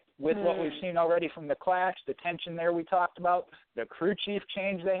 And with what we've seen already from the Clash, the tension there we talked about, the crew chief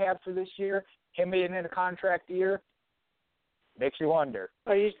change they have for this year, him being in a contract year, makes you wonder.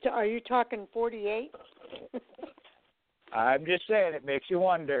 Are you talking 48? I'm just saying, it makes you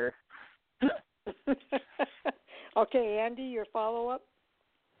wonder. Okay, Andy, your follow-up?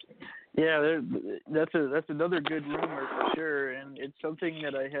 Yeah, that's another good rumor for sure, and it's something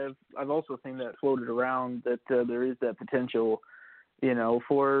that I've also seen that floated around, that there is that potential,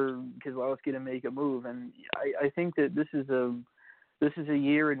 for Keselowski to make a move, and I think that this is a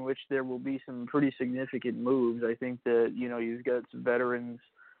year in which there will be some pretty significant moves. I think that you've got some veterans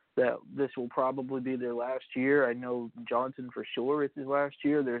that this will probably be their last year. I know Johnson for sure it's his last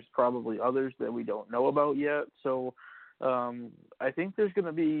year. There's probably others that we don't know about yet. So I think there's going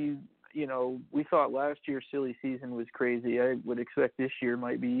to be, we thought last year's silly season was crazy. I would expect this year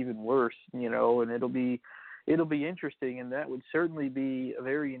might be even worse, and it'll be interesting, and that would certainly be a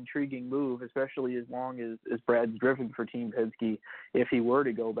very intriguing move, especially as long as Brad's driven for Team Penske, if he were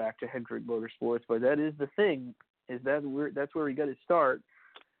to go back to Hendrick Motorsports. But that is the thing, that's where he got his start,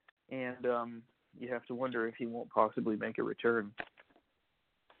 and you have to wonder if he won't possibly make a return.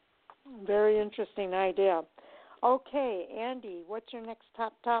 Very interesting idea. Okay, Andy, what's your next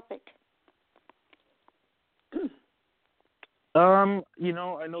top topic? I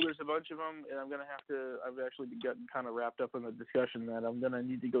know there's a bunch of them, and I've actually gotten kind of wrapped up in the discussion that I'm going to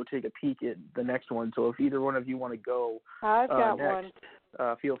need to go take a peek at the next one. So if either one of you want to go I've got next,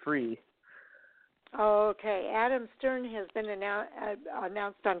 one. Feel free. Okay. Adam Stern has been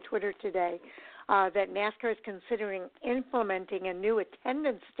announced on Twitter today that NASCAR is considering implementing a new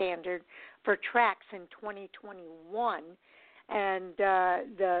attendance standard for tracks in 2021. And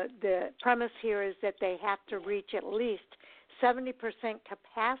the premise here is that they have to reach at least 70%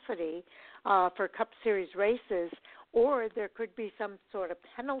 capacity for Cup Series races, or there could be some sort of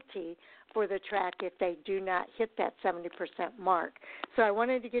penalty for the track if they do not hit that 70% mark. So I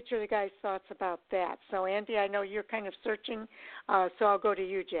wanted to get your guys' thoughts about that. So, Andy, I know you're kind of searching, so I'll go to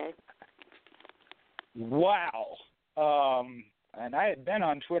you, Jay. Wow. And I had been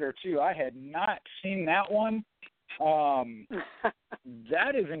on Twitter, too. I had not seen that one.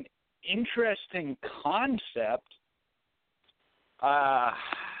 That is an interesting concept. I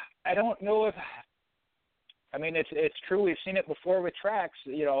don't know if, it's true. We've seen it before with tracks,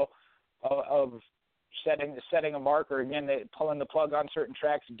 of setting a marker. Again, they pulling the plug on certain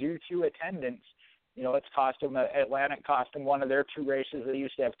tracks due to attendance. It's cost them, Atlantic cost them one of their two races. They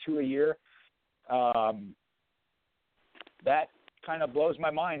used to have two a year. That kind of blows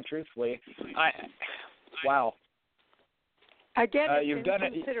my mind, truthfully. Wow. Again, you've it's done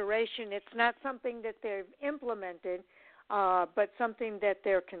in consideration. It's not something that they've implemented, but something that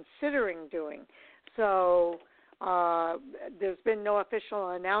they're considering doing. So there's been no official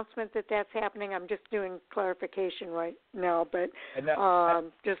announcement that that's happening. I'm just doing clarification right now, but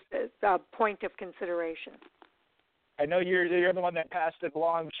just a point of consideration. I know you're the one that passed it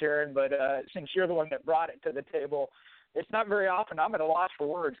along, Sharon, but since you're the one that brought it to the table, it's not very often I'm at a loss for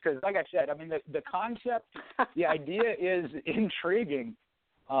words because, like I said, the concept, the idea is intriguing.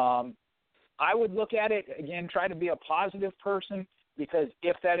 I would look at it, again, try to be a positive person, because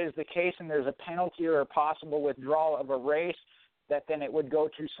if that is the case and there's a penalty or a possible withdrawal of a race, that then it would go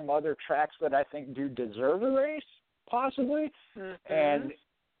to some other tracks that I think do deserve a race, possibly. Mm-hmm. And,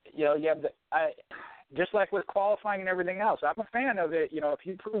 you have just like with qualifying and everything else, I'm a fan of it. If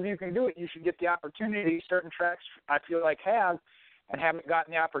you prove you can do it, you should get the opportunity. Certain tracks I feel like have and haven't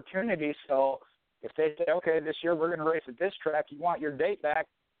gotten the opportunity. So if they say, okay, this year we're going to race at this track, you want your date back,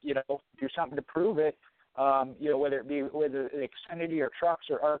 do something to prove it. Whether it be with Xfinity or trucks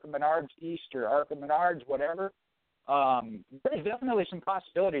or ARCA Menards East or ARCA Menards, whatever. There's definitely some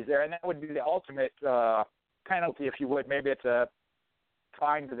possibilities there, and that would be the ultimate penalty, if you would. Maybe it's a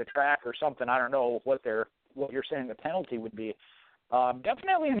fine to the track or something. I don't know what you're saying the penalty would be.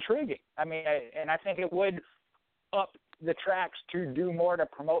 Definitely intriguing. And I think it would up the tracks to do more to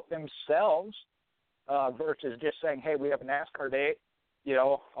promote themselves versus just saying, hey, we have a NASCAR date.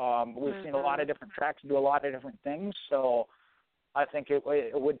 We've seen a lot of different tracks do a lot of different things, so I think it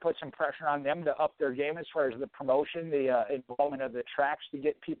would put some pressure on them to up their game as far as the promotion, the involvement of the tracks to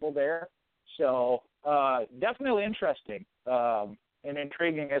get people there. So definitely interesting and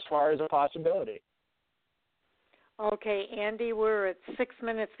intriguing as far as a possibility. Okay, Andy, we're at 6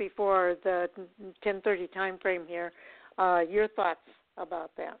 minutes before the 10:30 time frame here. Your thoughts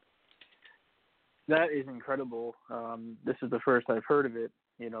about that? That is incredible. This is the first I've heard of it,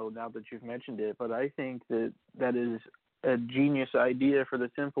 now that you've mentioned it. But I think that is a genius idea for the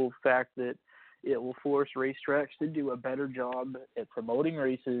simple fact that it will force racetracks to do a better job at promoting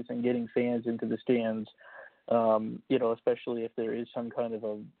races and getting fans into the stands, especially if there is some kind of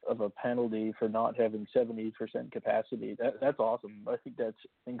a penalty for not having 70% capacity. That's awesome. I think that's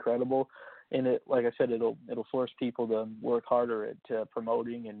incredible. And it, like I said, it'll force people to work harder at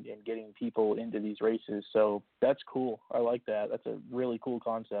promoting and getting people into these races. So that's cool. I like that. That's a really cool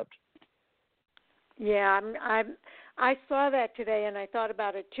concept. Yeah, I saw that today, and I thought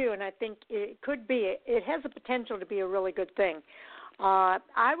about it too, and I think it has the potential to be a really good thing.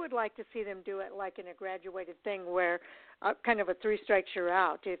 I would like to see them do it like in a graduated thing where kind of a 3 strikes you're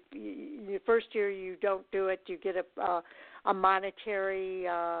out. If your first year you don't do it, you get a monetary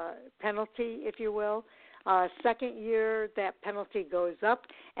penalty, if you will. Second year, that penalty goes up,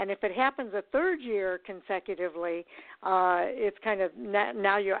 and if it happens a third year consecutively, it's kind of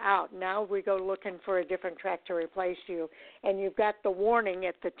now you're out. Now we go looking for a different track to replace you, and you've got the warning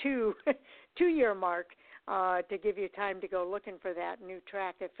at the 2-year mark to give you time to go looking for that new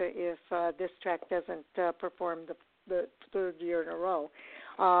track if this track doesn't perform the third year in a row.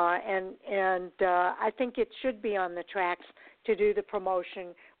 And I think it should be on the tracks to do the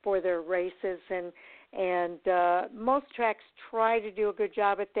promotion for their races, and most tracks try to do a good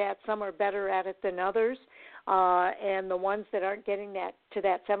job at that. Some are better at it than others, and the ones that aren't getting to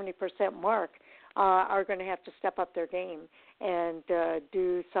that 70% mark are going to have to step up their game and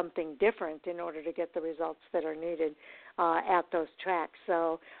do something different in order to get the results that are needed at those tracks.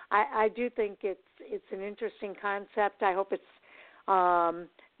 So I do think it's an interesting concept. I hope it's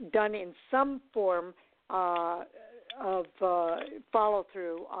done in some form of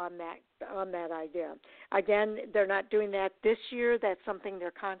follow-through on that idea. Again, they're not doing that this year. That's something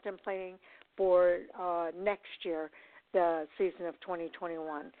they're contemplating for next year, the season of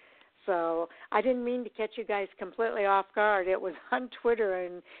 2021. So I didn't mean to catch you guys completely off guard. It was on Twitter,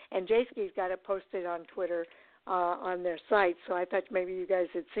 and Jayski's got it posted on Twitter on their site, so I thought maybe you guys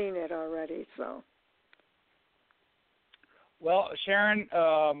had seen it already. So, well, Sharon,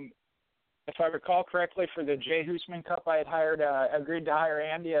 if I recall correctly, for the Jay Husmann Cup, I had agreed to hire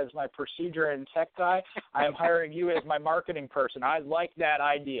Andy as my procedure and tech guy. I am hiring you as my marketing person. I like that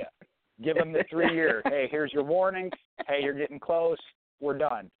idea. Give him the 3 year. Hey, here's your warning. Hey, you're getting close. We're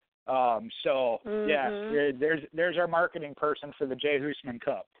done. Yeah, there's our marketing person for the Jay Husmann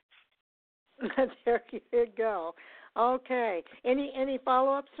Cup. There you go. Okay. Any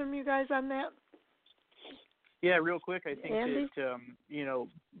follow-ups from you guys on that? Yeah, real quick, I think Andy? that,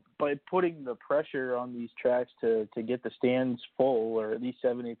 by putting the pressure on these tracks to get the stands full or at least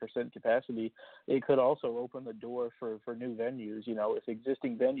 70% capacity, it could also open the door for new venues. If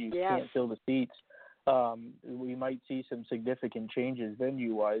existing venues can't fill the seats, we might see some significant changes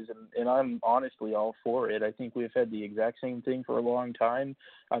venue-wise, and I'm honestly all for it. I think we've had the exact same thing for a long time.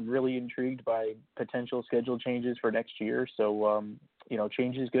 I'm really intrigued by potential schedule changes for next year, so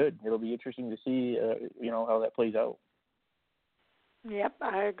change is good. It'll be interesting to see, how that plays out. Yep,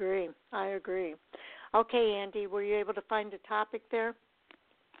 I agree. Okay, Andy, were you able to find a topic there?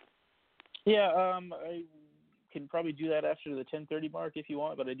 Yeah, I can probably do that after the 10:30 mark if you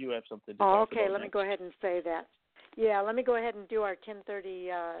want, but I do have something to talk about. Okay, let next. me go ahead and say that. Yeah, let me go ahead and do our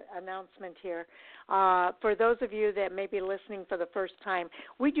 10:30 announcement here. For those of you that may be listening for the first time,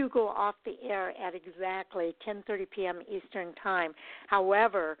 we do go off the air at exactly 10:30 p.m. Eastern Time.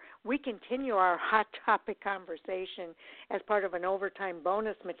 However, we continue our hot topic conversation as part of an overtime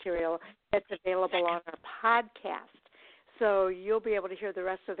bonus material that's available on our podcast. So you'll be able to hear the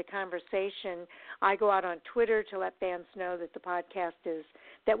rest of the conversation. I go out on Twitter to let fans know that the podcast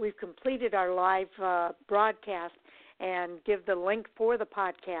that we've completed our live broadcast and give the link for the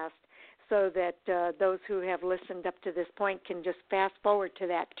podcast so that those who have listened up to this point can just fast forward to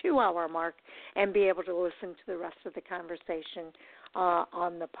that 2-hour mark and be able to listen to the rest of the conversation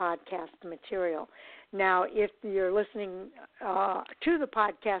on the podcast material. Now, if you're listening to the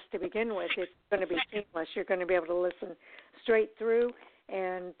podcast to begin with, it's going to be seamless. You're going to be able to listen straight through,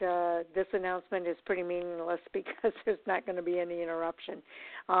 and this announcement is pretty meaningless because there's not going to be any interruption.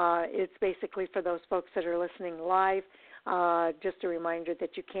 It's basically for those folks that are listening live, just a reminder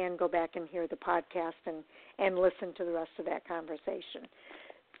that you can go back and hear the podcast and listen to the rest of that conversation.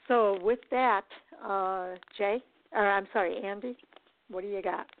 So with that, Andy, what do you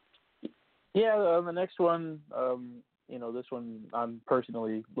got? Yeah, the next one, this one I'm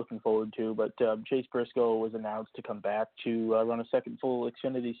personally looking forward to. But Chase Briscoe was announced to come back to run a second full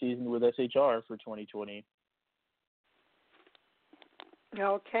Xfinity season with SHR for 2020.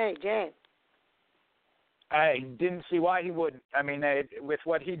 Okay, Jay. I didn't see why he wouldn't. I mean, with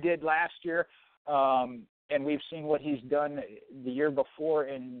what he did last year, and we've seen what he's done the year before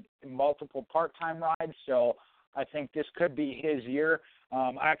in multiple part-time rides, so I think this could be his year.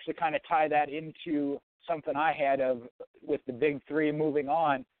 I actually kind of tie that into something I had with the big three moving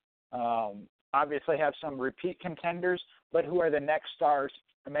on. Obviously have some repeat contenders, but who are the next stars?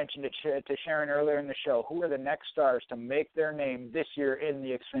 I mentioned it to Sharon earlier in the show. Who are the next stars to make their name this year in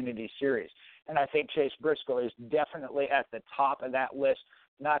the Xfinity Series? And I think Chase Briscoe is definitely at the top of that list.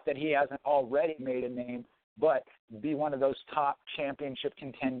 Not that he hasn't already made a name, but be one of those top championship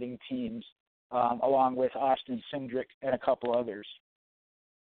contending teams, along with Austin Cindric and a couple others.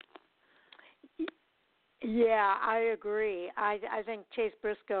 Yeah, I agree. I think Chase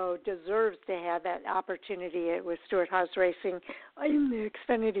Briscoe deserves to have that opportunity with Stewart-Haas Racing in the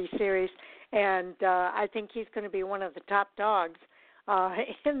Xfinity Series, and I think he's going to be one of the top dogs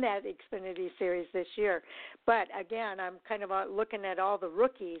in that Xfinity Series this year. But again, I'm kind of looking at all the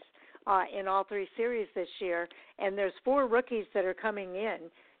rookies in all three series this year, and there's 4 rookies that are coming in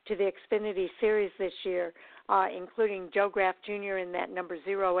to the Xfinity Series this year, including Joe Graff Jr. in that number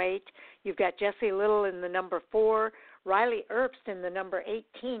 08. You've got Jesse Little in the number 4, Riley Earpst in the number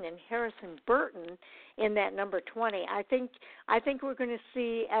 18, and Harrison Burton in that number 20. I think we're going to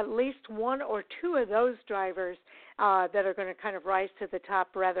see at least 1 or 2 of those drivers that are going to kind of rise to the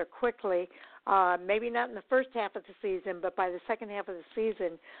top rather quickly. Maybe not in the first half of the season, but by the second half of the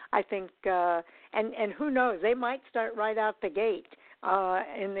season, I think, and who knows, they might start right out the gate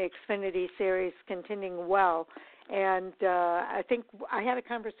in the Xfinity Series, contending well. And I think I had a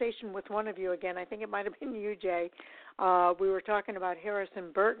conversation with one of you again. I think it might have been you, Jay. We were talking about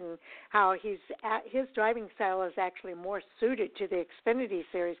Harrison Burton, how his driving style is actually more suited to the Xfinity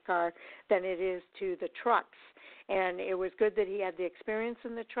Series car than it is to the trucks. And it was good that he had the experience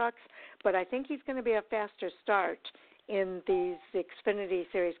in the trucks, but I think he's going to be a faster start in these Xfinity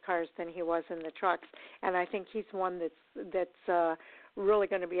Series cars than he was in the trucks. And I think he's one that's really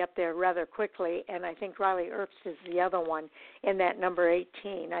going to be up there rather quickly. And I think Riley Earpst is the other one in that number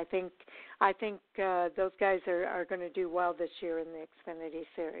 18. I think those guys are going to do well this year in the Xfinity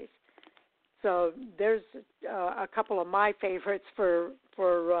Series. So there's a couple of my favorites for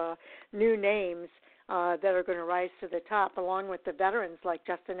new names that are going to rise to the top, along with the veterans like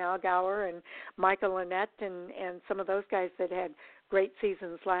Justin Allgaier and Michael Lynette and some of those guys that had great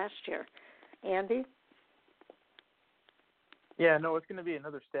seasons last year. Andy? Yeah, no, it's going to be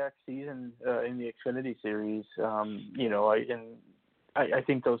another stacked season in the Xfinity Series. I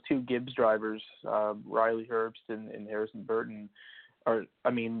think those 2 Gibbs drivers, Riley Herbst and Harrison Burton,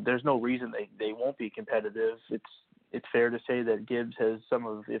 there's no reason they won't be competitive. It's fair to say that Gibbs has some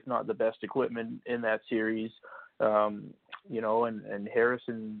of, if not the best equipment in that series, and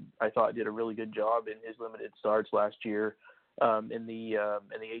Harrison, I thought, did a really good job in his limited starts last year in the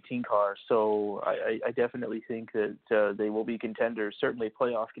 18 car. So I definitely think that they will be contenders, certainly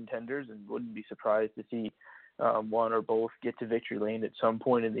playoff contenders, and wouldn't be surprised to see one or both get to victory lane at some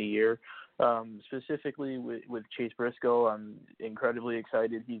point in the year. Specifically with Chase Briscoe, I'm incredibly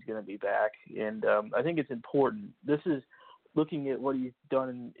excited he's going to be back, and I think it's important. This is, looking at what he's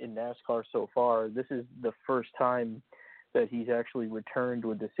done in NASCAR so far, this is the first time that he's actually returned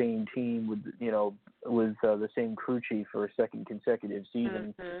with the same team, with the same crew chief for a second consecutive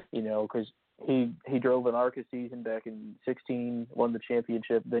season. Because he drove an ARCA season back in 16, won the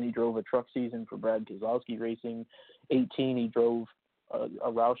championship. Then he drove a truck season for Brad Keselowski Racing. 18, he drove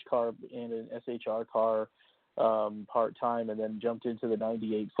a Roush car and an SHR car part-time, and then jumped into the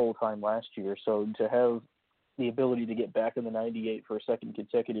 98 full-time last year. So to have the ability to get back in the 98 for a second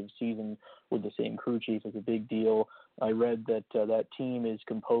consecutive season with the same crew chief is a big deal. I read that that team is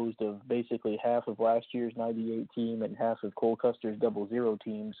composed of basically half of last year's 98 team and half of Cole Custer's 00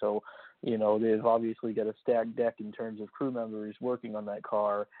 team. So, they've obviously got a stacked deck in terms of crew members working on that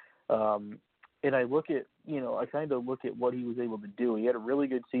car. And I look at, I kind of look at what he was able to do. He had a really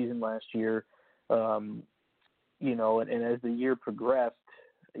good season last year, and as the year progressed,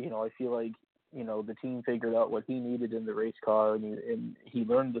 I feel like, the team figured out what he needed in the race car, and he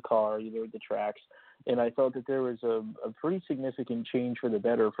learned the car, he learned the tracks. And I felt that there was a pretty significant change for the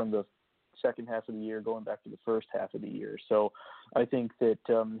better from the second half of the year going back to the first half of the year. So I think that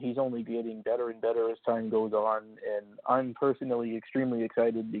he's only getting better and better as time goes on. And I'm personally extremely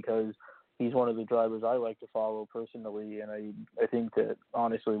excited because, he's one of the drivers I like to follow personally, and I think that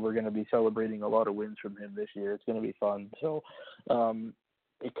honestly we're going to be celebrating a lot of wins from him this year. It's going to be fun. So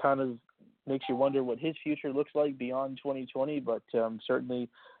it kind of makes you wonder what his future looks like beyond 2020, but certainly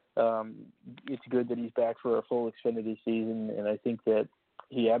it's good that he's back for a full Xfinity season, and I think that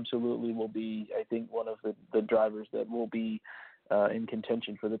he absolutely will be, I think, one of the drivers that will be in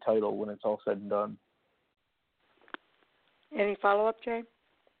contention for the title when it's all said and done. Any follow-up, Jay?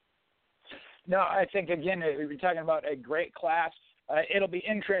 No, I think, again, we're talking about a great class. It'll be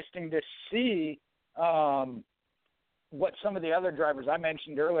interesting to see what some of the other drivers I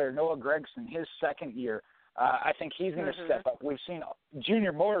mentioned earlier, Noah Gragson, his second year, I think he's going to step up. We've seen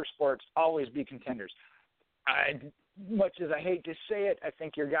junior motorsports always be contenders. Much as I hate to say it, I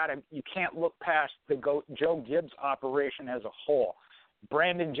think you can't look past the Joe Gibbs operation as a whole.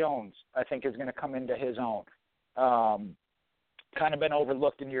 Brandon Jones, I think, is going to come into his own. Kind of been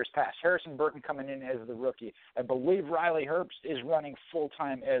overlooked in years past. Harrison Burton coming in as the rookie. I believe Riley Herbst is running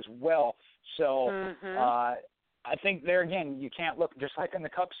full-time as well. So I think there, again, you can't look, just like in the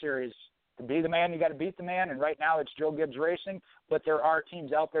Cup Series, to be the man, you got to beat the man, and right now it's Joe Gibbs Racing, but there are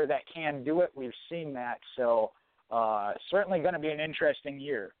teams out there that can do it. We've seen that. So certainly going to be an interesting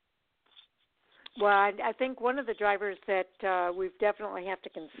year. Well, I think one of the drivers that we definitely have to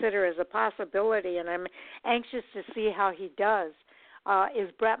consider as a possibility, and I'm anxious to see how he does, is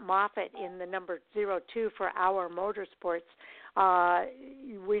Brett Moffitt in the number 02 for Our Motorsports.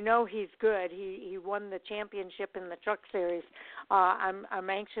 We know he's good. He won the championship in the Truck Series. I'm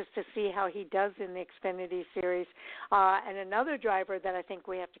anxious to see how he does in the Xfinity Series. And another driver that I think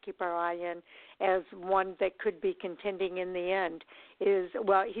we have to keep our eye in as one that could be contending in the end is,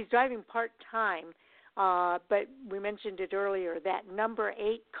 well, he's driving part-time, but we mentioned it earlier, that number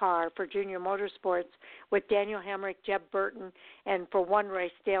 8 car for Junior Motorsports with Daniel Hemrick, Jeb Burton, and for one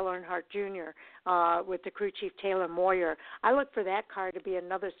race, Dale Earnhardt Jr. With the crew chief Taylor Moyer. I look for that car to be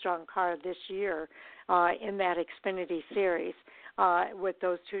another strong car this year in that Xfinity Series with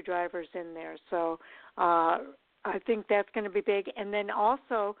those two drivers in there. So I think that's going to be big. And then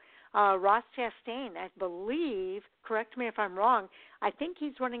also Ross Chastain, I believe, correct me if I'm wrong, I think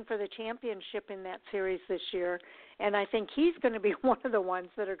he's running for the championship in that series this year, and I think he's going to be one of the ones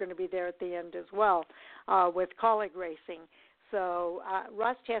that are going to be there at the end as well with Colleague Racing. So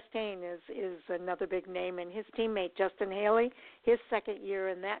Ross Chastain is another big name, and his teammate Justin Haley, his second year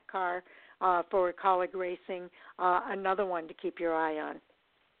in that car for Colleague Racing, another one to keep your eye on.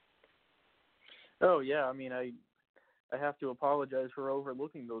 Oh, yeah, I mean, I have to apologize for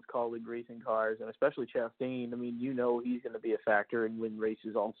overlooking those Colleague Racing cars, and especially Chastain. I mean, you know he's going to be a factor and win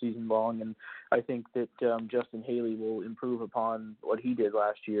races all season long, and I think that Justin Haley will improve upon what he did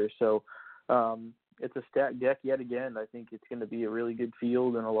last year. So it's a stacked deck yet again. I think it's going to be a really good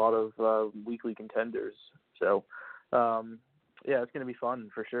field and a lot of weekly contenders. So, yeah, it's going to be fun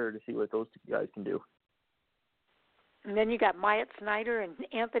for sure to see what those two guys can do. And then you got Myatt Snyder and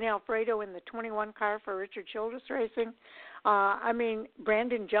Anthony Alfredo in the 21 car for Richard Childress Racing. I mean,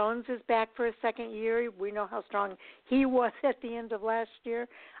 Brandon Jones is back for his second year. We know how strong he was at the end of last year.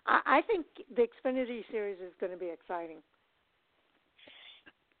 I think the Xfinity Series is going to be exciting.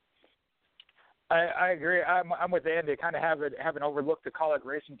 I agree. I'm with Andy. Kind of haven't overlooked the Colleague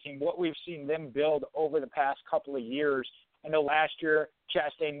Racing team. What we've seen them build over the past couple of years. I know last year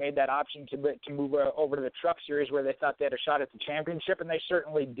Chastain made that option to move over to the Truck Series where they thought they had a shot at the championship, and they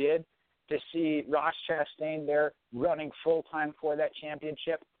certainly did. To see Ross Chastain there running full-time for that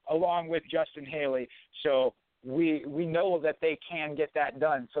championship along with Justin Haley. So we know that they can get that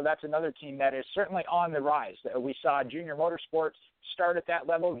done. So that's another team that is certainly on the rise. We saw Junior Motorsports start at that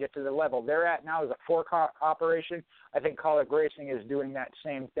level, get to the level they're at now as a 4-car operation. I think Colleague Racing is doing that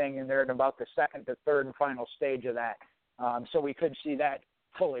same thing, and they're at about the second to third and final stage of that. So we could see that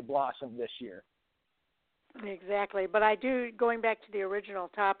fully blossom this year. Exactly. But I do, going back to the original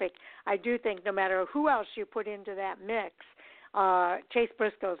topic, I do think no matter who else you put into that mix, Chase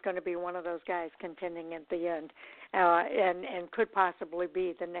Briscoe is going to be one of those guys contending at the end and could possibly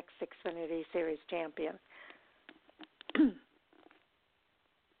be the next Xfinity Series champion.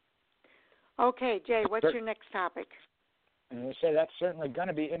 Okay, Jay, what's your next topic? And I say that's certainly going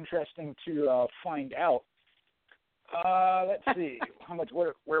to be interesting to find out. Let's see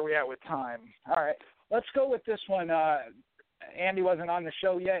where are we at with time. All right, let's go with this one. Andy wasn't on the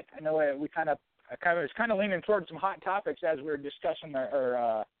show yet. I know I was kind of leaning towards some hot topics as we were discussing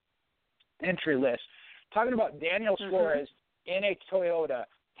our entry list. Talking about Daniel Suarez in a Toyota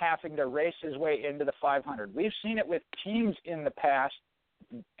having to race his way into the 500. We've seen it with teams in the past,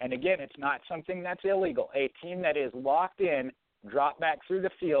 and again, it's not something that's illegal. A team that is locked in drop back through the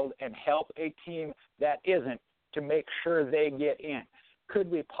field and help a team that isn't to make sure they get in. Could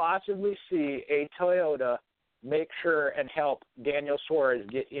we possibly see a Toyota make sure and help Daniel Suarez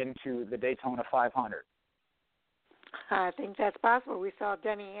get into the Daytona 500? I think that's possible. We saw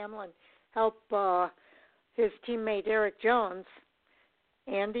Denny Hamlin help his teammate Eric Jones.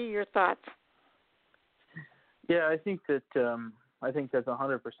 Andy, your thoughts? Yeah, I think that's 100%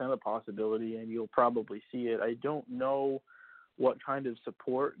 a possibility, and you'll probably see it. I don't know what kind of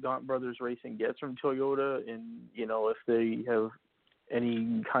support Gaunt Brothers Racing gets from Toyota, and if they have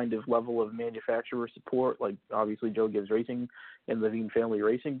any kind of level of manufacturer support, like obviously Joe Gibbs Racing and Levine Family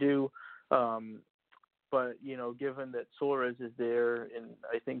Racing do. But given that Suarez is there, and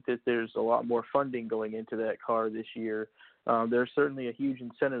I think that there's a lot more funding going into that car this year, there's certainly a huge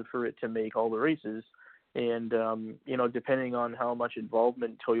incentive for it to make all the races. And, depending on how much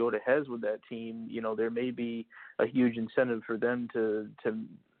involvement Toyota has with that team, there may be a huge incentive for them to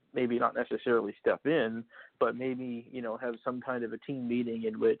maybe not necessarily step in, but maybe, have some kind of a team meeting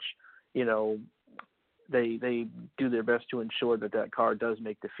in which, they do their best to ensure that car does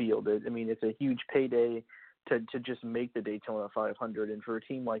make the field. It's a huge payday to just make the Daytona 500, and for a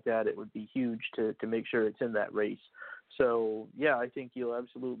team like that, it would be huge to make sure it's in that race. So, yeah, I think you'll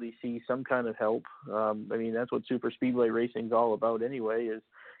absolutely see some kind of help. That's what super speedway racing is all about anyway,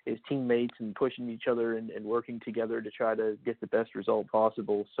 is teammates and pushing each other and working together to try to get the best result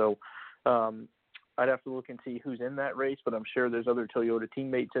possible. So I'd have to look and see who's in that race, but I'm sure there's other Toyota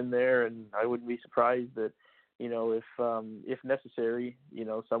teammates in there, and I wouldn't be surprised that, if necessary,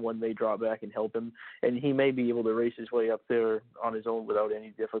 someone may drop back and help him, and he may be able to race his way up there on his own without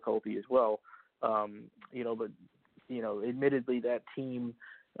any difficulty as well. Admittedly, that team,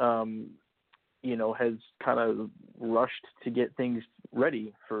 has kind of rushed to get things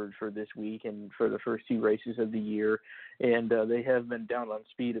ready for this week and for the first two races of the year. And they have been down on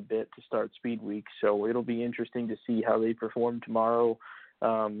speed a bit to start speed week. So it'll be interesting to see how they perform tomorrow.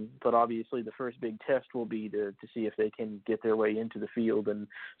 But obviously the first big test will be to see if they can get their way into the field. And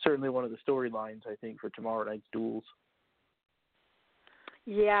certainly one of the storylines, I think, for tomorrow night's duels.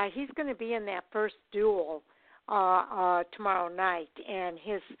 Yeah, he's going to be in that first duel tomorrow night, and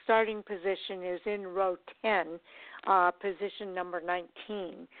his starting position is in row 10, position number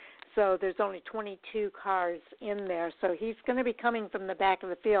 19. So there's only 22 cars in there, so he's going to be coming from the back of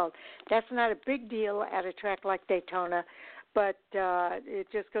the field. That's not a big deal at a track like Daytona, but it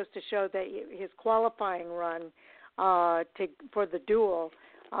just goes to show that his qualifying run for the duel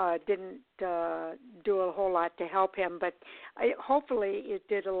didn't do a whole lot to help him, but hopefully it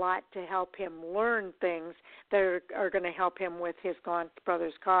did a lot to help him learn things that are going to help him with his Gaunt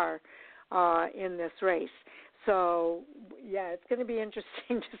Brothers car in this race. So, yeah, it's going to be interesting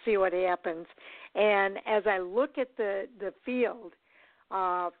to see what happens. And as I look at the field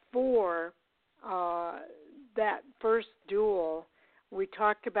for that first duel, we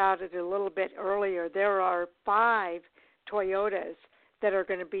talked about it a little bit earlier. There are 5 Toyotas that are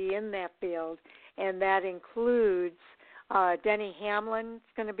going to be in that field, and that includes Denny Hamlin's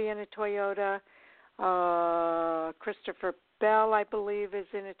going to be in a Toyota. Christopher Bell, I believe, is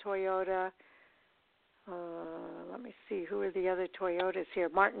in a Toyota. Let me see, who are the other Toyotas here?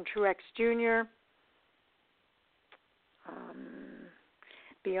 Martin Truex Jr.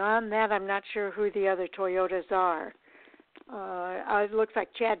 Beyond that, I'm not sure who the other Toyotas are. It looks like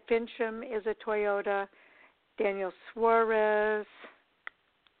Chad Fincham is a Toyota. Daniel Suarez.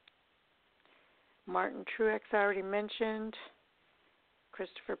 Martin Truex, I already mentioned.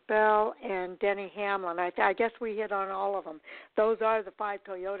 Christopher Bell and Denny Hamlin. I guess we hit on all of them. Those are the 5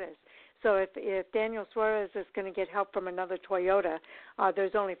 Toyotas. So if Daniel Suarez is going to get help from another Toyota,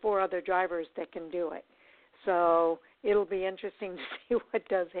 there's only 4 other drivers that can do it. So it'll be interesting to see what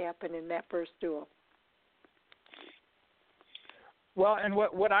does happen in that first duel. Well, and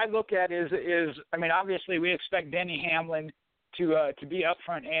what I look at is obviously we expect Denny Hamlin to be up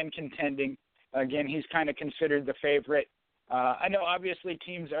front and contending. Again, he's kind of considered the favorite. I know obviously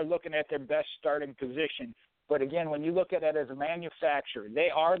teams are looking at their best starting position, but again, when you look at it as a manufacturer, they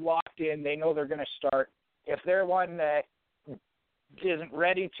are locked in. They know they're going to start. If they're one that isn't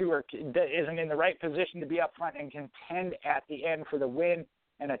ready to or isn't in the right position to be up front and contend at the end for the win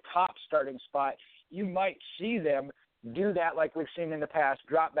and a top starting spot, you might see them do that like we've seen in the past,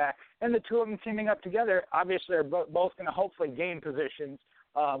 drop back. And the two of them teaming up together, obviously, are both going to hopefully gain positions,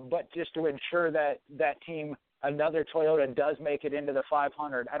 but just to ensure that team, another Toyota, does make it into the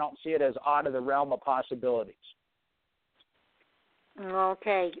 500, I don't see it as out of the realm of possibilities.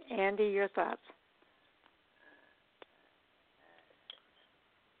 Okay. Andy, your thoughts?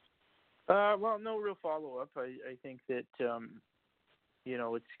 Well, no real follow-up. I think that,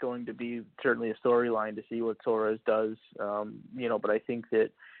 it's going to be certainly a storyline to see what Torres does, but I think that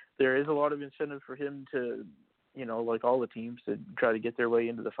there is a lot of incentive for him to, like all the teams, to try to get their way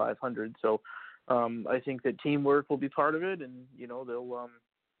into the 500. So I think that teamwork will be part of it, and,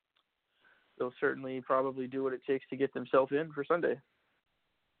 they'll certainly probably do what it takes to get themselves in for Sunday.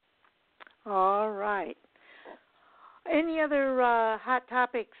 All right. Any other hot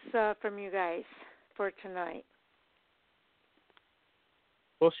topics from you guys for tonight?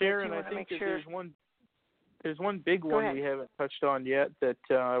 Well, Sharon, I think that there's one big one we haven't touched on yet that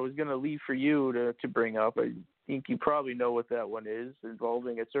I was going to leave for you to bring up. I think you probably know what that one is,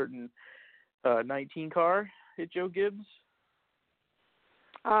 involving a certain 19 car at Joe Gibbs.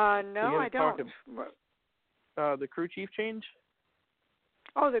 No, I don't. The crew chief change?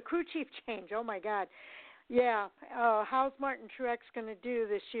 Oh, the crew chief change. Oh, my God. Yeah. How's Martin Truex going to do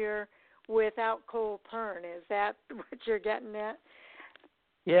this year without Cole Pern? Is that what you're getting at?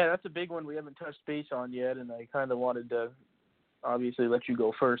 Yeah, that's a big one we haven't touched base on yet, and I kind of wanted to obviously let you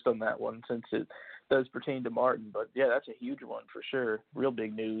go first on that one since it does pertain to Martin. But, yeah, that's a huge one for sure. Real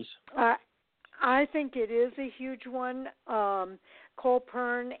big news. I think it is a huge one. Cole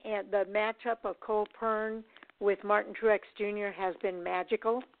Pern and the matchup of Cole Pern with Martin Truex Jr. has been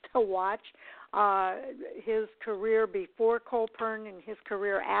magical to watch. His career before Cole Pern and his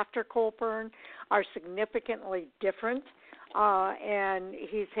career after Cole Pern are significantly different, and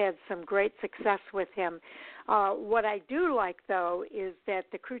he's had some great success with him. What I do like, though, is that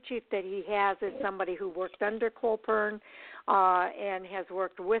the crew chief that he has is somebody who worked under Cole Pern and has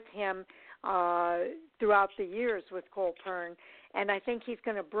worked with him throughout the years with Cole Pern. And I think he's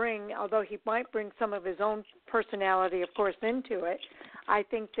going to bring, although he might bring some of his own personality, of course, into it, I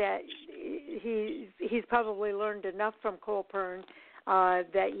think that he's probably learned enough from Cole Pern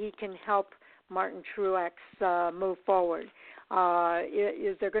that he can help Martin Truex move forward.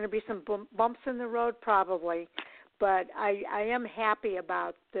 Is there going to be some bumps in the road? Probably. But I am happy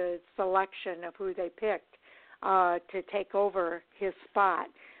about the selection of who they picked to take over his spot,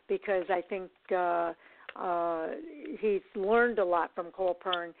 because I think he's learned a lot from Cole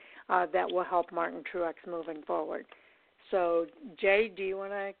Pern that will help Martin Truex moving forward. So, Jay, do you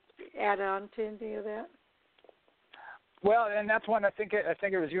want to add on to any of that? Well, and that's one I think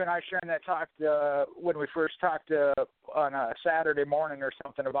it was you and I, Sharon, that talked when we first talked on a Saturday morning or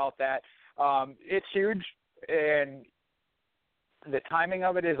something about that. It's huge, and the timing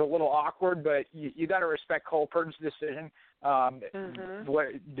of it is a little awkward, but you got to respect Cole Pern's decision. What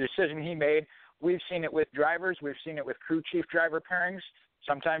decision he made. We've seen it with drivers. We've seen it with crew chief driver pairings.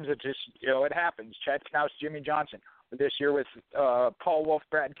 Sometimes it just, it happens. Chad Knaus, Jimmy Johnson. This year with Paul Wolf,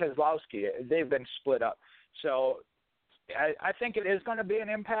 Brad Keselowski, they've been split up. So I think it is going to be an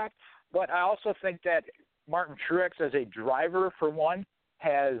impact, but I also think that Martin Truex as a driver, for one,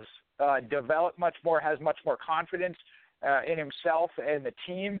 has developed much more, has much more confidence in himself and the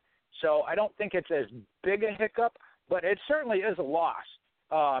team. So I don't think it's as big a hiccup, but it certainly is a loss.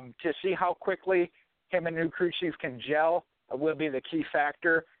 To see how quickly him and new crew chief can gel will be the key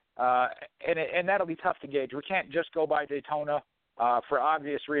factor, and that'll be tough to gauge. We can't just go by Daytona for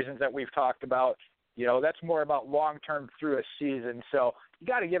obvious reasons that we've talked about. That's more about long-term through a season. So you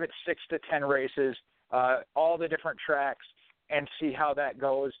got to give it 6 to 10 races, all the different tracks, and see how that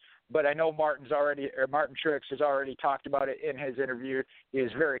goes. But I know Martin Truex has already talked about it in his interview. He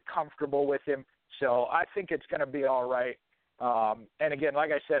is very comfortable with him. So I think it's going to be all right. And again,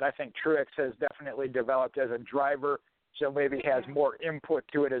 like I said, I think Truex has definitely developed as a driver, so maybe has more input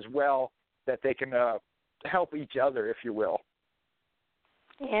to it as well, that they can help each other, if you will.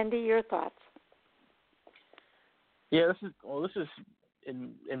 Andy, your thoughts? Yeah, this is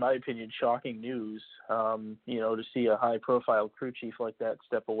in my opinion, shocking news. To see a high-profile crew chief like that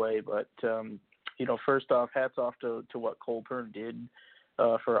step away. But first off, hats off to what Cole Pern did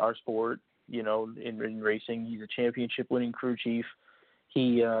for our sport. In racing, he's a championship-winning crew chief.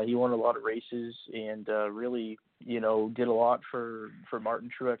 He won a lot of races and really, did a lot for Martin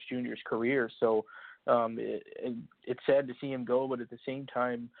Truex Jr.'s career. So it's sad to see him go, but at the same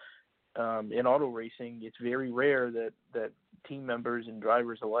time, in auto racing, it's very rare that team members and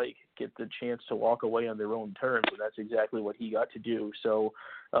drivers alike get the chance to walk away on their own terms, and that's exactly what he got to do. So,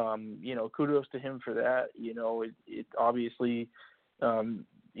 kudos to him for that. It obviously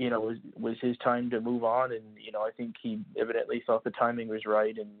was his time to move on, and I think he evidently thought the timing was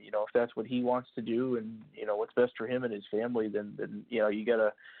right, and if that's what he wants to do, and what's best for him and his family, then you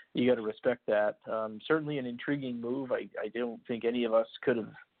gotta respect that. Certainly an intriguing move. I don't think any of us could have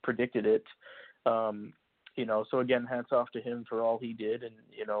predicted it. So again, hats off to him for all he did and,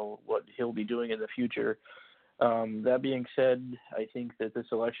 what he'll be doing in the future. That being said, I think that the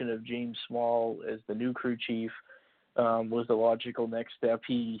selection of James Small as the new crew chief was the logical next step.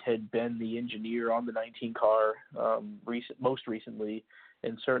 He had been the engineer on the 19 car most recently,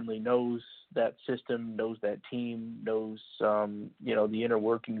 and certainly knows that system, knows that team, knows, the inner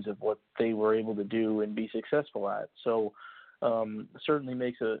workings of what they were able to do and be successful at. So certainly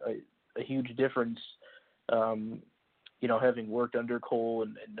makes a huge difference, having worked under Cole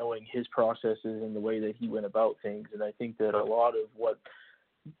and knowing his processes and the way that he went about things. And I think that a lot of what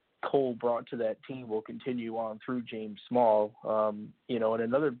Cole brought to that team will continue on through James Small. And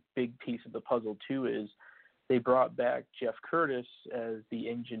another big piece of the puzzle, too, is they brought back Jeff Curtis as the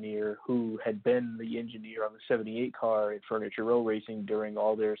engineer who had been the engineer on the 78 car at Furniture Row Racing during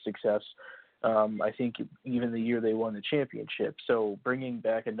all their success. I think even the year they won the championship. So bringing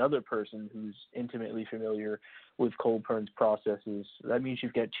back another person who's intimately familiar with Cole Pearn's processes, that means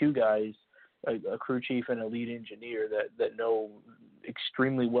you've got two guys, a crew chief and a lead engineer that know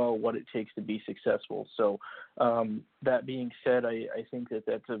extremely well what it takes to be successful. So that being said, I think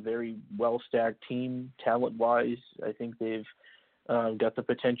that's a very well-stacked team talent-wise. I think they've got the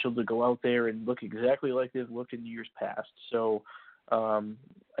potential to go out there and look exactly like they've looked in years past. So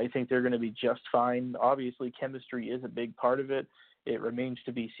I think they're going to be just fine. Obviously, chemistry is a big part of it. It remains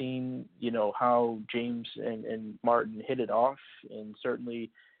to be seen, how James and Martin hit it off, and certainly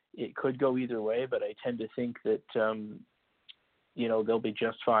it could go either way, but I tend to think that, they'll be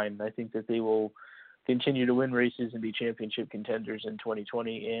just fine. I think that they will continue to win races and be championship contenders in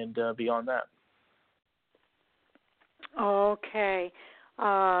 2020 and beyond that. Okay.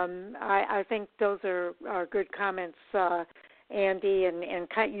 I think those are good comments, Andy, and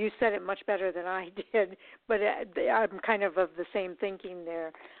you said it much better than I did, but I'm kind of the same thinking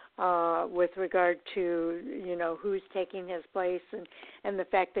there with regard to, who's taking his place and the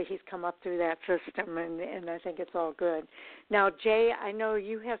fact that he's come up through that system, and I think it's all good. Now, Jay, I know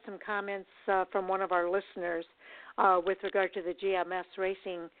you have some comments from one of our listeners with regard to the GMS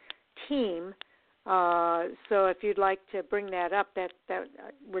Racing team, so if you'd like to bring that up, that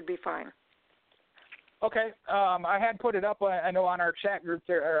would be fine. Okay, I had put it up, I know, on our chat group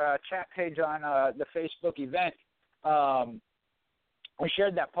there, or chat page on the Facebook event. We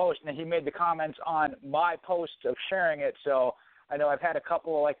shared that post, and he made the comments on my post of sharing it. So I know I've had a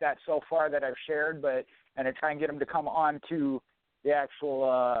couple like that so far that I've shared, and I try and get them to come on to the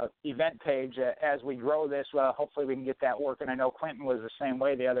actual event page as we grow this. Hopefully we can get that working. I know Quentin was the same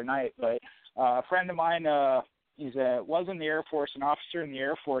way the other night, but a friend of mine, was in the Air Force, an officer in the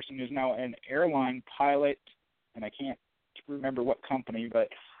Air Force, and is now an airline pilot, and I can't remember what company, but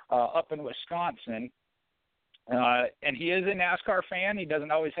up in Wisconsin. And he is a NASCAR fan. He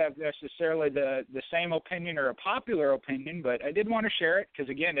doesn't always have necessarily the same opinion or a popular opinion, but I did want to share it because,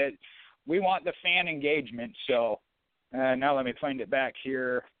 again, we want the fan engagement. So now let me find it back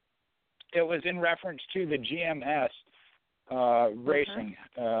here. It was in reference to the GMS racing.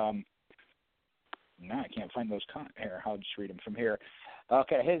 No, I can't find those here. I'll just read them from here.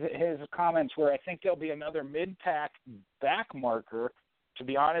 Okay, his comments were, I think there'll be another mid-pack back marker. To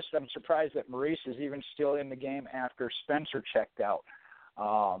be honest, I'm surprised that Maurice is even still in the game after Spencer checked out.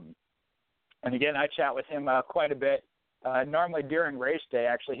 And again, I chat with him quite a bit. Normally during race day,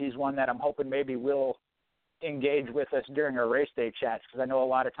 actually, he's one that I'm hoping maybe will engage with us during our race day chats, because I know a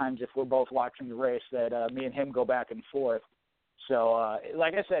lot of times if we're both watching the race that me and him go back and forth. So,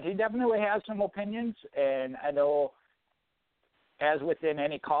 like I said, he definitely has some opinions, and I know as within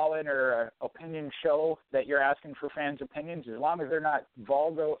any call-in or opinion show that you're asking for fans' opinions, as long as they're not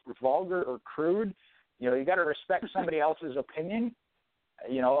vulgar or crude, you got to respect somebody else's opinion.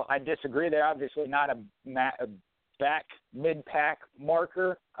 I disagree. They're obviously not a back mid-pack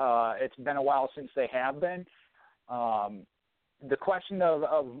marker. It's been a while since they have been. The question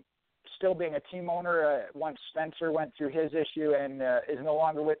of still being a team owner once Spencer went through his issue and is no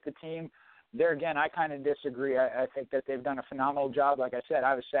longer with the team, there again, I kind of disagree. I think that they've done a phenomenal job. Like I said,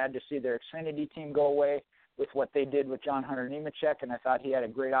 I was sad to see their Xfinity team go away with what they did with John Hunter Nemechek, and I thought he had a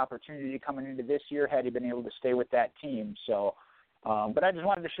great opportunity coming into this year had he been able to stay with that team. So, but I just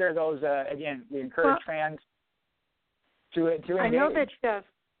wanted to share those. Again, we encourage fans to engage. I know that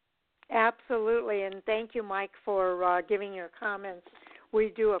absolutely, and thank you, Mike, for giving your comments.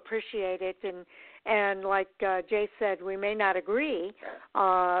 We do appreciate it, and like Jay said, we may not agree.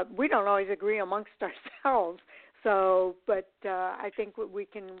 We don't always agree amongst ourselves. So, but I think we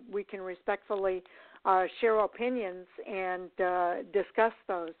can respectfully share opinions and discuss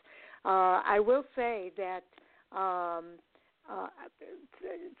those. I will say that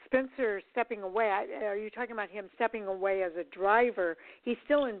Spencer stepping away. Are you talking about him stepping away as a driver? He's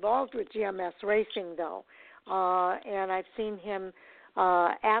still involved with GMS Racing, though, and I've seen him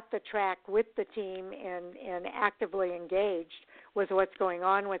at the track with the team and actively engaged with what's going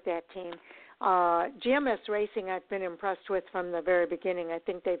on with that team. GMS Racing I've been impressed with from the very beginning. I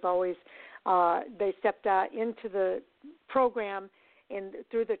think they've always they stepped into the program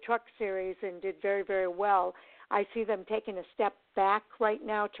through the truck series and did very, very well. I see them taking a step back right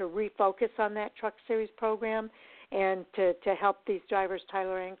now to refocus on that truck series program and to help these drivers,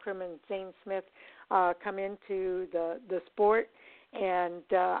 Tyler Ankrum and Zane Smith, come into the sport. And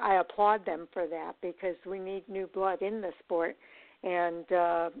I applaud them for that because we need new blood in the sport. And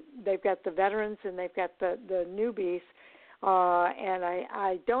they've got the veterans and they've got the newbies. And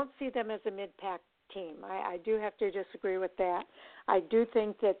I don't see them as a mid-pack team. I do have to disagree with that. I do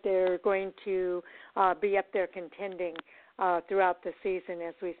think that they're going to be up there contending throughout the season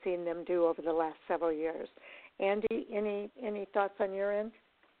as we've seen them do over the last several years. Andy, any thoughts on your end?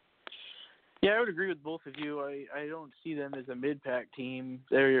 Yeah, I would agree with both of you. I don't see them as a mid-pack team.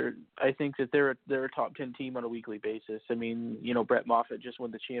 I think that they're a top 10 team on a weekly basis. I mean, Brett Moffitt just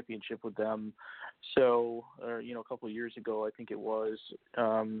won the championship with them. So, a couple of years ago, I think it was.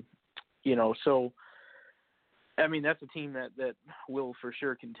 So, I mean, that's a team that will for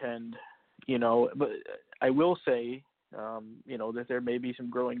sure contend, but I will say, that there may be some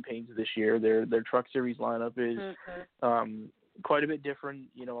growing pains this year. Their truck series lineup is quite a bit different,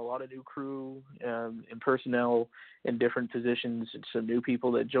 a lot of new crew and personnel in different positions, some new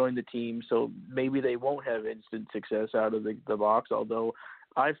people that joined the team, so maybe they won't have instant success out of the box, although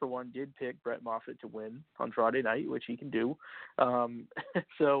I, for one, did pick Brett Moffitt to win on Friday night, which he can do.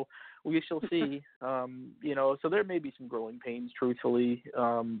 So we shall see. So there may be some growing pains, truthfully,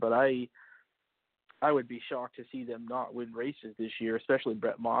 but I would be shocked to see them not win races this year, especially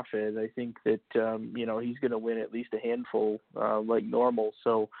Brett Moffitt. I think that, he's going to win at least a handful like normal.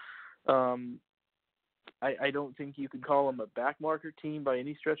 So I don't think you could call them a backmarker team by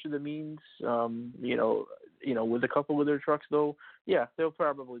any stretch of the means. With a couple of their trucks, though, yeah, there'll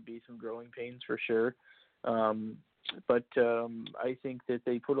probably be some growing pains for sure. But I think that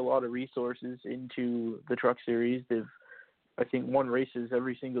they put a lot of resources into the truck series. They've, I think, won races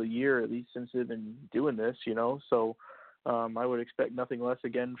every single year, at least since they've been doing this, So I would expect nothing less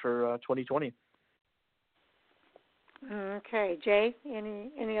again for 2020. Okay. Jay,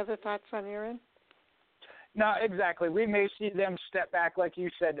 any other thoughts on your end? No, exactly. We may see them step back, like you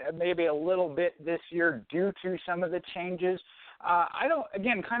said, maybe a little bit this year due to some of the changes.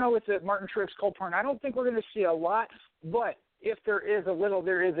 Kind of with the Martin Truex Colt Porn, I don't think we're going to see a lot, but if there is a little,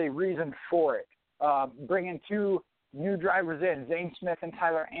 there is a reason for it. Bringing two new drivers in, Zane Smith and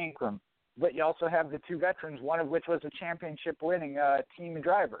Tyler Ankrum, but you also have the two veterans, one of which was a championship-winning team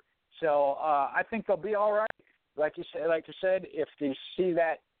driver. So I think they'll be all right. Like you said, if they see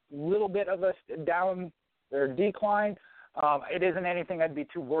that little bit of a down or decline, it isn't anything I'd be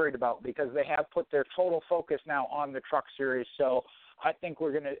too worried about because they have put their total focus now on the truck series. So I think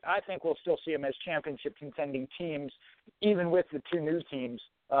we'll still see them as championship contending teams, even with the two new teams.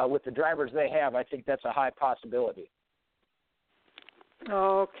 With the drivers they have, I think that's a high possibility.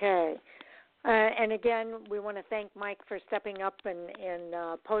 Okay. And again, we want to thank Mike for stepping up and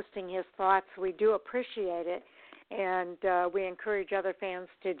posting his thoughts. We do appreciate it, and we encourage other fans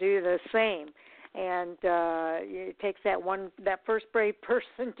to do the same. And it takes that first brave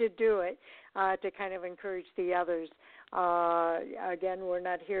person to do it to kind of encourage the others. Again, we're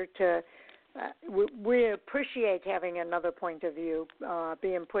not here to we appreciate having another point of view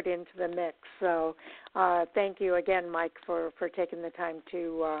being put into the mix. So thank you again, Mike, for taking the time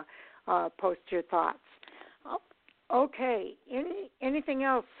to post your thoughts. Okay. Anything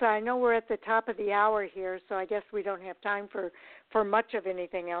else? I know we're at the top of the hour here, so I guess we don't have time for much of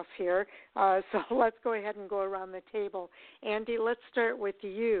anything else here. So let's go ahead and go around the table. Andy, let's start with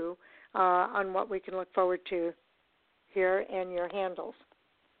you on what we can look forward to here and your handles.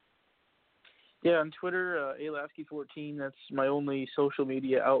 Yeah, on Twitter, Laskey14. That's my only social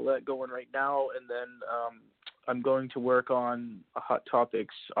media outlet going right now. And then I'm going to work on a Hot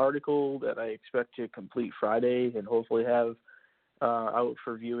Topics article that I expect to complete Friday and hopefully have out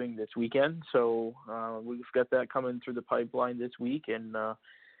for viewing this weekend. So we've got that coming through the pipeline this week. And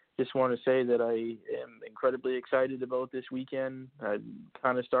just want to say that I am incredibly excited about this weekend. I'm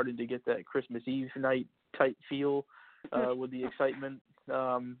kind of starting to get that Christmas Eve night type feel with the excitement.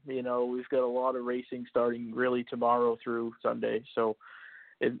 We've got a lot of racing starting really tomorrow through Sunday. So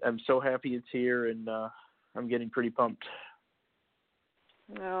I'm so happy it's here, and I'm getting pretty pumped.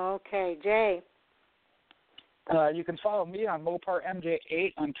 Okay, Jay. You can follow me on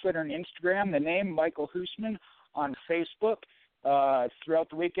MoparMJ8 on Twitter and Instagram. The name, Michael Husmann, on Facebook. Throughout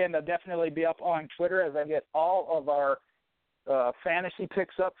the weekend, I'll definitely be up on Twitter as I get all of our fantasy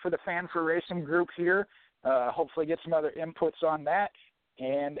picks up for the Fan4Racing group here. Hopefully get some other inputs on that.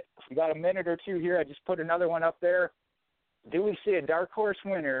 And if we got a minute or two here, I just put another one up there. Do we see a dark horse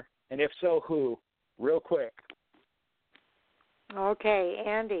winner? And if so, who? Real quick. Okay,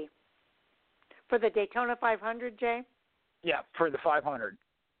 Andy. For the Daytona 500, Jay? Yeah, for the 500.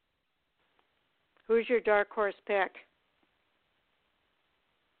 Who's your dark horse pick?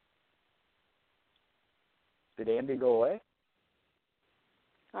 Did Andy go away?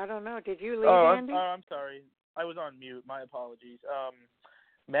 I don't know. Did you leave, Andy? I'm sorry. I was on mute. My apologies.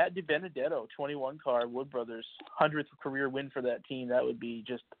 Matt DiBenedetto, 21 car, Wood Brothers, 100th career win for that team. That would be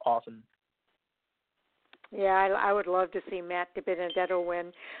just awesome. Yeah, I would love to see Matt DiBenedetto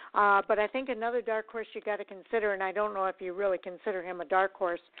win. But I think another dark horse you got to consider, and I don't know if you really consider him a dark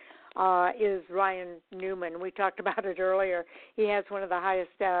horse, is Ryan Newman. We talked about it earlier. He has one of the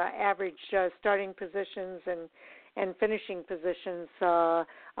highest average starting positions and finishing positions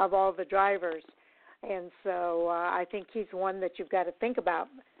of all the drivers. And so I think he's one that you've got to think about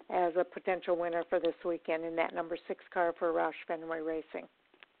as a potential winner for this weekend in that number 6 car for Roush Fenway Racing.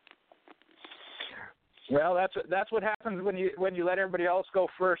 Well, that's what happens when you let everybody else go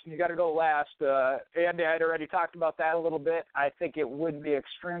first and you got to go last. Andy, I had already talked about that a little bit. I think it would be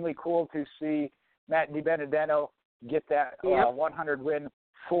extremely cool to see Matt DiBenedetto get that 100 win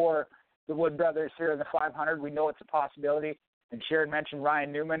for the Wood Brothers here in the 500. We know it's a possibility. And Sharon mentioned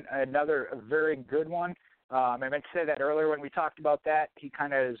Ryan Newman, another very good one. I meant to say that earlier when we talked about that. He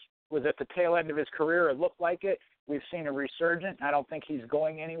kind of was at the tail end of his career. It looked like it. We've seen a resurgence. I don't think he's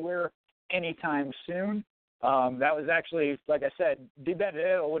going anywhere anytime soon. That was actually, like I said,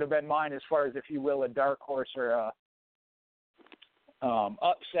 DiBenedetto would have been mine as far as, if you will, a dark horse or a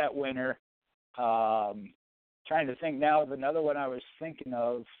upset winner. Trying to think now of another one I was thinking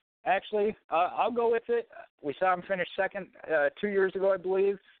of. Actually, I'll go with it. We saw him finish second 2 years ago, I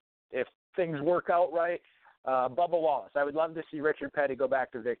believe, if things work out right. Bubba Wallace. I would love to see Richard Petty go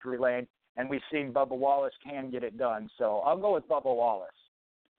back to victory lane, and we've seen Bubba Wallace can get it done. So I'll go with Bubba Wallace.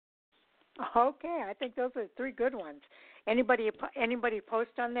 Okay, I think those are 3 good ones. Anybody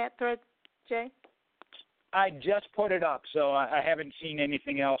post on that thread, Jay? I just put it up, so I haven't seen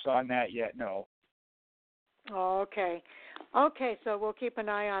anything else on that yet, no. Okay. Okay, so we'll keep an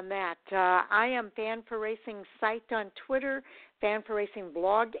eye on that. I am Fan4Racing site on Twitter, Fan4Racing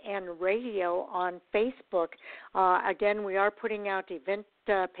blog and radio on Facebook. Again, we are putting out event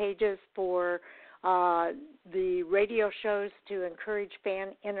pages for the radio shows to encourage fan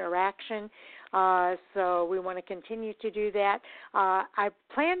interaction. So we want to continue to do that. I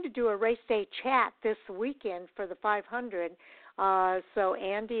plan to do a race day chat this weekend for the 500. So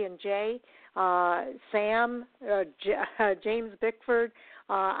Andy and Jay, Sam, James Bickford,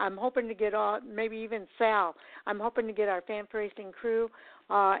 I'm hoping to get maybe even Sal. I'm hoping to get our Fan4Racing crew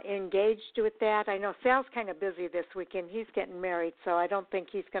engaged with that. I know Sal's kind of busy this weekend. He's getting married, so I don't think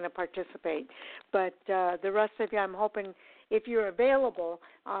he's going to participate. But the rest of you, I'm hoping, if you're available,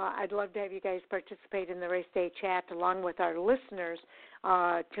 I'd love to have you guys participate in the race day chat along with our listeners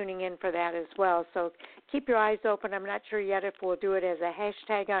tuning in for that as well. So keep your eyes open. I'm not sure yet if we'll do it as a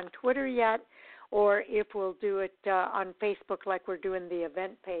hashtag on Twitter yet, or if we'll do it on Facebook like we're doing the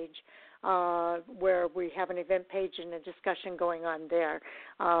event page, where we have an event page and a discussion going on there.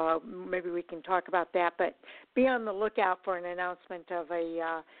 Maybe we can talk about that, but be on the lookout for an announcement of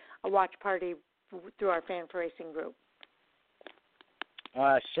a watch party through our Fan4Racing group.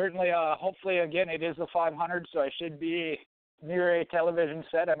 Certainly, hopefully, again, it is the 500, so I should be near a television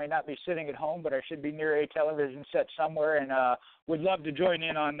set. I may not be sitting at home, but I should be near a television set somewhere, and would love to join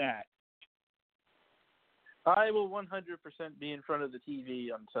in on that. I will 100% be in front of the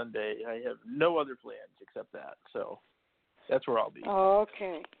TV on Sunday. I have no other plans except that, so that's where I'll be.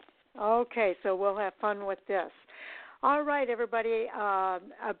 Okay, so we'll have fun with this. All right, everybody, a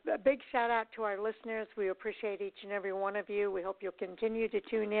big shout-out to our listeners. We appreciate each and every one of you. We hope you'll continue to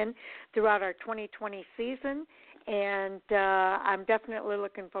tune in throughout our 2020 season, and I'm definitely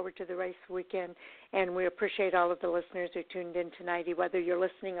looking forward to the race weekend, and we appreciate all of the listeners who tuned in tonight, whether you're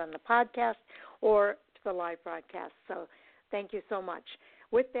listening on the podcast or to the live broadcast. So thank you so much.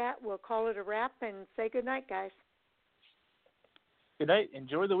 With that, we'll call it a wrap and say good night, guys. Good night.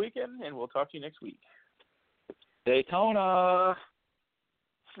 Enjoy the weekend, and we'll talk to you next week. Daytona.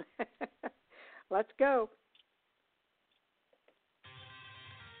 Let's go.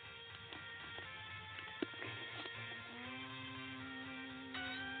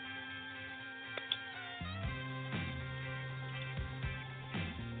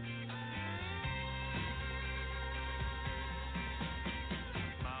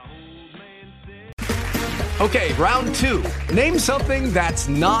 Okay, round 2. Name something that's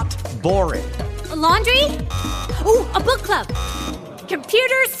not boring. A laundry? Ooh, a book club.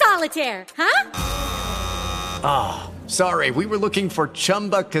 Computer solitaire, huh? Ah, oh, sorry, we were looking for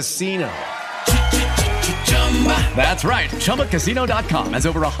Chumba Casino. That's right, ChumbaCasino.com has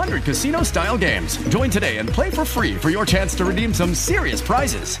over 100 casino-style games. Join today and play for free for your chance to redeem some serious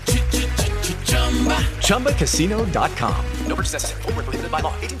prizes. ChumbaCasino.com. No purchase necessary. Void where prohibited by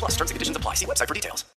law. 18+ terms and conditions apply. See website for details.